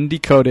 When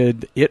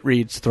decoded, it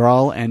reads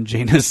Thrall and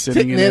Jaina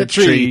sitting in a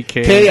tree.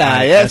 Kissing.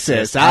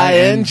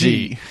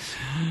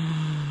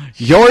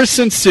 Yours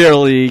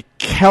sincerely,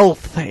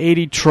 Kelth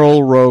 80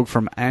 Troll Rogue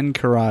from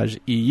Anchorage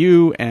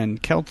EU,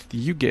 and Kelth,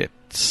 you get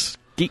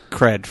geek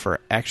cred for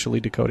actually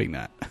decoding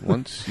that.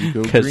 Once you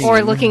go green.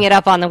 Or looking it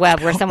up on the web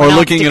where someone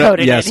else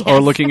decoded it. Yes,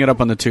 or looking it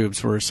up on the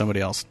tubes where somebody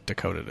else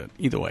decoded it.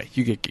 Either way,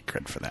 you get geek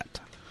cred for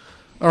that.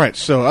 All right,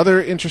 so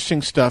other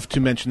interesting stuff to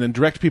mention and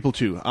direct people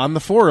to. On the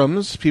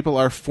forums, people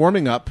are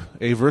forming up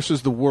a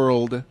Versus the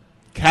World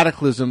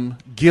Cataclysm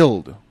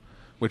guild,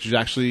 which is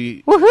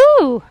actually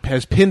Woo!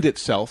 has pinned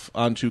itself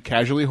onto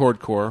Casually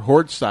Hordcore,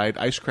 Horde Side,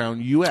 Ice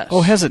Crown US.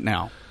 Oh, has it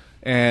now?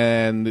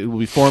 And it will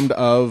be formed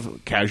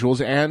of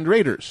casuals and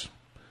raiders.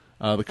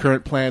 The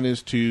current plan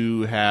is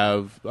to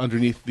have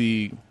underneath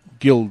the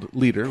guild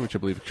leader, which I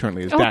believe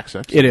currently is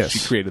Daxa. It is.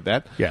 She created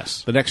that.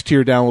 Yes. The next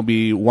tier down will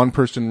be one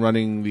person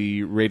running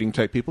the raiding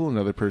type people,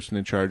 another person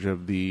in charge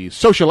of the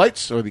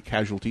socialites or the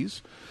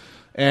casualties.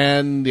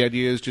 And the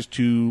idea is just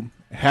to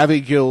have a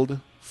guild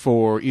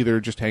for either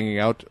just hanging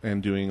out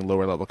and doing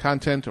lower level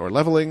content or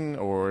leveling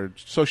or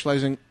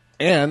socializing,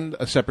 and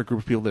a separate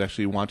group of people that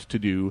actually want to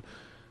do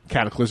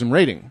Cataclysm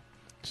raiding.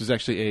 This is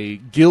actually a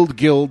guild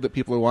that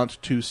people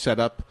want to set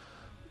up,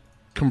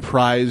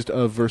 comprised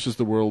of Versus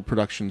the World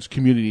Productions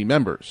community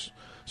members.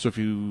 So if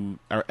you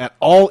are at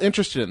all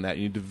interested in that,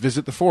 you need to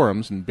visit the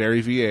forums, and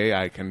Barry VA,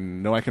 I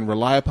can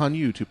rely upon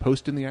you to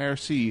post in the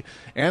IRC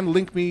and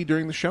link me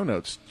during the show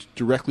notes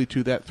directly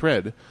to that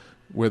thread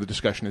where the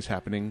discussion is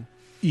happening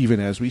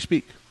even as we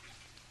speak.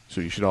 So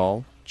you should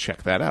all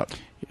check that out.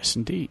 Yes,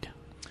 indeed.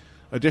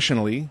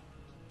 Additionally,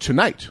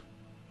 tonight,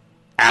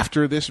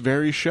 after this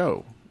very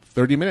show,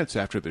 30 minutes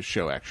after this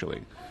show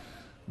actually,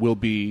 will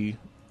be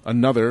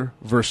another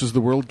Versus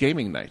the World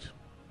gaming night.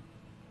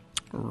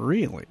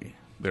 Really?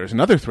 There's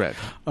another thread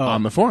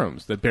on the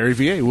forums that Barry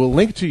VA will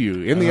link to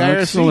you in the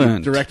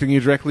Excellent. IRC, directing you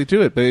directly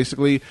to it.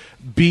 Basically,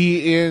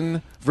 be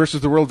in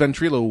Versus the World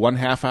Ventrilo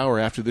 1/2 hour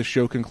after this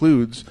show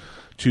concludes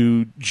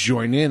to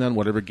join in on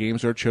whatever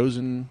games are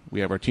chosen. We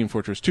have our Team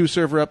Fortress 2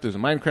 server up. There's a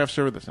Minecraft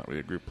server. That's not really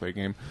a group play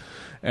game.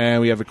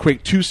 And we have a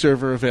Quake 2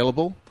 server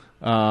available.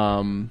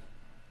 And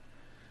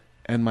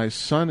my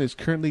son is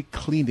currently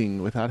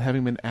cleaning without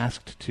having been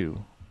asked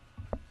to.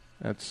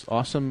 That's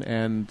awesome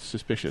and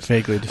suspicious.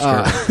 Vaguely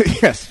disturbing.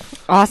 Yes.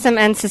 Awesome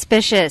and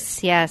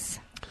suspicious, yes.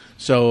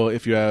 So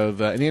if you have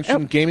any interest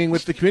in gaming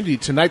with the community,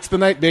 tonight's the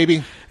night,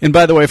 baby. And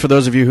by the way, for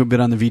those of you who've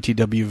been on the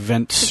VTW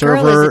Vent The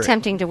server, girl is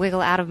attempting to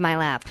wiggle out of my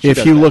lap.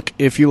 if you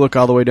look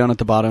all the way down at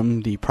the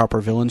bottom, the Proper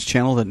Villains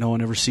channel that no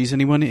one ever sees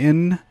anyone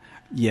in,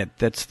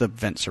 that's the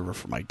Vent server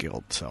for my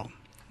guild. So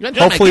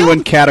hopefully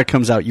when Kata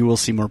comes out, you will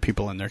see more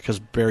people in there, because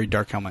Barry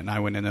Dark Helmet and I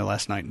went in there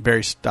last night, and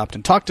Barry stopped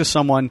and talked to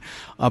someone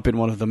up in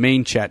one of the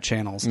main chat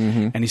channels,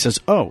 and he says,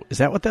 "Oh, is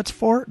that what that's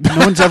for?" No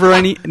one's ever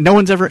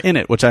in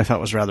it, which I thought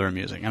was rather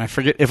amusing. And I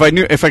forget if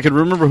I could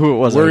remember who it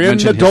was. We're I would in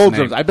mention the his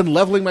doldrums. name. I've been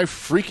leveling my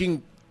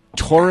freaking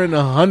Tauren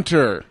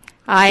Hunter.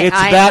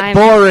 I'm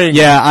boring.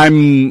 Yeah,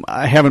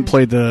 I haven't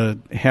played the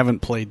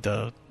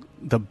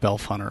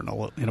Belf Hunter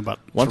in about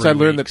Once 3 I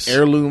learned weeks. that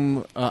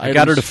heirloom I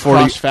got her to 40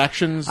 cross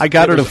factions. I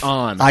got her to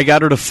on. I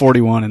got her to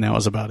 41, and that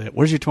was about it.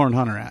 Where's your Tauren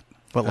Hunter at?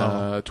 What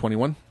level?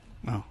 21.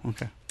 Oh,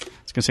 okay. I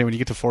was gonna say, when you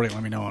get to 40,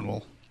 let me know,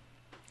 and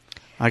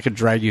I could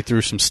drag you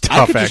through some stuff.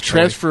 I could just actually.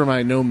 transfer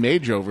my no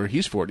mage over.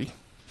 He's 40.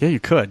 Yeah, you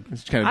could.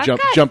 Just kind of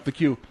jump the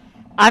queue.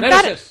 I've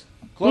Nemesis!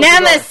 got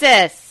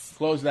Nemesis!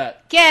 Close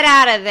that. Get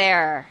out of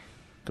there.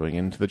 Going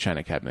into the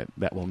China cabinet.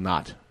 That will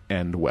not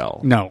end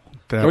well. No.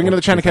 Going into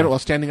the China cabinet while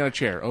standing on a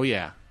chair. Oh,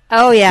 yeah.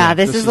 Oh, yeah,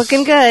 this is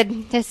looking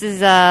good. This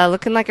is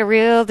looking like a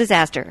real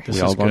disaster.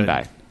 We all going to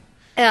die.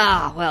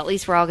 Oh, well, at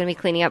least we're all going to be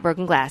cleaning up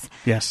broken glass.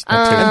 Yes.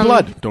 And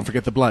blood. Don't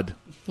forget the blood.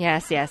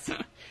 Yes.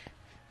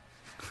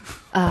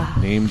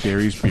 Name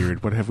Barry's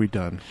beard. What have we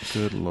done?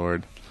 Good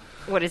Lord.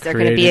 What is there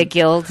going to be a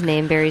guild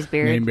named Barry's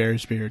Beard? Name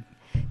Barry's Beard.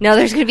 No,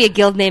 there's going to be a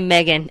guild named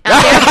Megan.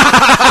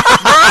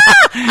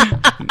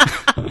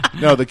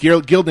 No, the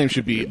guild name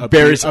should be a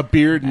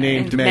beard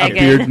named Megan. A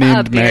beard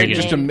named Megan.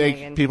 Just to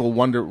make people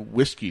wonder,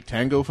 whiskey,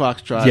 Tango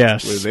Foxtrot.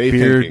 Yes. Were they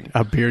thinking?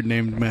 A beard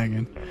named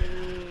Megan.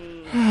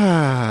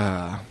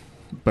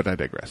 But I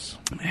digress.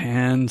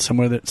 And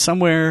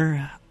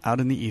somewhere out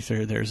in the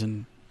ether, there's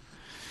an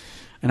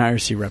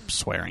IRC rep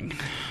swearing.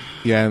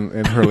 Yeah,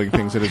 and hurling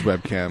things at his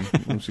webcam.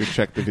 Let's go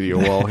check the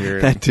video wall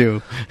here. That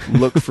too.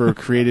 Look for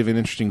creative and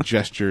interesting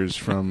gestures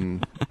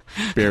from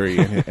Barry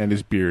and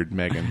his beard,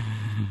 Megan.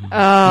 Oh,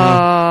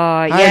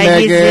 yeah. Hi,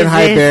 Megan.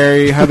 Hi,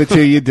 Barry. How the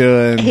two you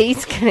doing?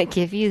 He's going to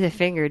give you the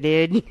finger,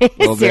 dude.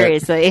 Well,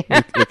 Seriously.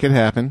 It could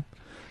happen.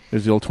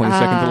 There's the old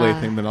 20-second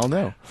delay thing, then I'll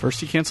know. First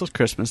he cancels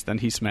Christmas, then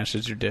he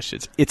smashes your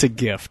dishes. It's a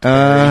gift.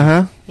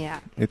 Uh-huh. Yeah.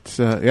 It's,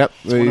 yep.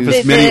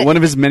 One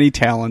of his many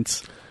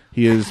talents.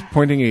 He is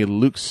pointing a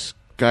Luke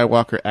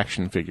Skywalker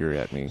action figure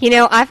at me. You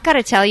know, I've got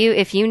to tell you,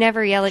 if you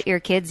never yell at your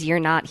kids,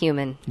 you're not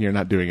human. You're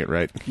not doing it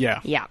right.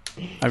 Yeah. Yeah.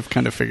 I've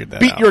kind of figured that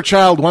out. Beat your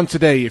child once a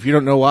day. If you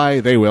don't know why,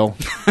 they will.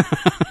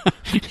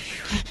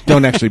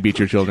 Don't actually beat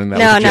your children. It's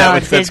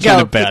that's a kind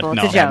joke, of bad. people.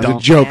 No, It's a joke. It's a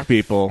joke,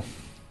 people.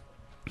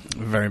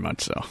 Very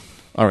much so.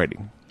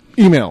 Alrighty.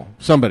 Email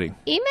somebody.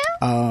 Email?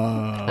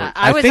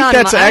 I was think on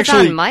that's actually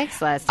I was on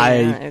Mike's last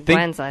email. I think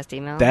Gwen's last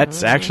email.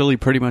 That's actually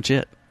pretty much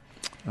it.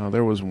 Oh,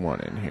 there was one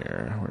in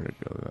here. Where did it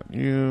go?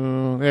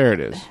 You. There it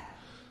is.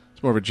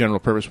 It's more of a general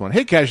purpose one.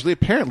 Hey, Casually,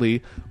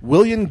 apparently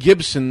William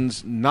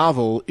Gibson's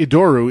novel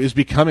Idoru is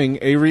becoming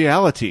a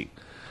reality.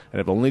 And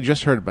I've only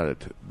just heard about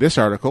it. This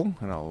article,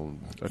 and I'll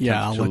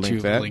I'll to let link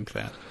you that. link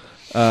that.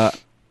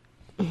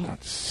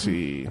 Let's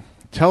see.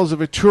 Tells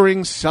of a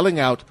Turing selling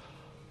out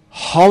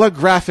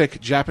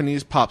holographic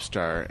Japanese pop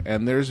star,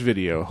 and there's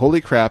video.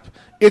 Holy crap,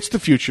 it's the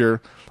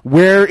future.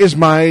 Where is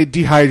my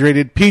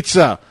dehydrated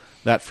pizza?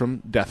 That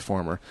from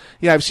Deathformer.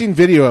 Yeah, I've seen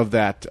video of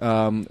that,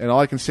 and all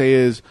I can say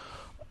is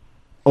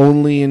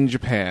only in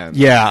Japan.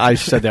 Yeah, I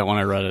said that when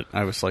I read it.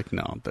 I was like,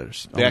 no,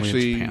 there's they only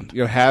actually in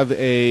Japan. Have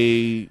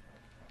a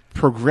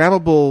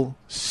programmable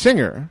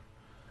singer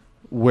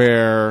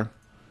where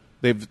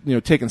they've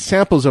taken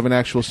samples of an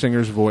actual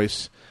singer's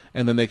voice,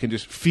 and then they can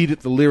just feed it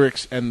the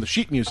lyrics and the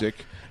sheet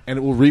music, and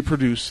it will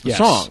reproduce the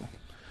song.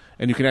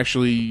 And you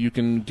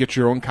can get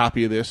your own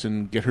copy of this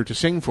and get her to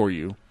sing for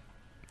you.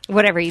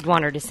 Whatever you'd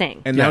want her to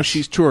sing. And now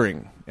she's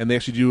touring, and they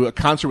actually do a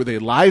concert with a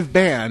live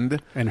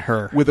band and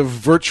her with a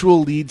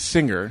virtual lead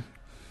singer,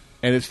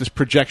 and it's this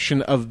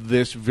projection of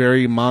this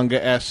very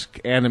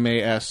manga-esque,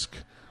 anime-esque,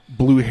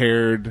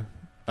 blue-haired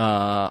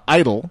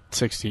idol,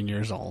 16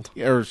 years old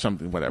or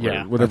something, whatever.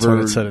 Yeah, that's what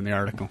it said in the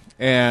article.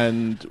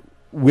 And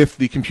with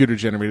the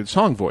computer-generated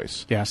song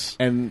voice. Yes.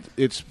 And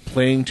it's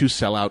playing to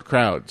sell out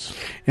crowds.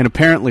 And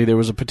apparently there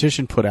was a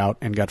petition put out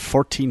and got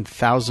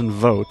 14,000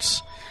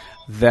 votes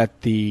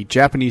that the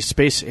Japanese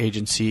Space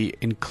Agency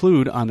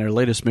include on their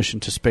latest mission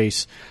to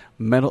space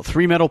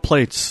 3 metal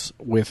plates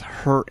with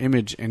her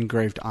image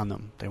engraved on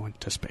them. They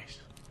went to space.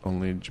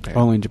 Only in Japan.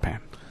 Only in Japan.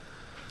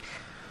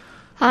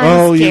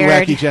 I'm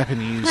scared. You wacky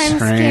Japanese. I'm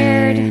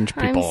Strange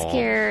scared. people. I'm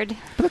scared.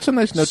 But that's a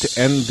nice note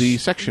to end the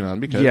section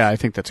on, because yeah, I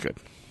think that's good.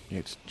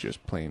 It's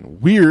just plain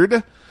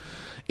weird.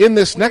 In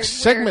this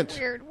next segment,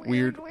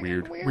 weird.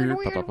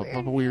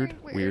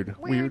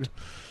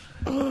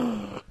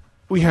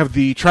 We have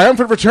the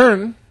triumphant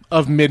return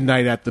of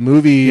Midnight at the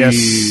Movies.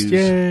 Yes.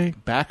 Yay.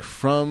 Back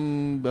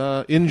from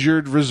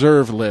injured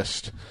reserve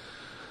list.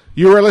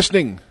 You are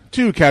listening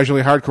to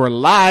Casually Hardcore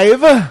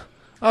live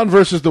on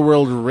Versus the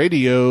World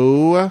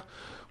Radio.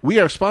 We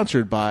are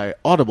sponsored by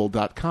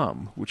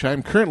Audible.com, which I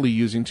am currently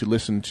using to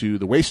listen to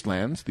The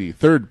Wastelands, the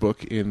third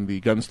book in the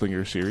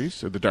Gunslinger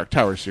series, or the Dark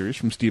Tower series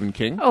from Stephen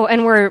King. Oh,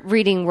 and we're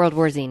reading World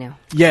War Z now.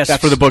 Yes,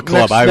 for the book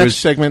club. Next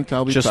segment,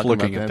 I'll be just talking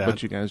looking about at that.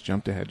 But you guys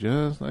jumped ahead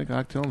just like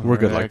Octal and We're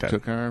good Horak like that.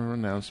 Took our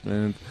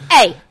announcement.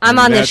 Hey, I'm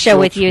on this show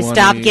with you.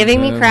 Stop giving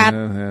me crap.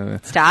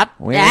 Stop.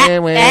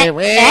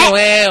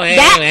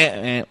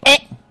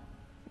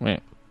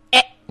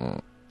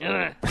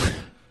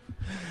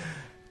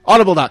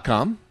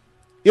 Audible.com.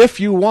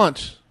 If you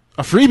want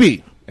a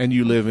freebie and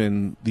you live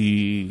in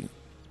the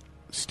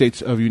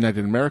states of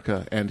United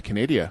America and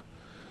Canada,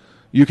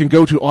 you can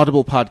go to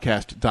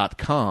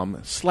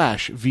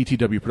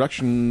audiblepodcast.com/VTW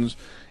Productions,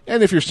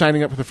 and if you're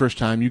signing up for the first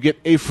time, you get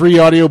a free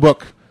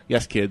audiobook.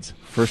 Yes, kids,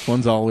 first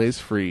one's always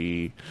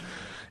free.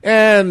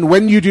 And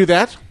when you do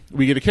that,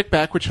 we get a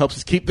kickback, which helps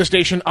us keep the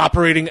station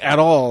operating at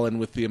all. And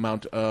with the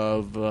amount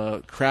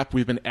of crap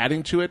we've been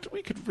adding to it,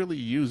 we could really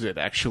use it,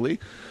 actually.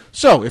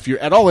 So if you're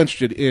at all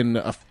interested in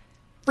a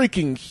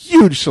freaking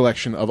huge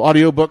selection of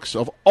audiobooks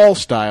of all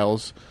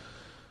styles,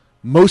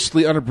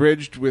 mostly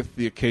unabridged with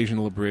the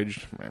occasional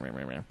abridged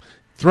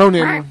thrown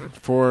in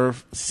for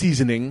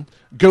seasoning,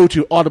 go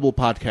to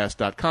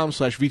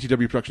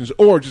audiblepodcast.com/VTW Productions,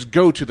 or just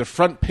go to the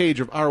front page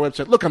of our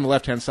website, look on the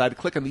left-hand side,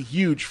 click on the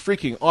huge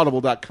freaking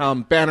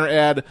audible.com banner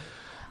ad,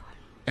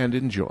 and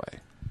enjoy.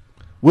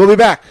 We'll be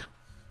back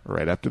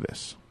right after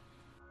this.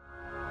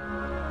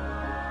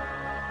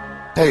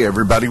 Hey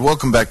everybody,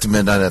 welcome back to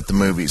Midnight at the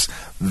Movies.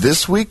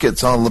 This week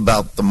it's all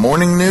about the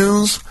morning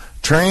news,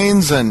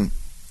 trains, and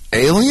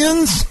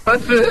aliens?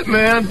 That's it,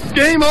 man.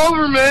 Game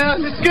over,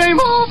 man. It's game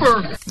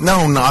over.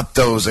 No, not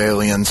those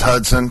aliens,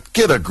 Hudson.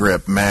 Get a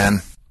grip,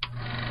 man.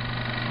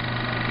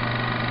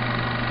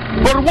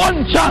 For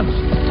one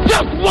chance,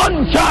 just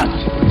one chance,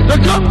 to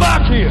come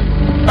back here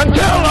and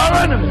tell our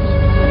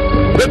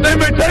enemies that they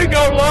may take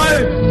our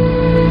lives,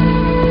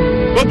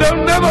 but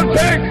they'll never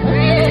take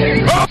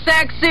our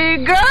sexy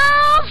girlfriend.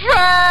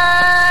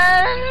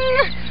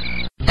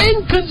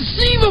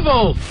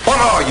 Inconceivable. What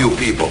are you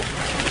people?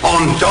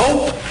 On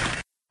dope?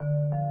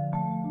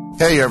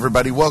 Hey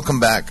everybody, welcome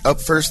back.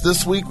 Up first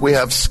this week we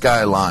have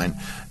Skyline.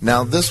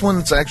 Now this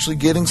one's actually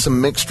getting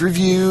some mixed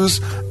reviews.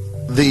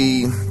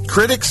 The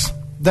critics,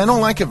 they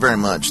don't like it very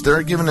much.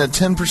 They're giving it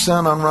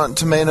 10% on Rotten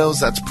Tomatoes.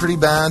 That's pretty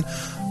bad.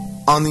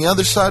 On the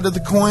other side of the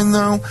coin,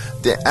 though,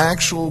 the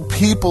actual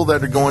people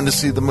that are going to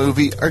see the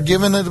movie are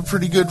giving it a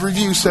pretty good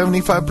review.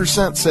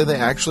 75% say they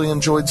actually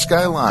enjoyed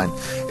Skyline.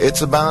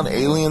 It's about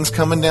aliens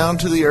coming down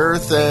to the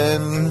Earth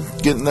and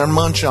getting their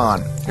munch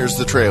on. Here's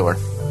the trailer.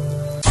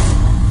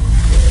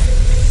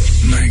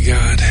 My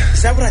God.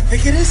 Is that what I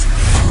think it is?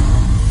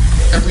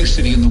 Every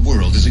city in the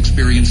world is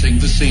experiencing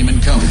the same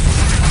encounter.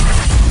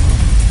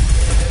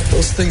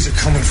 Those things are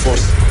coming for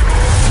us.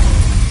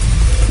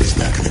 There's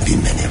not going to be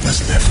many of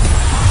us left.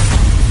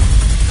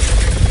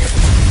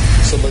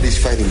 Somebody's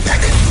fighting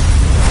back.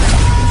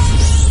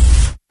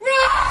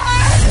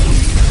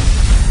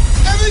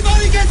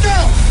 Everybody get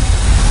down!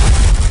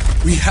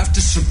 We have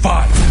to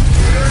survive.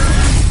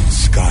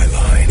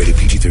 Skyline. Rated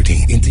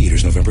PG-13. In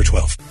theaters November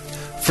 12th.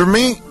 For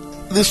me,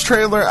 this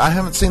trailer, I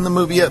haven't seen the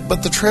movie yet,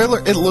 but the trailer,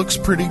 it looks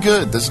pretty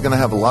good. This is going to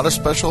have a lot of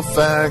special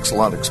effects, a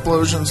lot of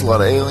explosions, a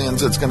lot of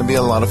aliens. It's going to be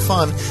a lot of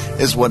fun,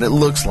 is what it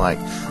looks like.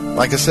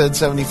 Like I said,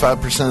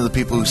 75% of the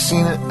people who've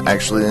seen it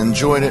actually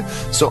enjoyed it,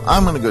 so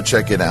I'm going to go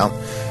check it out.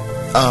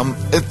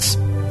 It's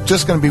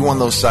just going to be one of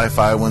those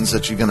sci-fi ones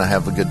that you're going to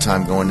have a good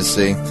time going to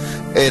see.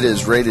 It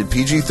is rated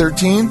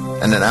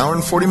PG-13 and an hour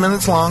and 40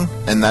 minutes long,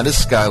 and that is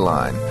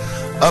Skyline.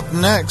 Up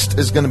next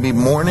is going to be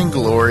Morning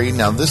Glory.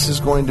 Now, this is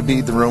going to be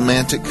the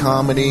romantic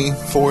comedy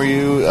for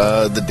you,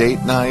 the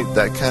date night,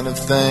 that kind of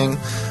thing.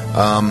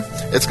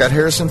 It's got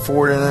Harrison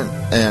Ford in it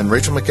and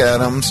Rachel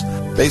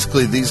McAdams.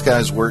 Basically, these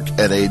guys work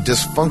at a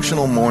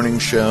dysfunctional morning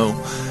show,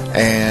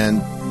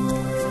 and,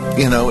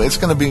 you know, it's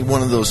going to be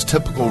one of those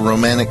typical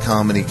romantic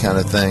comedy kind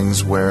of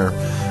things where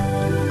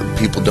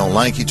people don't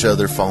like each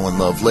other, fall in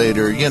love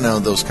later, you know,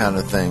 those kind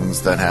of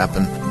things that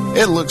happen.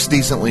 It looks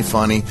decently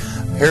funny.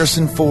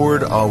 Harrison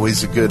Ford,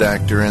 always a good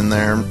actor in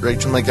there.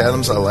 Rachel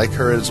McAdams, I like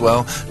her as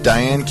well.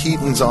 Diane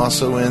Keaton's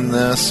also in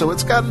this, so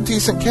it's got a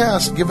decent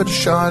cast. Give it a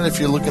shot if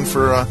you're looking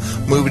for a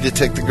movie to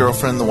take the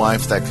girlfriend, the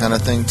wife, that kind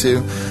of thing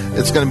too.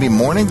 It's going to be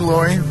Morning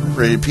Glory,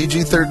 rated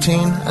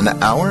PG-13, an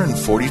hour and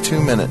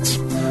 42 minutes.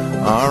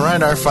 All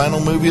right, our final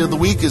movie of the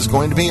week is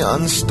going to be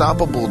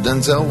Unstoppable,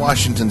 Denzel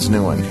Washington's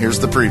new one. Here's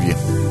the preview.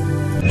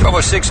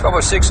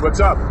 1206. What's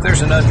up?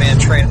 There's an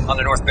unmanned train on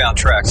the northbound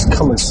tracks.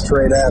 Coming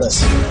straight at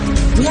us.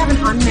 We have an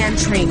unmanned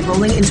train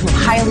rolling into a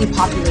highly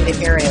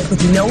populated area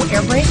with no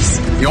air brakes.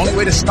 The only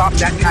way to stop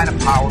that kind of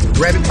power,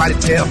 grab it by the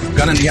tail,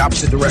 gun in the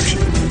opposite direction.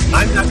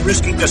 I'm not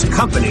risking this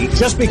company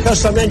just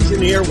because some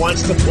engineer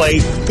wants to play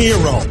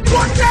hero.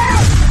 Look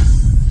out!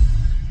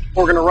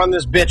 We're gonna run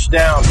this bitch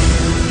down.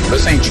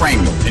 This ain't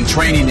training. In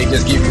training, they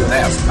just give you an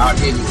F. Out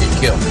here, you get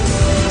killed.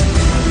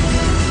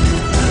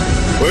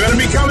 We're going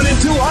to be coming in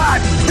too hot.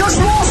 Just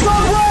lost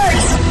our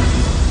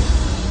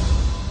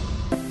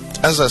brakes.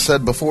 As I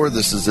said before,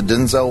 this is a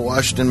Denzel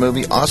Washington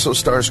movie. Also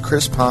stars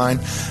Chris Pine.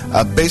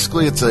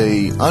 Basically, it's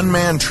a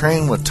unmanned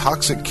train with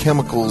toxic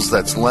chemicals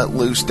that's let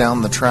loose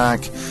down the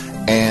track,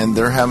 and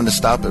they're having to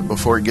stop it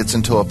before it gets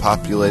into a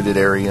populated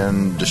area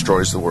and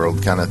destroys the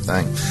world kind of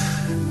thing.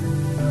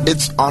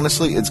 It's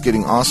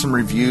getting awesome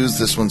reviews.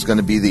 This one's going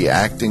to be the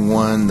acting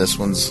one. This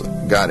one's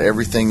got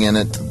everything in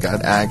it,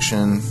 got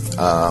action.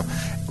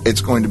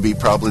 It's going to be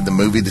probably the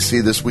movie to see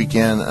this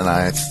weekend, and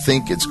I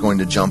think it's going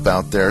to jump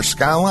out there.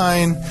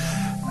 Skyline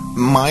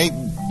might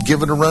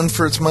give it a run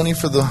for its money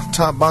for the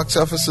top box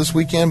office this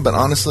weekend, but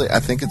honestly,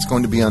 I think it's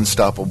going to be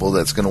Unstoppable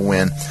that's going to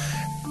win.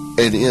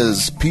 It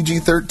is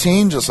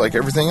PG-13, just like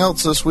everything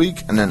else this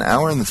week, and an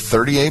hour and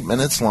 38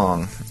 minutes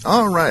long.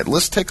 All right,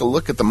 let's take a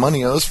look at the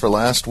money-os for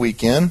last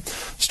weekend.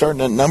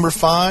 Starting at number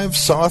 5,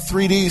 Saw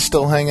 3D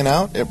still hanging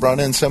out. It brought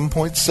in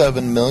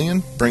 $7.7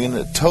 million, bringing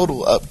it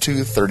total up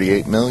to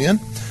 $38 million.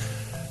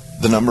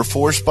 The number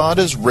 4 spot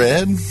is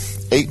Red,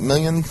 $8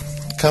 million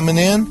coming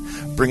in,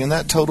 bringing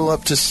that total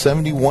up to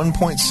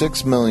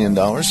 $71.6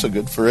 million, so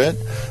good for it.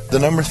 The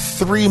number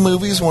 3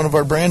 movie is one of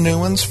our brand new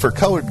ones for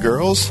Colored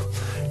Girls.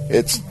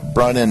 It's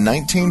brought in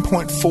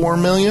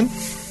 $19.4 million.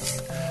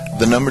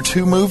 The number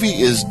 2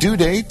 movie is Due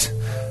Date,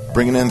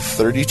 bringing in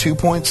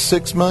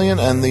 $32.6 million.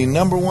 And the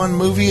number 1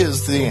 movie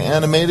is the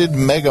animated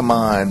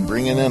Megamind,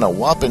 bringing in a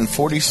whopping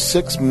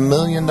 $46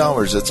 million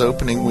its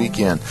opening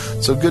weekend.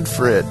 So good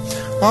for it.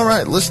 All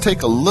right, let's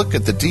take a look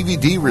at the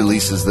DVD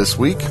releases this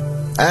week.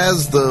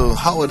 As the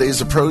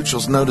holidays approach,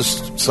 you'll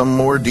notice some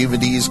more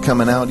DVDs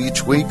coming out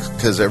each week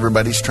because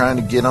everybody's trying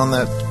to get on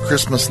that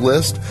Christmas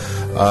list.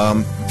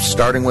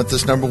 Starting with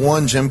this number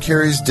 1, Jim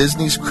Carrey's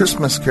Disney's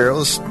Christmas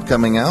Carol is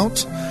coming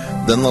out.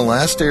 Then The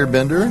Last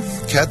Airbender,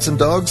 Cats and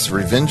Dogs,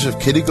 Revenge of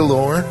Kitty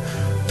Galore,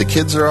 The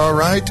Kids Are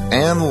Alright,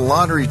 and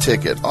Lottery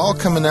Ticket, all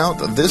coming out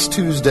this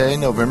Tuesday,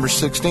 November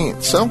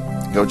 16th. So,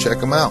 go check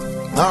them out.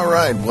 All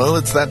right, well,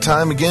 it's that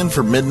time again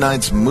for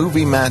Midnight's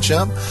movie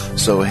matchup.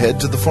 So head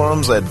to the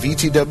forums at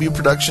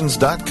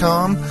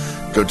vtwproductions.com.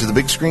 Go to the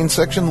big screen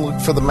section, look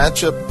for the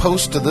matchup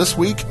post to this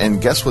week,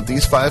 and guess what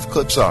these 5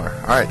 clips are.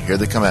 All right, here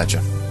they come at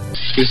you.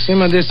 You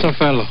seem a decent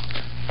fellow.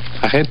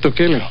 I hate to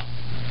kill you.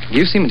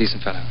 You seem a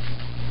decent fellow.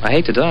 I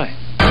hate to die.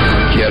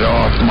 Get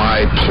off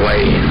my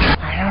plane.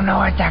 I don't know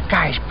what that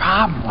guy's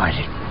problem was.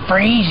 It's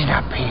freezing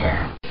up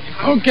here.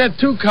 Don't get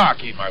too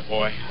cocky, my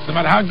boy. No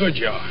matter how good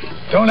you are.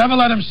 Don't ever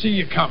let him see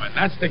you coming.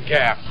 That's the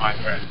gap, my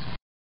friend.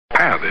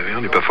 Apparently, the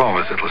only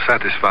performance that will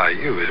satisfy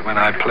you is when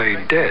I play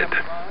dead.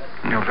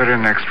 Your very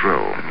next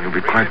role. You'll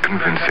be quite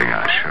convincing,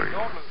 I'll show you.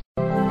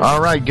 All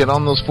right, get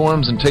on those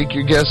forums and take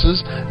your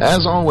guesses.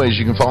 As always,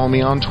 you can follow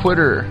me on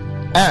Twitter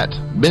at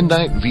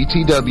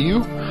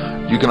MidnightVTW.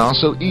 You can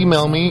also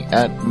email me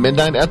at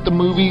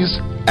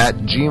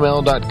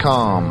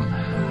midnightatthemovies@gmail.com.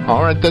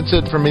 All right, that's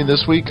it for me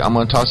this week. I'm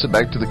going to toss it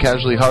back to the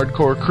Casually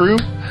Hardcore crew.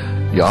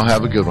 Y'all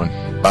have a good one.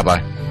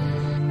 Bye-bye.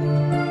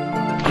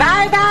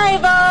 Bye-bye,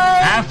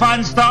 boys. Have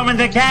fun storming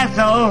the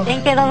castle.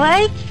 Think it'll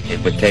work?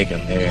 It would take a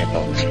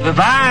miracle.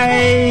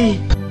 Bye-bye.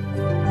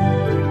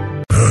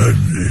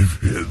 I'm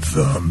a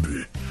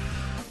zombie.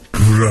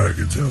 But I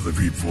can tell the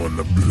people on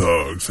the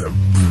blogs have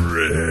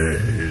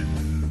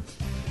brains.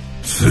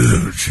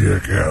 So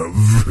check out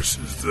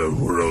Versus the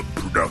World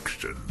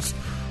Productions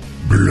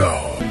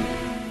blog.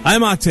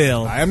 I'm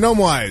Octale. I am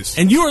Gnomewise.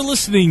 And you are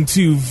listening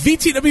to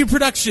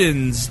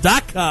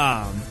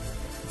VTWProductions.com.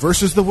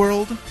 Versus the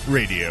World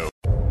Radio.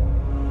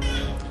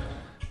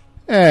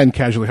 And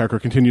Casually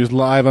Hardcore continues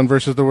live on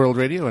Versus the World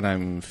Radio, and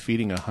I'm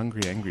feeding a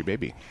hungry, angry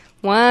baby.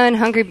 One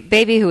hungry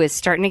baby who is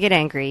starting to get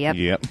angry,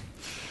 Yep.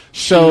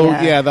 So,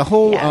 the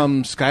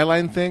whole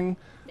Skyline thing,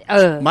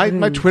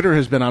 my Twitter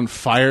has been on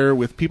fire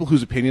with people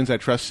whose opinions I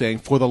trust saying,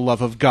 for the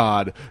love of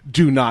God,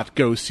 do not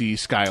go see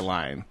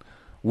Skyline.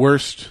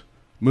 Worst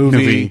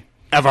movie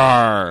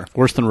ever.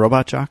 Worse than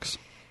Robot Jocks?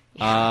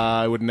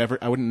 I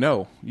wouldn't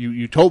know.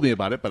 You told me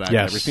about it, but I've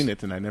never seen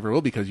it, and I never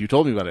will because you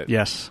told me about it.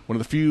 Yes. One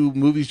of the few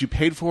movies you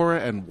paid for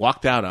and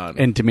walked out on.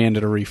 And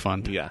demanded a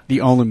refund. Yeah.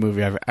 The only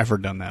movie I've ever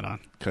done that on.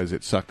 Because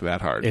it sucked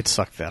that hard. It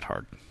sucked that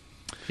hard.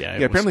 Yeah,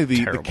 apparently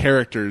the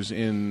characters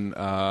in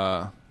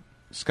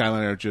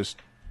Skyline are just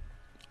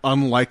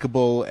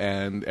unlikable,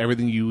 and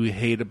everything you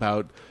hate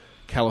about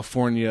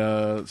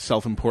California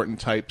self-important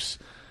types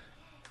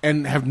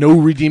and have no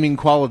redeeming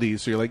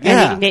qualities. So you're like,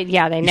 they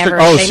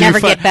never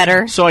get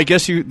better. So I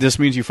guess this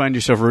means you find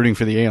yourself rooting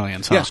for the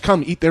aliens, huh? Yes,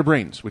 come eat their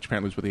brains, which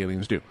apparently is what the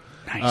aliens do.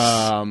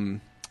 Nice.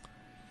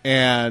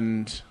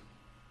 And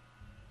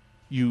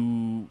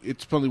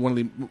it's probably one of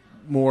the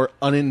more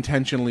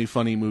unintentionally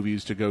funny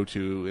movies to go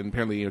to, and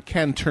apparently it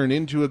can turn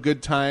into a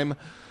good time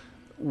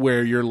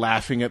where you're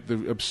laughing at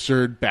the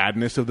absurd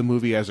badness of the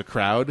movie as a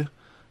crowd.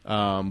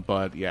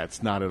 But yeah,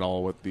 it's not at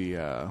all what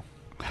the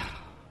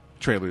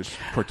trailers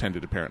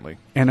portended, apparently.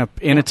 And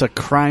it's a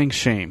crying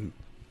shame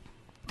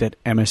that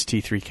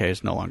MST3K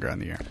is no longer on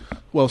the air.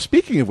 Well,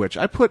 speaking of which,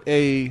 I put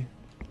a...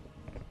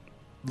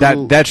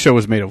 That show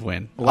was made of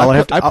wind. Well,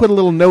 I put a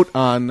little note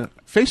on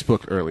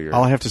Facebook earlier.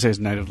 All I have to say is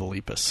Night of the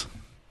Lepus.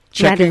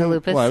 Checking.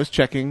 Well, I was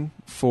checking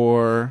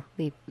for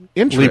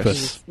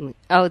interest. Lepus.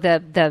 Oh,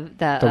 the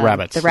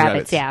rabbits. The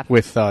rabbits, yeah.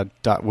 With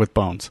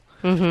bones.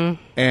 Mm-hmm.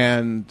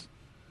 And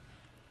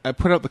I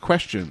put out the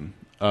question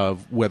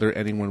of whether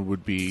anyone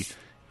would be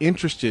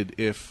interested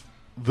if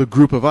the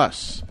group of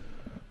us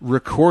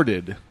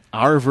recorded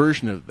our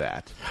version of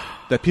that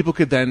people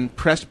could then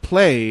press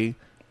play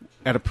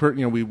at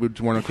we would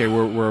warn, okay,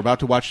 we're about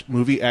to watch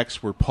movie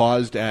X, we're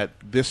paused at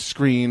this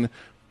screen,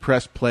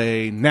 press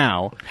play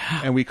now,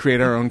 and we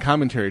create our own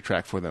commentary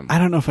track for them. I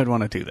don't know if I'd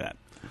want to do that.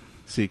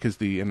 See, because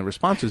the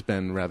response has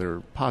been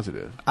rather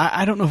positive.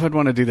 I don't know if I'd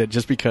want to do that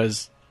just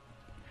because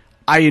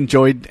I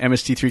enjoyed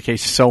MST3K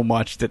so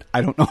much that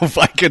I don't know if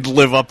I could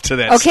live up to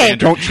that standard.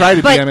 Don't try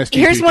to be MST3K.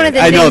 Here's one of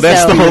the I know,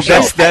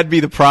 things, that'd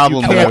be the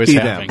problem that I was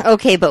having.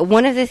 Okay, but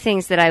one of the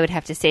things that I would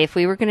have to say, if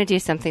we were going to do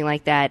something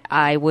like that,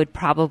 I would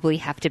probably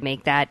have to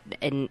make that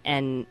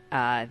and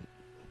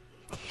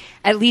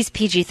at least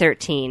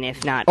PG-13,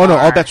 if not Oh, no,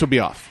 R. all bets would be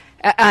off.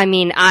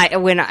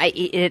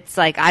 It's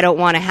like I don't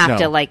want to have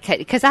to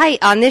because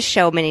on this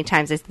show many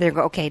times they're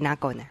okay, not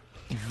going there.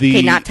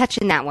 Okay, not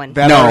touching that one.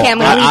 Can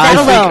we leave that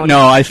alone?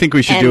 I think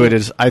we should do it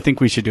as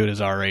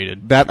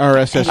R-rated. That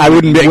RSS I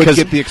wouldn't would because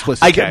get the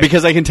explicit tag.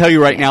 Because I can tell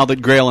you right now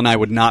that Grail and I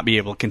would not be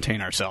able to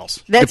contain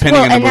ourselves. That's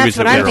depending on the movies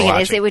what that I'm we were thinking.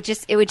 watching.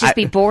 It would just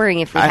be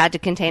boring if we had to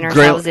contain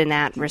ourselves in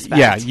that respect.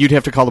 Yeah, you'd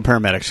have to call the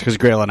paramedics because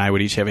Grail and I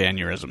would each have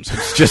aneurysms.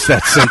 It's just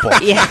that simple.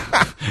 Yeah.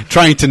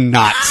 Trying to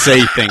not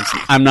say things.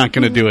 I'm not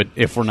going to do it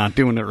if we're not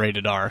doing it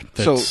rated R.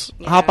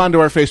 Hop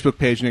onto our Facebook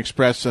page and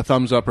express a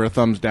thumbs up or a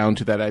thumbs down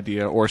to that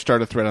idea, or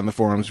start a thread on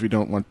the forums if you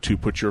don't want to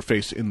put your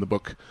face in the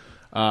book,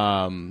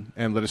 and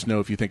let us know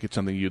if you think it's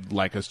something you'd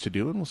like us to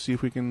do, and we'll see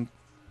if we can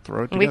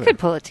throw it together. We could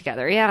pull it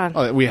together,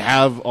 yeah. We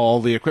have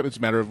all the equipment. It's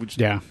a matter of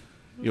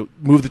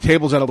move the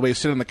tables out of the way,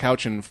 sit on the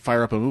couch, and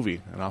fire up a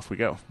movie, and off we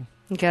go.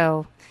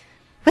 Go.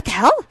 What the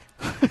hell?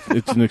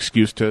 It's an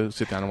excuse to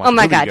sit down and watch Oh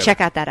my a movie God, together.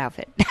 check out that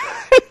outfit.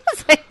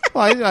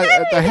 Well,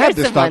 I had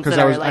this thought because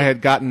I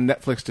had gotten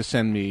Netflix to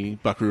send me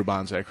Buckaroo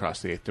Banzai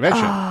Across the Eighth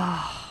Dimension.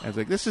 I was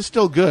like, this is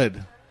still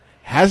good.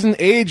 Hasn't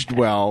aged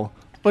well,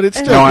 but it's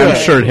still good. I'm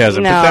sure it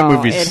hasn't, but that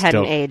movie's it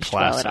hadn't still aged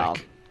classic. well at all.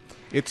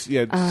 It's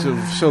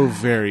so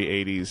very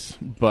 80s,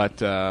 but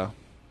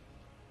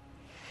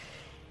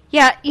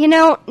yeah,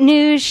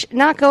 Nuge,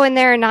 not going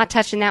there and not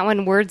touching that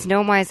one. Words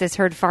Gnomewise is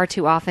heard far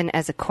too often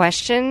as a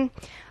question.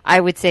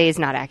 I would say is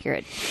not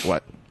accurate.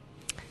 What?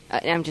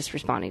 I'm just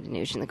responding to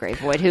Nuge in the Grave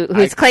Void,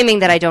 who's claiming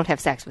that I don't have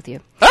sex with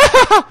you.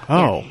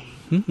 Oh. Yeah.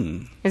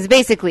 It's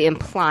basically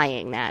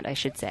implying that, I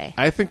should say.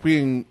 I think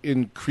we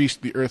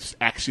increased the Earth's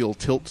axial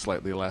tilt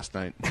slightly last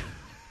night.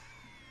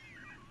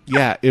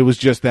 Yeah, it was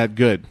just that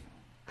good.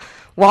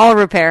 Wall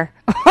repair.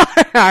 All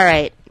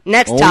right,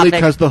 next topic. Only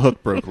because the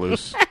hook broke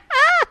loose.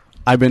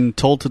 I've been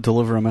told to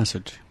deliver a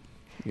message.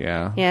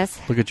 Yeah.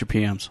 Yes. Look at your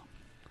PMs.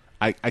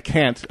 I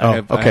can't.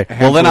 Oh, okay.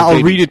 Well, then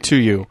I'll read it to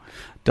you.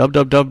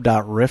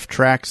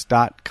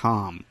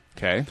 www.rifftracks.com.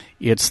 Okay.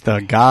 It's the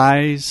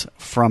guys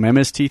from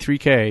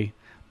MST3K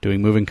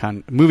doing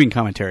moving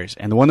commentaries.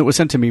 And the one that was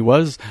sent to me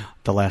was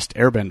The Last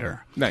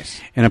Airbender.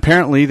 Nice. And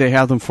apparently they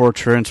have them for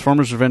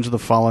Transformers Revenge of the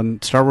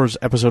Fallen, Star Wars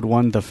Episode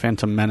 1, The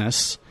Phantom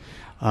Menace,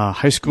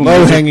 High School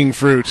Low-hanging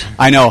fruit.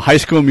 I know. High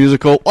School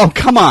Musical. Oh,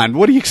 come on.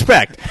 What do you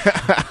expect?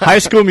 High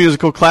School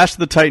Musical, Clash of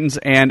the Titans,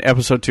 and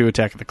Episode 2,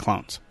 Attack of the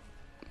Clones.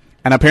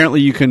 And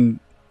apparently you can...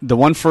 The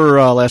one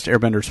for Last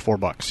Airbender is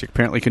 $4. You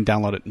apparently can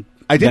download it and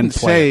I didn't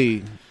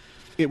play say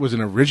it was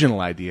an original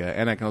idea,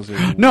 and I can also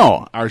say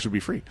no, ours would be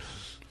free.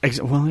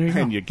 Well, there you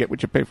go. And you get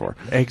what you pay for.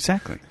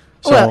 Exactly.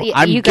 So Well,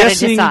 I'm you got to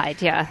guessing,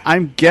 decide, yeah.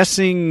 I'm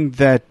guessing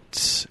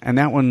that, and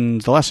that one,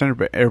 The Last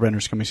Airbender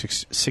is coming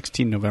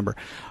 16 November.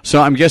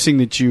 So I'm guessing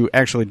that you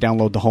actually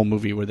download the whole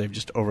movie where they've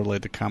just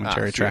overlaid the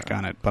commentary track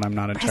on it, but I'm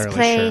not entirely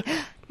play sure.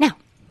 now.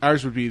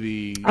 Ours would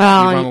be the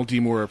Ronald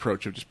D. Moore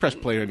approach of just press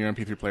play on your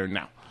MP3 player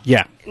now.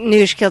 Yeah.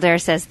 Noosh Kildare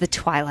says the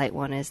Twilight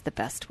one is the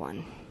best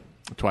one.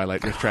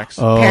 Twilight riff tracks.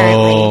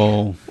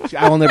 Oh. See,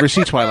 I will never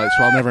see Twilight,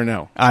 so I'll never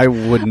know. I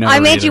would never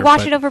I made either, you watch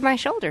but- it over my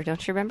shoulder,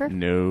 don't you remember?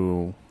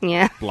 No.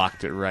 Yeah.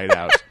 Blocked it right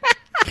out.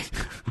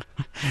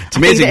 It's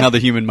amazing how the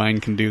human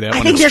mind can do that I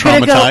when think it's they're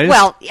going to traumatized. go,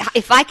 well,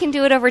 if I can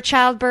do it over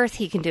childbirth,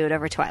 he can do it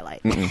over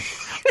Twilight.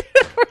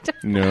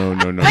 No.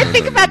 I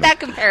think about that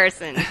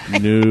comparison.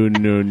 No.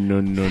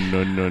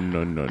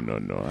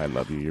 I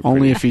love you. You're Only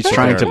pretty. if he's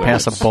trying to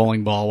pass a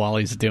bowling ball while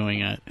he's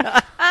doing it.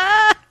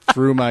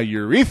 Through my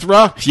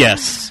urethra.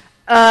 Yes.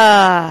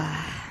 Carol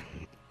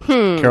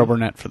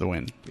Burnett for the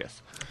win.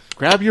 Yes.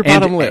 Grab your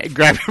bottom lip.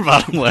 Grab your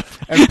bottom lip.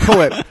 And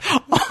pull it up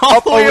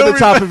the way over the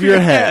top of your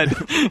head.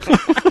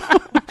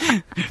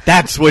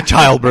 That's what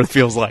childbirth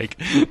feels like.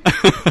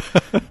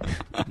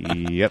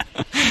 Yep.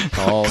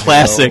 All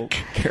Classic.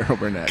 Carol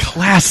Burnett.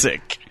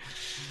 Classic.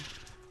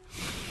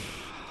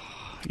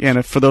 Yeah,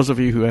 and for those of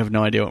you who have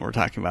no idea what we're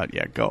talking about,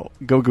 yeah, go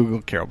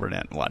Google Carol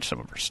Burnett and watch some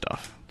of her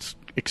stuff. It's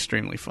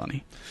extremely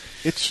funny.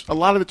 It's a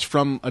lot of it's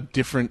from a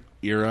different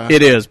era.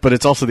 It is, but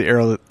it's also the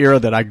era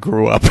that I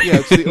grew up in.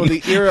 Yeah, it's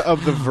the era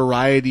of the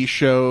variety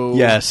show.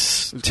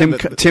 Yes. It's Tim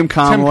the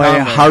Conway,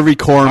 Harvey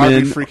Korman.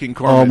 Harvey freaking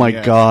Korman. Oh, my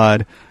yeah.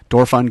 God.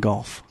 Dorf on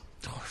Golf.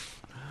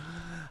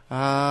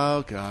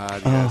 Oh,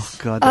 God, yes.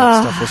 Oh, God,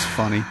 that stuff was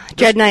funny.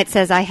 Dread Knight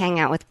says, I hang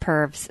out with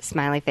pervs,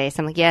 smiley face.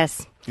 I'm like,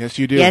 yes. Yes,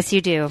 you do. Yes,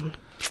 you do.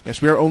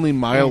 Yes, we are only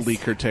mildly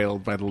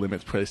curtailed by the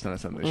limits placed on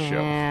us on this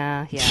show.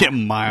 Yeah,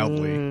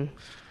 mildly.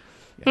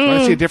 If you want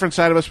to see a different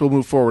side of us, we'll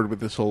move forward with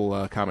this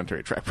whole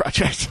commentary track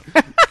project.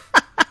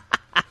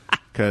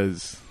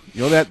 Because,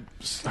 you know that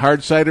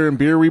hard cider and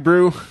beer we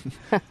brew?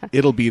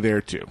 It'll be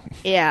there, too.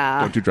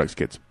 Yeah. Don't do drugs,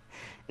 kids.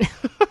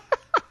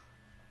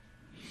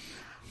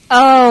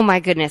 Oh, my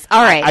goodness.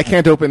 All right. I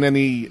can't open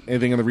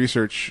anything on the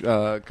research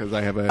because I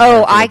have a...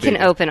 Oh, I can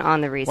open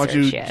on the research, Why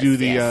don't you yes. do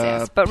the,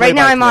 yes. But right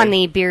now I'm on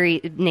the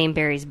Name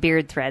Barry's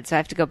beard thread, so I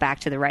have to go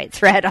back to the right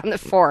thread on the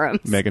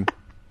forums. Megan.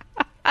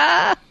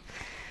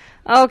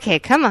 Okay,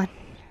 come on.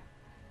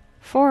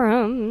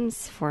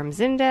 Forums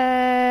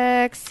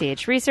Index,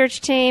 CH Research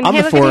Team. On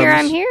Hey, the look at here, forums,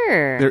 I'm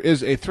here. There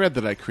is a thread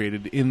that I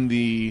created in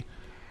the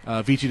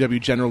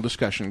VTW general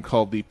discussion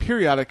called the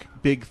Periodic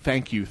Big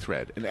Thank You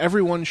thread, and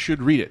everyone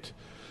should read it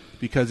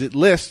because it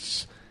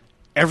lists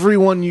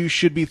everyone you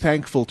should be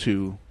thankful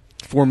to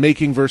for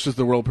making Versus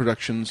the World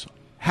Productions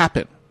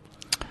happen.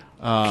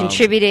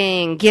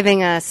 Contributing,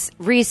 giving us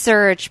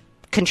research,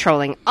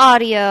 controlling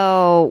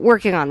audio,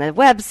 working on the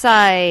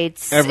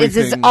websites.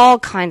 Everything. It's all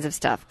kinds of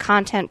stuff.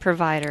 Content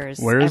providers.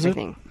 Where is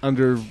everything. It?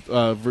 Under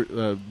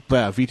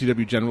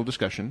VTW general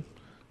discussion.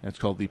 It's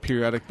called the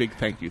Periodic Big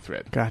Thank You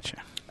thread. Gotcha.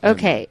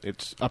 Okay. And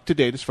it's up to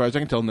date as far as I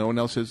can tell. No one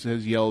else has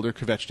yelled or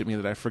kvetched at me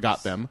that I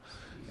forgot them.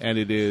 And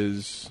it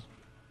is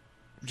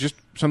just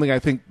something I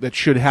think that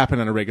should happen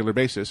on a regular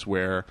basis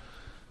where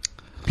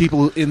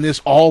people in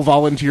this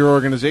all-volunteer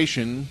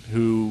organization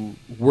who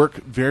work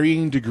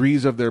varying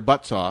degrees of their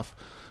butts off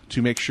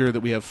to make sure that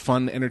we have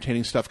fun,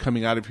 entertaining stuff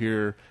coming out of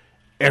here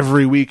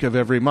every week of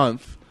every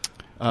month.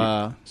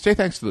 Say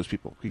thanks to those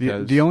people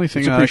because the only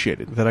thing it's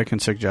appreciated. that I can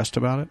suggest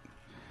about it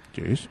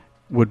Jeez.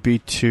 would be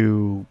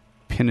to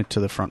pin it to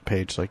the front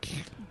page like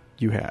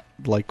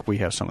we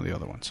have some of the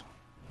other ones.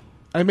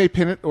 I may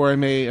pin it, or I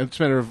may. It's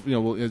a matter of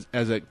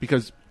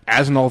because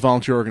as an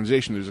all-volunteer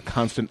organization, there's a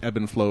constant ebb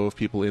and flow of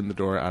people in the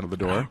door, out of the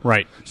door.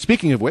 Right.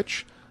 Speaking of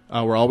which,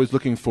 we're always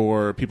looking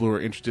for people who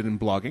are interested in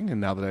blogging, and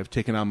now that I've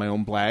taken on my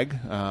own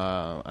blag,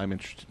 I'm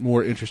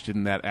more interested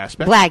in that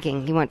aspect.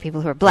 Blagging. You want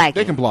people who are blagging.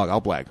 They can blog. I'll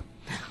blag.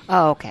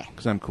 Oh, okay.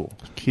 Because I'm cool.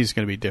 He's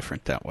going to be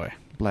different that way.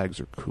 Blags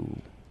are cool.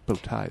 Bow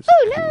ties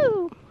are cool.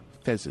 No.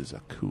 Fezzes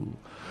are cool.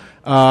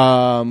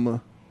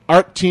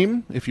 Art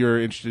team, if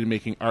you're interested in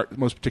making art,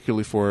 most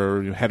particularly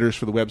for headers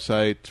for the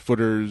website,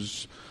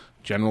 footers,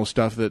 general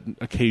stuff that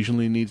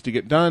occasionally needs to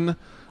get done.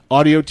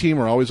 Audio team,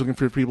 we're always looking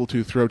for people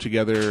to throw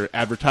together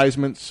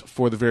advertisements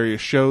for the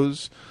various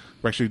shows.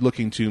 We're actually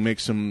looking to make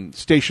some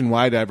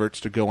station-wide adverts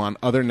to go on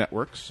other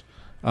networks.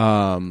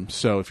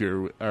 So if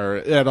you are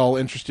at all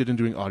interested in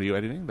doing audio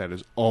editing, that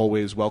is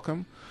always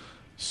welcome.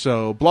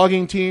 So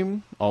blogging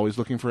team, always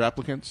looking for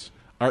applicants.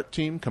 Art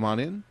team, come on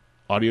in.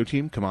 Audio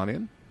team, come on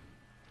in.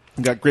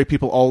 We've got great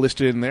people all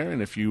listed in there,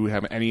 and if you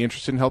have any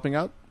interest in helping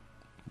out,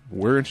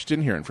 we're interested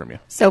in hearing from you.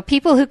 So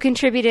people who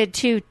contributed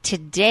to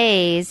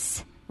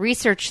today's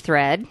research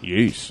thread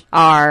yes.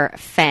 are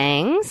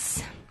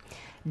Fangs,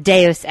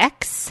 Deus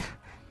Ex,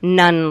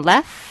 None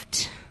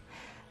Left,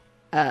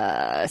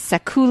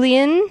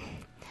 Sakulian,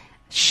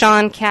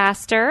 Sean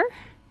Caster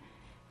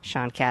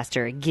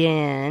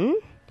again,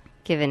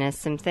 giving us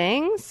some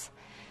things.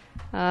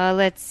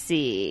 Let's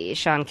see,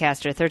 Sean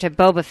Caster, third time,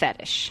 Boba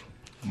Fetish.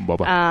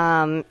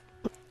 Boba.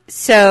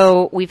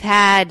 So we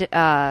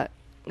have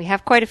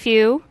quite a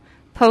few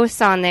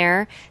posts on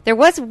there. There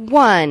was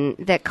one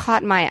that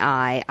caught my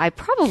eye. I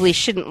probably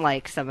shouldn't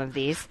like some of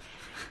these.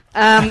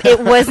 It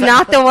was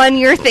not the one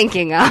you're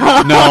thinking of.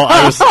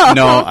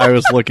 I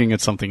was looking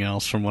at something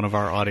else from one of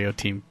our audio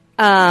team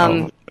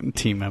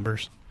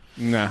members.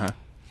 Uh-huh.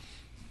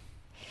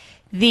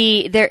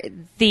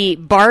 The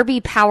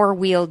Barbie Power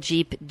Wheel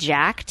Jeep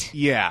jacked.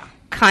 Yeah.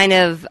 Kind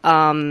of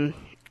got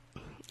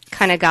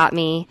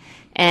me.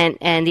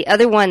 And the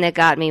other one that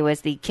got me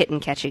was the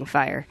kitten catching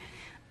fire.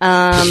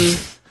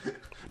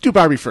 Do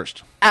Barbie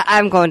first.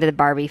 I'm going to the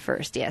Barbie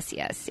first. Yes.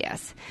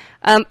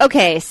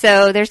 Okay,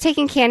 so there's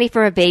taking candy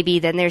from a baby,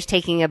 then there's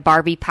taking a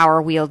Barbie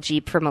Power Wheel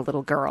Jeep from a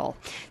little girl.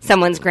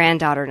 Someone's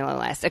granddaughter, no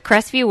less. A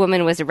Crestview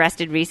woman was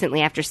arrested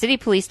recently after city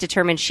police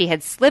determined she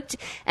had slipped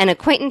an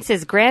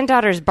acquaintance's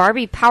granddaughter's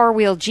Barbie Power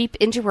Wheel Jeep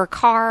into her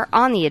car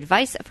on the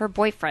advice of her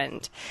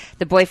boyfriend.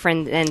 The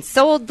boyfriend then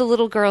sold the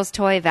little girl's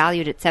toy,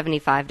 valued at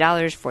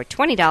 $75, for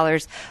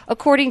 $20,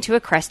 according to a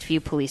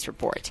Crestview police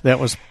report. That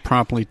was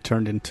promptly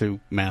turned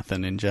into meth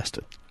and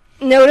ingested.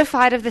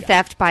 Notified of the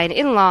theft by an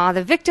in-law,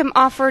 the victim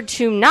offered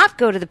to not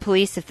go to the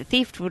police if the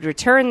thief would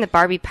return the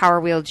Barbie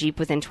Power Wheel Jeep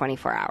within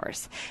 24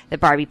 hours. The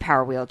Barbie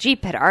Power Wheel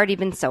Jeep had already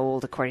been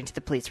sold, according to the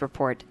police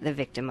report. The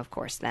victim, of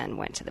course, then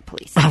went to the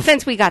police.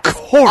 Since we got this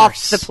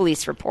off the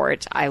police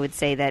report, I would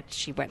say that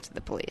she went to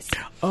the police.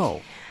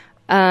 Oh.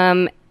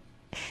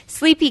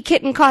 Sleepy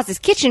kitten causes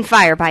kitchen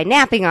fire by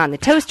napping on the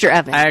toaster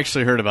oven. I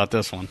actually heard about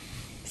this one.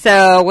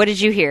 So, what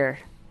did you hear?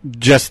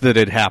 Just that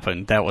it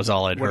happened. That was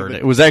all I'd heard.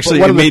 It was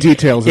actually it made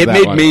details. It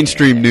made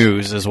mainstream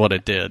news, is what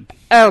it did.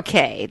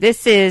 Okay,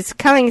 this is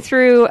coming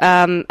through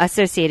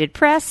Associated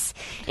Press.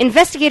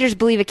 Investigators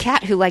believe a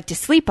cat who liked to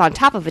sleep on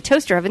top of a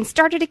toaster oven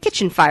started a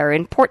kitchen fire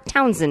in Port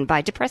Townsend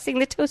by depressing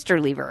the toaster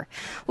lever.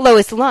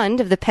 Lois Lund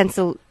of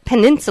the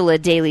Peninsula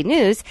Daily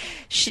News.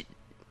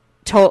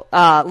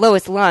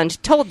 Lois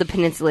Lund told the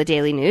Peninsula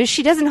Daily News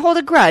she doesn't hold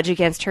a grudge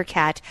against her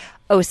cat,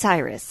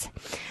 Osiris.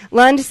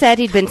 Lund said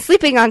he'd been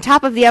sleeping on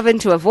top of the oven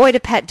to avoid a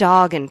pet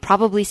dog and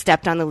probably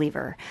stepped on the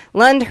lever.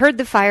 Lund heard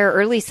the fire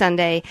early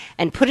Sunday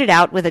and put it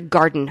out with a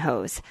garden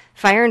hose.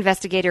 Fire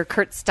investigator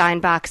Kurt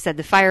Steinbach said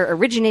the fire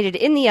originated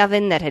in the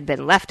oven that had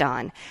been left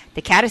on.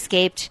 The cat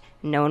escaped.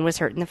 No one was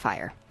hurt in the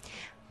fire.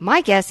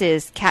 My guess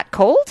is cat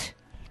cold?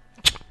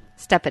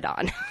 Step it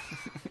on.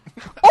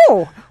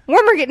 Oh,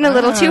 warmer getting a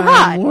little too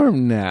hot.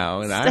 Warm now,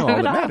 and I'm all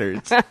that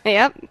matters.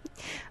 Yep.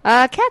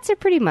 Cats are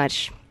pretty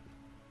much...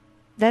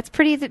 That's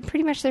pretty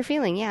much their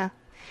feeling, yeah.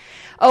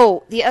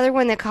 Oh, the other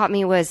one that caught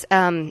me was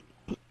the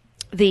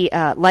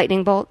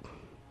lightning bolt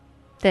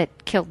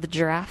that killed the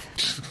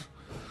giraffe.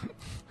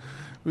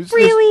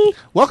 Really?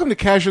 Welcome to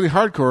Casually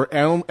Hardcore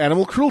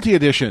Animal Cruelty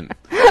Edition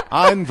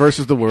on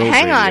Versus the World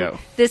Hang Radio. on.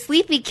 The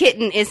sleepy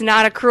kitten is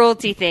not a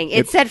cruelty thing.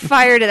 It set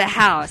fire to the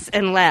house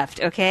and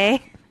left,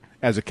 okay?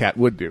 As a cat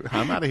would do.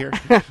 I'm out of here.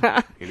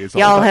 It is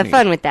all Y'all about have me.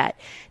 fun with that.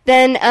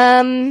 Then,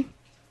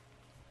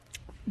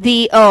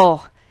 the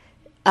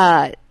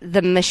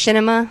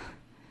Machinima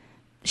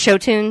show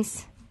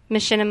tunes,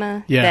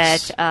 Machinima,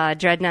 yes, that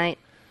Dread Knight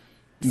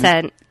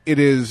sent. It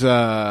is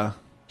Sean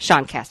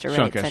Caster, right?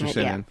 Sean Caster sent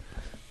it, in.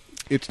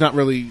 It's not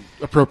really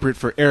appropriate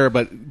for air,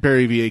 but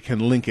Barry VA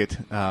can link it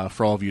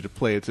for all of you to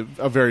play. It's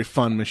a very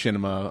fun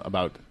Machinima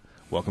about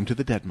Welcome to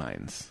the Dead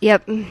Mines.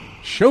 Yep.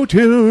 Show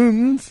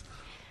tunes!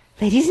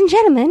 Ladies and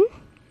gentlemen.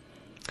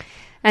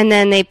 And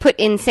then they put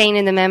Insane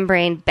in the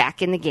Membrane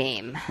back in the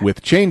game.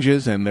 With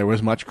changes, and there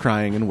was much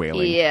crying and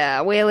wailing.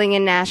 Yeah, wailing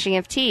and gnashing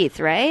of teeth,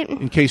 right?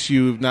 In case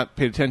you've not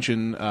paid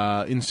attention,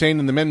 Insane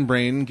in the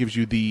Membrane gives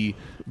you the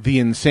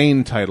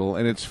Insane title,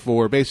 and it's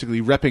for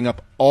basically repping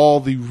up all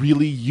the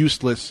really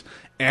useless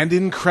and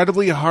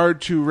incredibly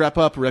hard to rep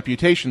up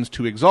reputations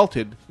to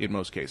Exalted, in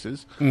most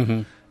cases.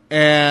 Mm-hmm.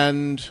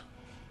 And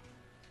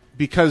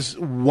because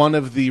one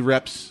of the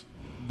reps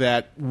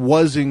that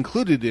was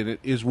included in it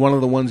is one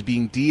of the ones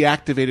being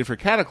deactivated for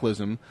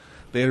Cataclysm,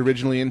 they had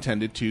originally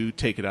intended to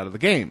take it out of the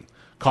game,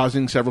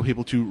 causing several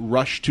people to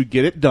rush to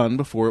get it done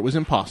before it was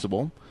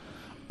impossible,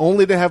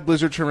 only to have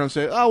Blizzard turn around and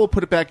say, oh, we'll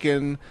put it back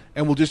in,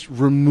 and we'll just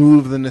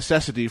remove the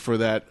necessity for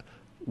that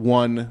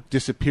one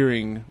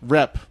disappearing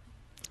rep.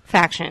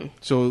 Faction.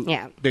 So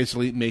yeah,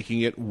 basically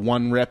making it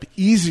one rep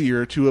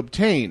easier to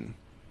obtain.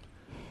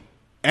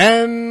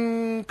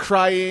 And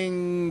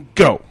crying,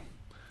 go.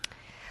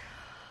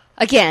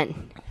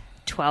 Again,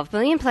 12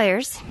 million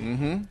players.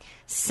 Mm-hmm.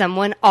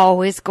 Someone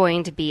always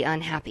going to be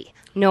unhappy.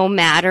 No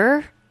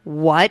matter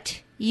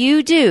what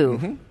you do.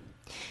 Mm-hmm.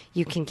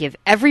 You can give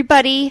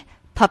everybody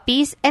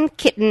puppies and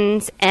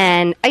kittens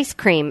and ice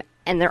cream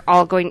and they're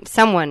all going.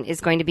 Someone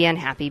is going to be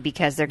unhappy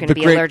because they're going to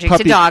be great allergic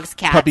to dogs,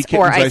 cats, Puppy Kittens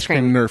or ice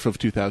cream. Nerf of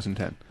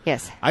 2010.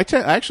 Yes. I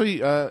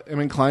actually am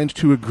inclined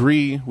to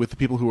agree with the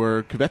people who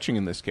are kvetching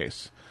in this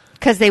case.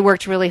 Because they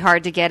worked really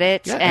hard to get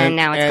it, and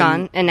now it's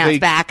gone, and now it's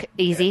back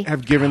easy.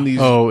 Have given these.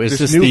 Is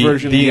this new the,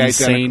 version the of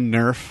insane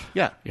Nerf?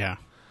 Yeah. Yeah.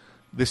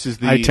 This is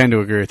the. I tend to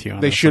agree with you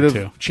on They this should one,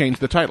 have too. changed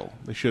the title.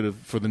 They should have,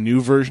 for the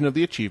new version of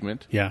the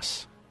achievement.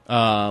 Yes.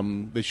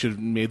 They should have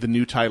made the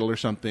new title or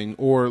something,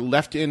 or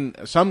left in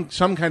some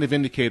kind of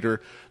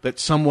indicator that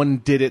someone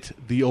did it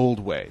the old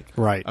way.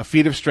 Right. A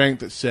feat of strength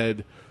that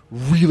said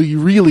really,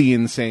 really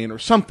insane or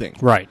something.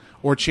 Right.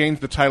 Or change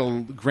the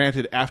title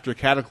granted after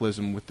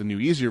Cataclysm with the new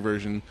easier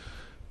version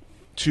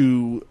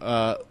to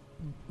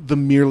the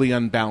merely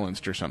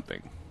unbalanced or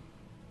something.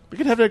 They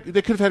could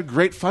have had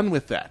great fun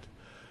with that.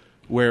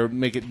 Where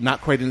make it not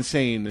quite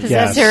insane.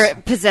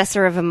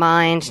 Possessor of a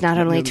mind, not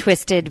only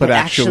twisted, but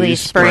actually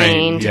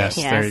sprained. Yes,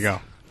 there you go.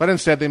 But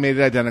instead they made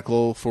it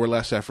identical for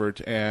less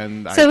effort.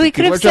 And so we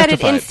could have said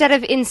justified. it instead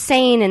of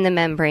insane in the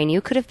membrane, you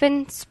could have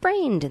been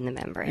sprained in the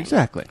membrane.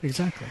 Exactly.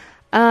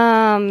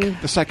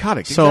 The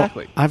psychotic, so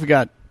exactly. I've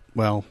got,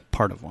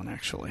 part of one,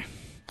 actually.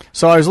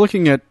 So I was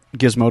looking at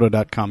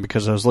Gizmodo.com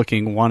because I was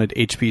looking, wanted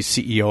HP's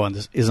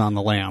CEO is on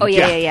the lam. Oh,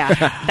 yeah.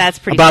 That's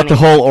pretty about funny. the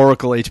whole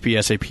Oracle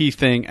HP SAP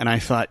thing, and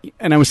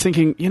I was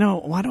thinking,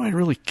 why do I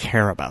really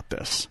care about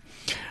this?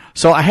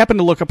 So I happened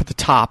to look up at the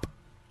top,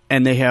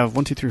 and they have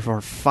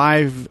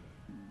 5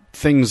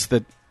 things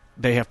that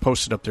they have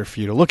posted up there for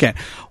you to look at.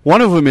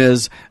 One of them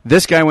is,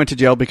 this guy went to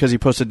jail because he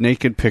posted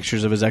naked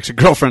pictures of his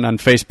ex-girlfriend on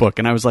Facebook,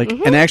 and I was like,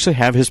 and they actually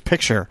have his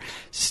picture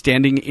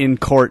standing in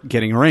court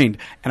getting arraigned,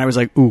 and I was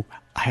like, ooh,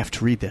 I have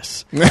to read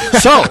this.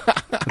 So,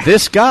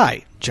 this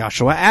guy,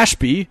 Joshua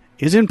Ashby,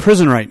 is in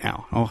prison right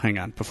now. Oh, hang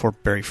on, before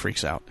Barry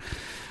freaks out.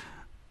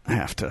 I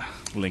have to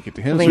link it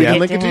to him.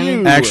 Link it to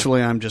you.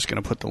 Actually, I'm just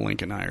going to put the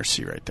link in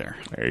IRC right there.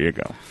 There you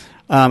go.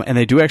 And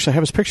they do actually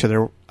have his picture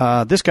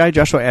there. This guy,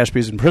 Joshua Ashby,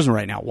 is in prison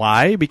right now.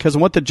 Why? Because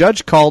of what the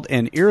judge called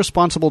an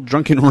irresponsible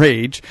drunken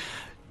rage,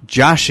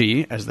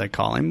 Joshi, as they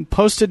call him,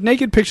 posted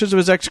naked pictures of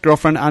his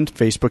ex-girlfriend on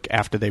Facebook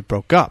after they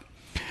broke up.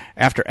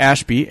 After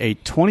Ashby, a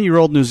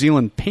 20-year-old New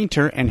Zealand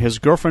painter, and his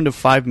girlfriend of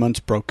 5 months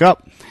broke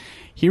up,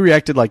 he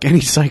reacted like any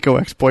psycho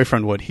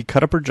ex-boyfriend would. He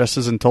cut up her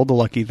dresses and told the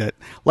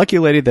lucky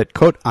lady that,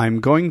 quote, I'm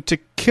going to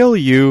kill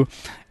you,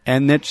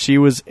 and that she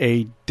was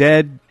a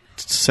dead,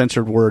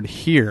 censored word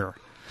here.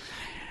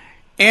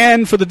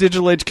 And for the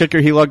digital age kicker,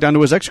 he logged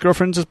onto his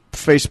ex-girlfriend's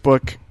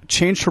Facebook,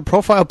 changed her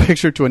profile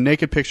picture to a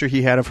naked picture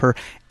he had of her,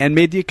 and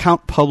made the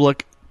account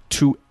public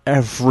to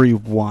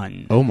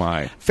everyone. Oh,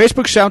 my.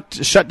 Facebook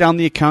shut down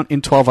the account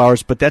in 12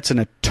 hours, but that's an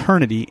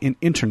eternity in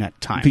Internet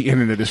time. The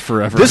Internet is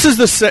forever. This is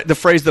the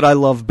phrase that I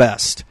love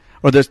best,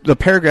 or the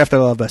paragraph that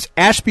I love best.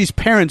 Ashby's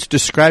parents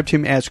described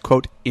him as,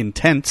 quote,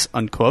 intense,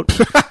 unquote,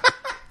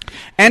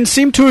 and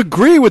seemed to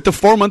agree with the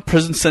 4-month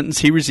prison sentence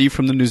he received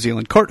from the New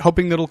Zealand court,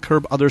 hoping that it'll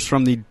curb others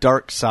from the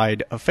dark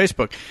side of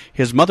Facebook.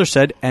 His mother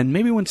said, and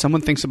maybe when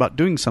someone thinks about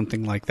doing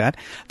something like that,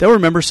 they'll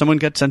remember someone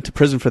got sent to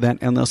prison for that,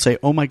 and they'll say,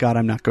 oh my God,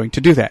 I'm not going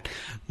to do that.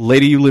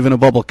 Lady, you live in a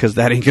bubble, because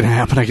that ain't going to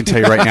happen, I can tell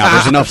you right now.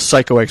 There's enough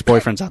psycho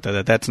ex-boyfriends out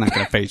there that's not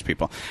going to faze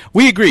people.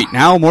 We agree.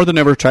 Now, more than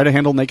ever, try to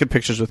handle naked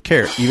pictures with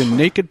care, even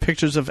naked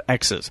pictures of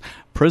exes.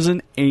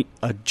 Prison ain't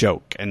a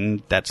joke,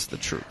 and that's the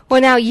truth. Well,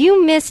 now,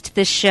 you missed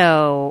the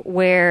show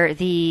where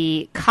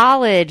the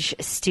college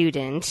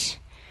student,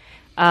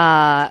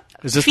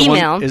 is this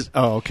female... the one?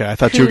 Oh, okay. I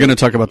thought you were going to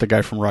talk about the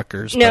guy from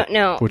Rutgers.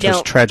 Which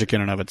was tragic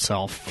in and of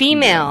itself.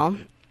 Female...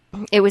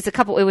 It was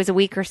a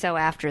week or so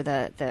after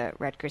the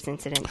Rutgers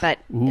incident, but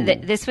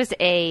this was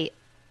a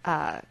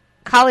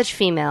college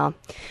female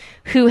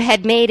who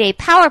had made a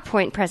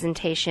PowerPoint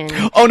presentation.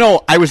 Oh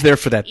no, I was there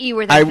for that. You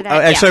were there for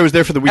that? Actually, yeah. I was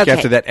there for the week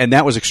after that, and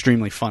that was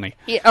extremely funny.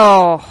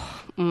 Yeah,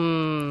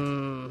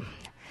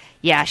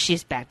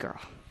 she's a bad girl.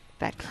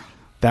 Bad girl.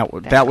 That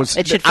was.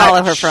 It should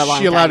follow her for a long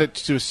time. She allowed it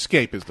to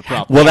escape is the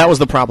problem. Well, that was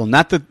the problem.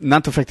 Not the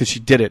fact that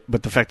she did it,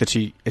 but the fact that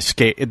she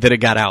escaped, that it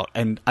got out,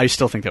 and I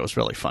still think that was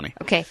really funny.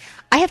 Okay.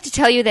 I have to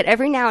tell you that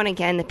every now and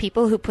again, the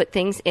people who put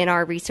things in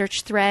our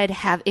research thread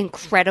have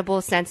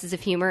incredible senses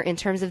of humor in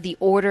terms of the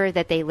order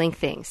that they link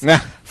things.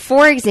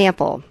 For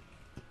example,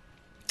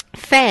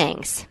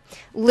 Fangs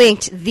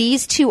linked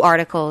these 2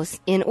 articles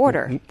in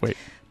order. Wait.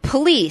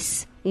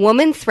 Police,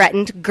 woman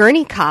threatened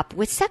gurney cop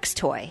with sex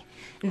toy.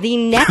 The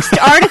next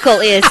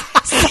article is...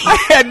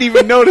 I hadn't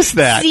even noticed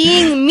that.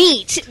 Seeing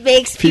meat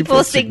makes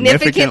people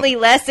significantly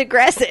less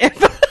aggressive.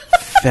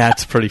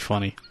 That's pretty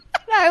funny.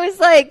 I was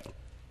like...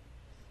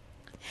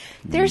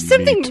 There's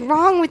something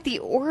wrong with the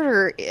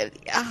order.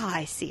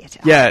 I see it.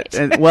 Yeah,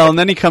 and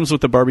then he comes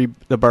with the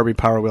Barbie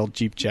Power Wheel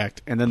Jeep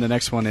jacked, and then the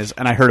next one is,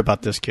 and I heard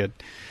about this kid,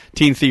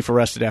 teen thief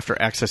arrested after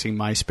accessing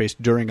MySpace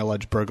during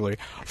alleged burglary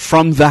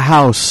from the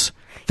house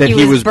that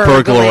he was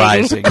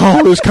burglarizing. Oh,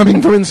 it was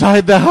coming from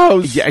inside the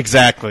house. Yeah,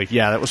 exactly.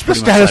 Yeah, that was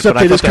pretty the much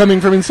status update is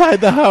coming from inside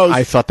the house.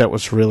 I thought that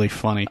was really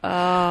funny.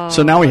 Oh,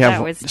 so now we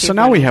have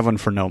we have one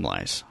for Gnome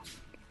Lies.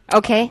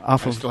 Okay. I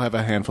still have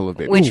a handful of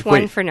babies. Which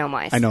one for Gnome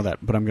Lies? I know that,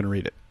 but I'm going to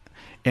read it.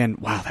 And,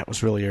 wow, that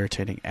was really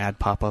irritating. Ad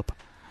pop-up.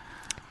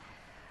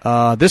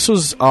 This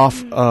was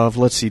off of,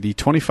 let's see, the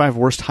 25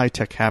 worst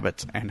high-tech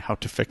habits and how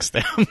to fix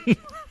them.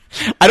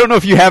 I don't know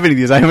if you have any of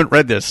these. I haven't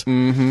read this.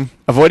 Mm-hmm.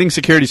 Avoiding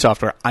security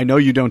software. I know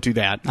you don't do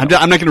that. No.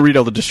 I'm not going to read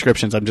all the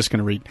descriptions. I'm just going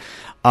to read.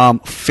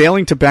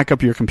 Failing to back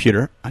up your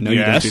computer. I know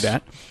you don't do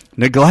that.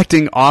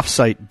 Neglecting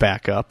off-site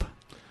backup.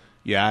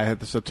 Yeah,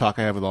 this is a talk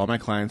I have with all my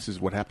clients is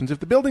what happens if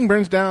the building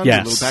burns down?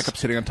 Yes. The little backup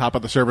sitting on top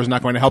of the server is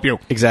not going to help you.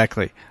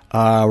 Exactly.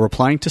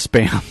 Replying to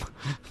spam.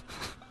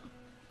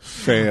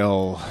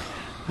 Fail.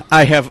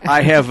 I have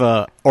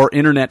or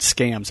internet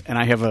scams, and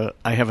I have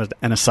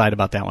an aside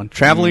about that one.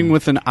 Traveling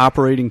with an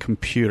operating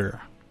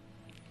computer.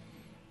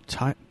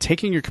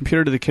 Taking your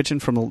computer to the kitchen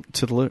from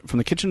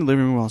the kitchen to the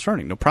living room while it's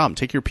running. No problem.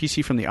 Take your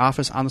PC from the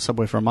office on the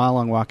subway for a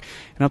mile-long walk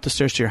and up the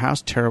stairs to your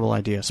house. Terrible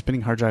idea.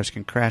 Spinning hard drives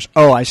can crash.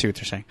 Oh, I see what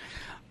they're saying.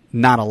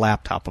 Not a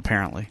laptop,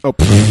 apparently. Oh.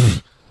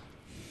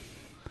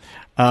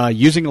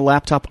 Using a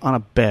laptop on a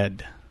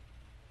bed.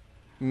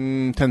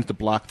 Tends to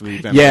block the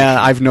ventilation.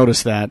 Yeah, I've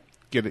noticed that.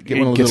 Get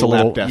one of those little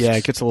lap desks. Yeah,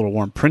 it gets a little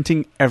warm.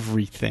 Printing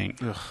everything.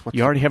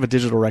 You already have a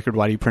digital record.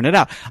 Why do you print it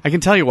out? I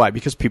can tell you why.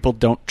 Because people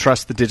don't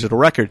trust the digital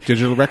record.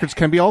 Digital records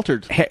can be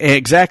altered.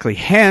 Exactly.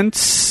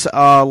 Hence,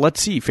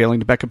 let's see, failing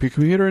to back up your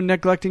computer and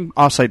neglecting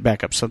offsite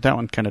backups. So that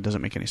one kind of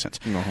doesn't make any sense.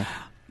 No.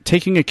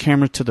 Taking a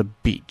camera to the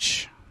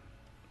beach.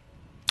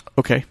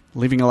 Okay.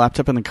 Leaving a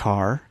laptop in the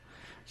car.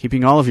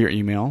 Keeping all of your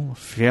email.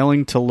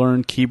 Failing to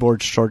learn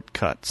keyboard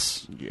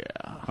shortcuts. Yeah.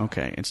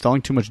 Okay.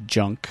 Installing too much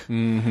junk.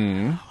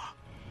 Mm-hmm.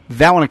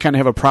 That one I kind of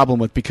have a problem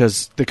with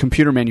because the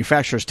computer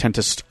manufacturers tend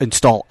to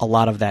install a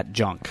lot of that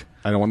junk.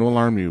 I don't want to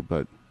alarm you,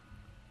 but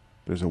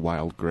there's a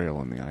wild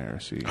grail in the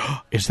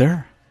IRC. Is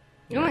there?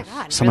 Oh, my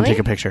God. Someone really?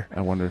 take a picture.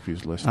 I wonder if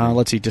he's listening.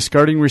 Let's see.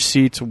 Discarding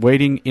receipts,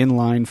 waiting in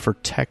line for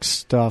tech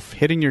stuff,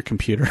 hitting your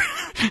computer.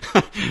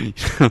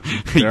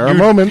 There are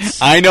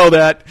moments. I know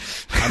that.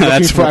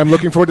 I'm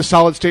looking forward to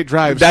solid-state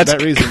drives That's for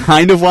that reason.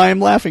 Kind of why I'm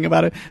laughing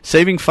about it.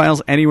 Saving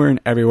files anywhere and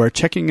everywhere.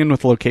 Checking in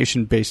with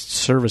location-based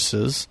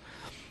services.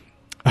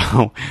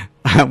 Oh,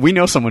 we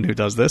know someone who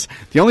does this.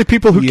 The only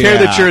people who care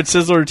that you're at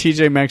Sizzler or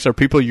TJ Maxx are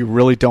people you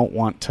really don't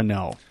want to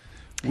know.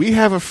 We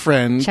have a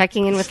friend.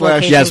 Checking in with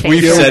location. Yes,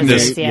 we've said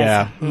this.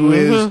 Yeah. Who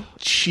is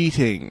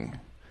cheating.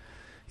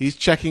 He's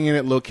checking in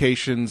at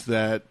locations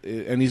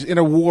and he's in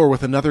a war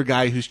with another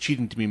guy who's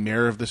cheating to be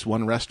mayor of this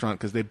one restaurant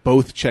because they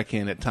both check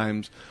in at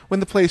times when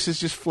the place is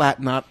just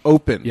flat not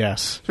open.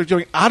 Yes. So they're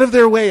going out of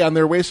their way on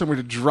their way somewhere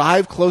to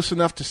drive close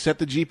enough to set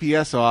the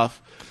GPS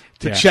off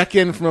to check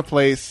in from a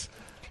place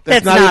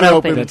that's not even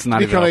open. That's not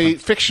become even a open.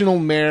 Fictional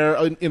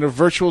mayor in a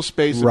virtual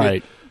space.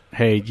 Right.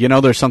 Hey,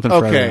 there's something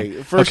for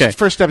everyone.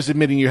 First step is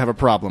admitting you have a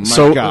problem.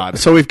 My God.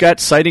 So we've got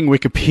citing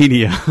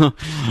Wikipedia,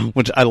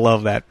 which I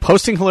love that.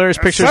 Posting hilarious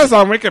pictures. It says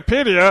on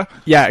Wikipedia.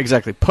 Yeah,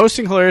 exactly.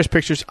 Posting hilarious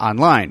pictures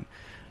online.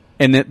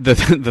 And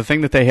the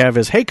thing that they have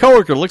is, hey,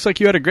 coworker, looks like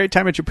you had a great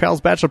time at your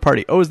pal's bachelor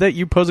party. Oh, is that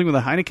you posing with a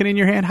Heineken in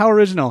your hand? How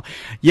original.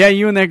 Yeah,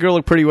 you and that girl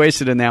look pretty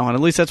wasted in that one. At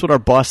least that's what our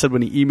boss said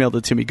when he emailed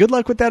it to me. Good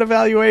luck with that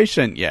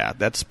evaluation. Yeah,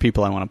 that's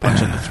people I want to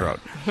punch in the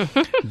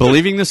throat.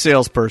 Believing the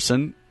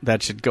salesperson.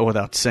 That should go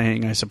without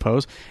saying, I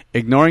suppose.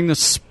 Ignoring the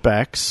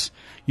specs.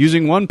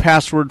 Using one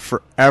password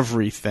for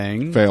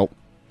everything. Fail.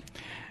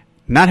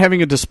 Not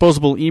having a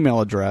disposable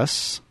email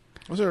address.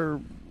 Those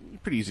are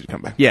pretty easy to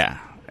come by. Yeah.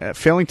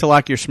 Failing to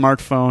lock your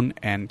smartphone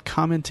and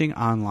commenting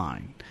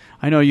online.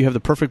 I know you have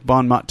the perfect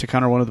bon mot to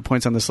counter one of the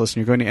points on this list,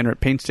 and you're going to enter it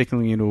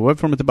painstakingly into a web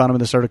form at the bottom of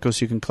this article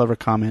so you can clever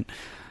comment.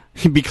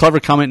 Be clever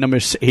comment number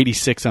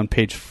 86 on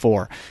page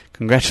 4.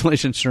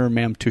 Congratulations, sir,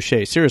 ma'am,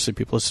 touche. Seriously,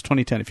 people, this is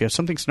 2010. If you have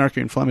something snarky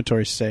or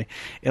inflammatory to say,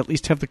 at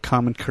least have the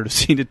common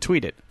courtesy to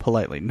tweet it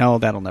politely. No,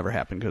 that'll never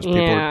happen because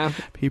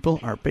people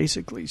are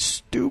basically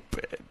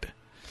stupid.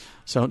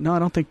 So no, I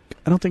don't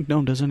think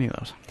Gnome does any of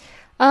those.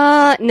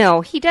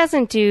 No, he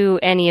doesn't do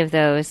any of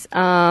those.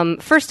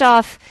 First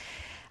off,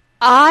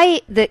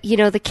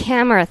 the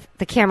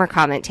camera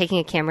comment, taking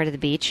a camera to the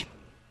beach.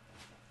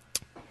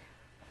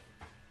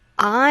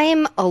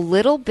 I'm a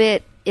little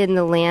bit in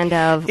the land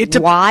of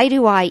why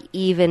do I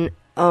even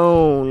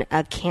own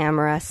a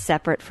camera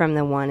separate from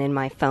the one in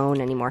my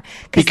phone anymore?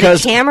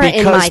 Because the camera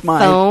in my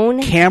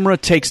phone camera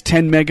takes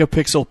 10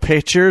 megapixel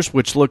pictures,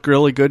 which look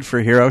really good for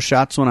hero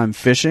shots when I'm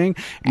fishing.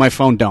 My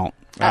phone don't.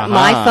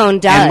 My phone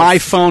does.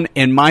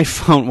 And my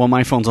phone, well,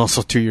 my phone's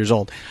also 2 years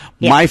old.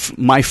 Yeah.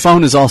 My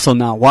phone is also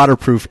not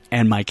waterproof,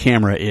 and my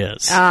camera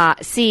is.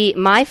 See,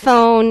 my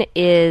phone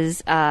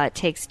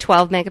takes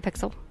 12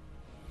 megapixel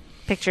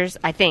pictures,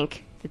 I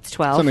think. It's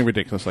 12. Something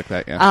ridiculous like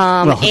that, yeah.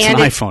 Well, it's an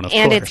iPhone, of course.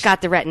 And it's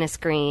got the Retina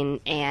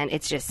screen, and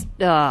it's just,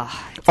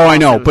 I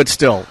know, but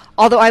still.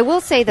 Although I will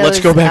say those...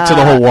 Let's go back to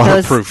the whole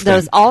waterproof thing.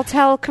 Those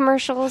Altel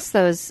commercials,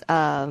 those,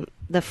 the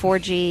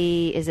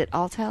 4G, is it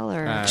Altel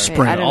or...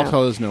 Sprint. I don't know.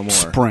 Altel is no more.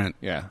 Sprint.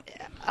 Yeah.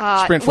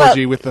 Sprint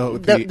 4G with the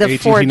AT&T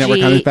 4G,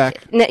 network on his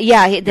back. The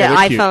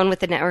iPhone cute. with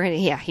the network.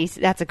 Yeah,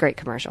 that's a great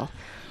commercial.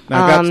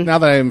 Now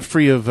that I'm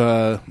free of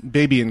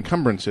baby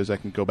encumbrances, I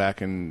can go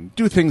back and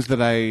do things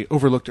that I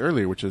overlooked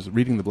earlier, which is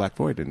reading The Black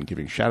Void and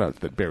giving shout-outs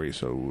that Barry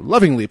so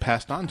lovingly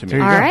passed on to me. All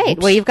right.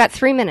 Oops. Well, you've got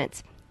 3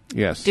 minutes.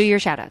 Yes. Do your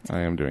shout-outs.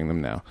 I am doing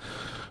them now.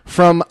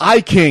 From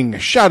iKing,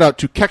 shout-out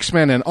to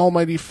Kexman and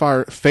Almighty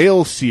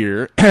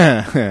Failseer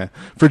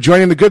for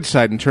joining the good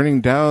side and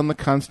turning down the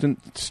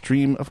constant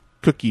stream of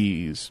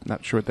cookies.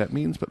 Not sure what that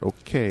means, but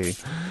okay.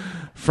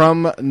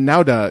 From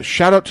Nauda,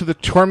 shout out to the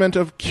Torment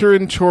of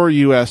Kirin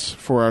US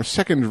for our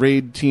second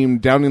raid team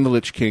downing the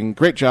Lich King.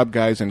 Great job,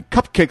 guys, and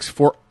cupcakes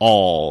for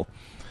all.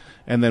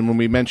 And then when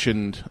we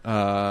mentioned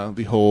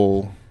the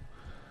whole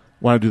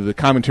want to do the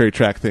commentary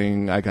track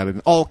thing, I got it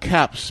in all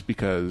caps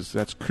because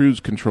that's cruise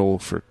control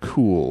for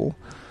cool.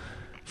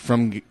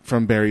 From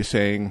Barry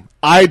saying,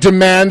 I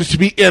demand to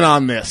be in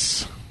on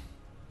this.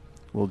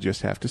 We'll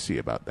just have to see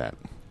about that.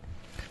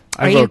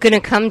 Are you going to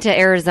come to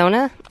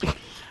Arizona? I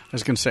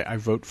was going to say, I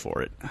vote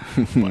for it.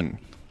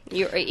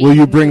 Will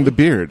you bring the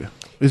beard?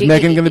 Is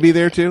Megan going to be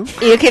there too?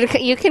 You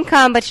can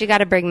come, but you got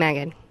to bring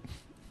Megan.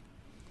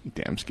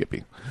 Damn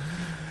Skippy.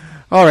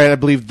 All right, I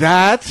believe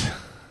that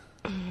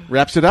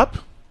wraps it up.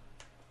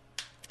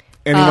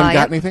 Anyone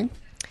got anything?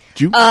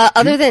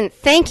 Other than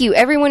thank you,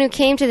 everyone who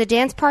came to the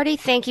dance party.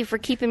 Thank you for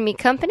keeping me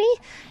company,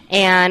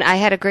 and I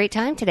had a great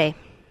time today.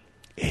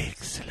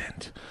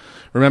 Excellent.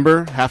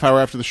 Remember, half hour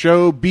after the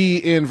show, be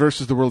in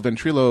Versus the World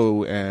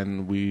Ventrilo,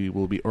 and we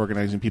will be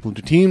organizing people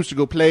into teams to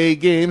go play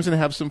games and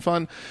have some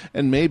fun.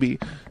 And maybe,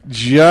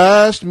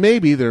 just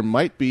maybe, there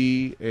might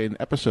be an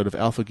episode of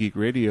Alpha Geek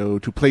Radio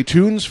to play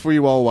tunes for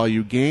you all while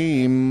you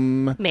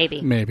game. Maybe.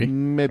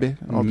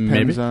 All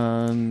depends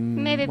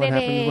on what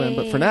happens when.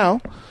 But for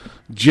now,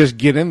 just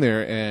get in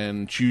there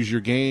and choose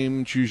your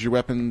game, choose your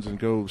weapons, and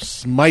go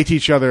smite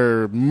each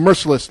other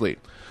mercilessly.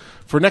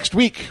 For next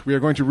week, we are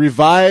going to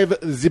revive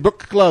the book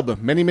club.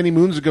 Many, many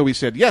moons ago, we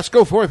said, yes,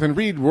 go forth and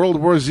read World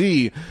War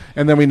Z,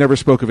 and then we never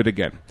spoke of it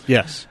again.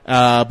 Yes.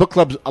 Book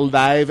club's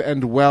alive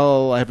and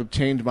well. I have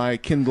obtained my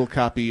Kindle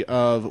copy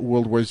of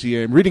World War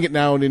Z. I'm reading it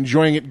now and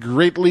enjoying it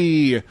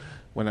greatly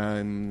when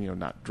I'm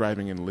not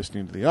driving and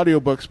listening to the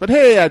audiobooks. But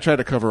hey, I try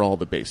to cover all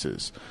the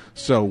bases.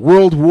 So,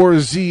 World War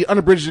Z,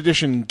 unabridged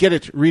edition. Get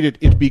it, read it,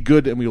 it be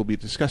good, and we will be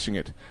discussing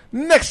it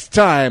next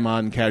time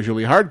on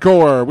Casually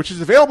Hardcore, which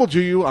is available to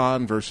you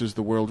on Versus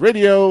the World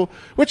Radio,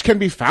 which can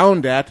be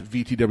found at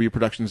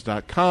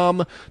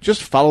vtwproductions.com.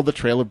 Just follow the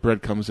trail of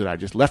breadcrumbs that I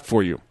just left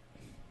for you.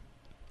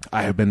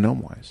 I have been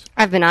Gnomewise.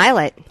 I've been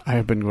Islet. I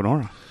have been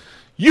Gwenora.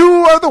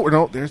 You are the...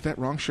 No, there's that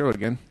wrong show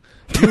again.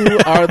 You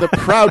are the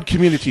proud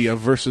community of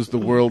Versus the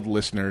World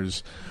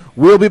listeners.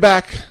 We'll be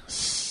back,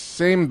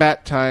 same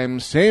bat time,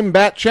 same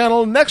bat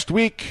channel next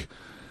week.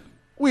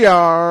 We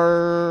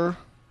are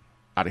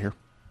out of here.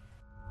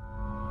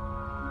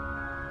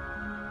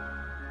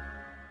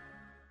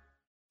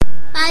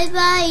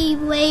 Bye-bye,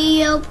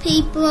 radio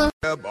people.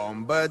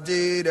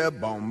 Bomba-dee-da,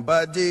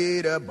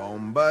 bomba-dee-da,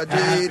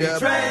 bomba-dee-da,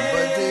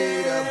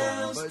 bomba-dee-da,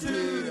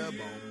 bomba-dee-da.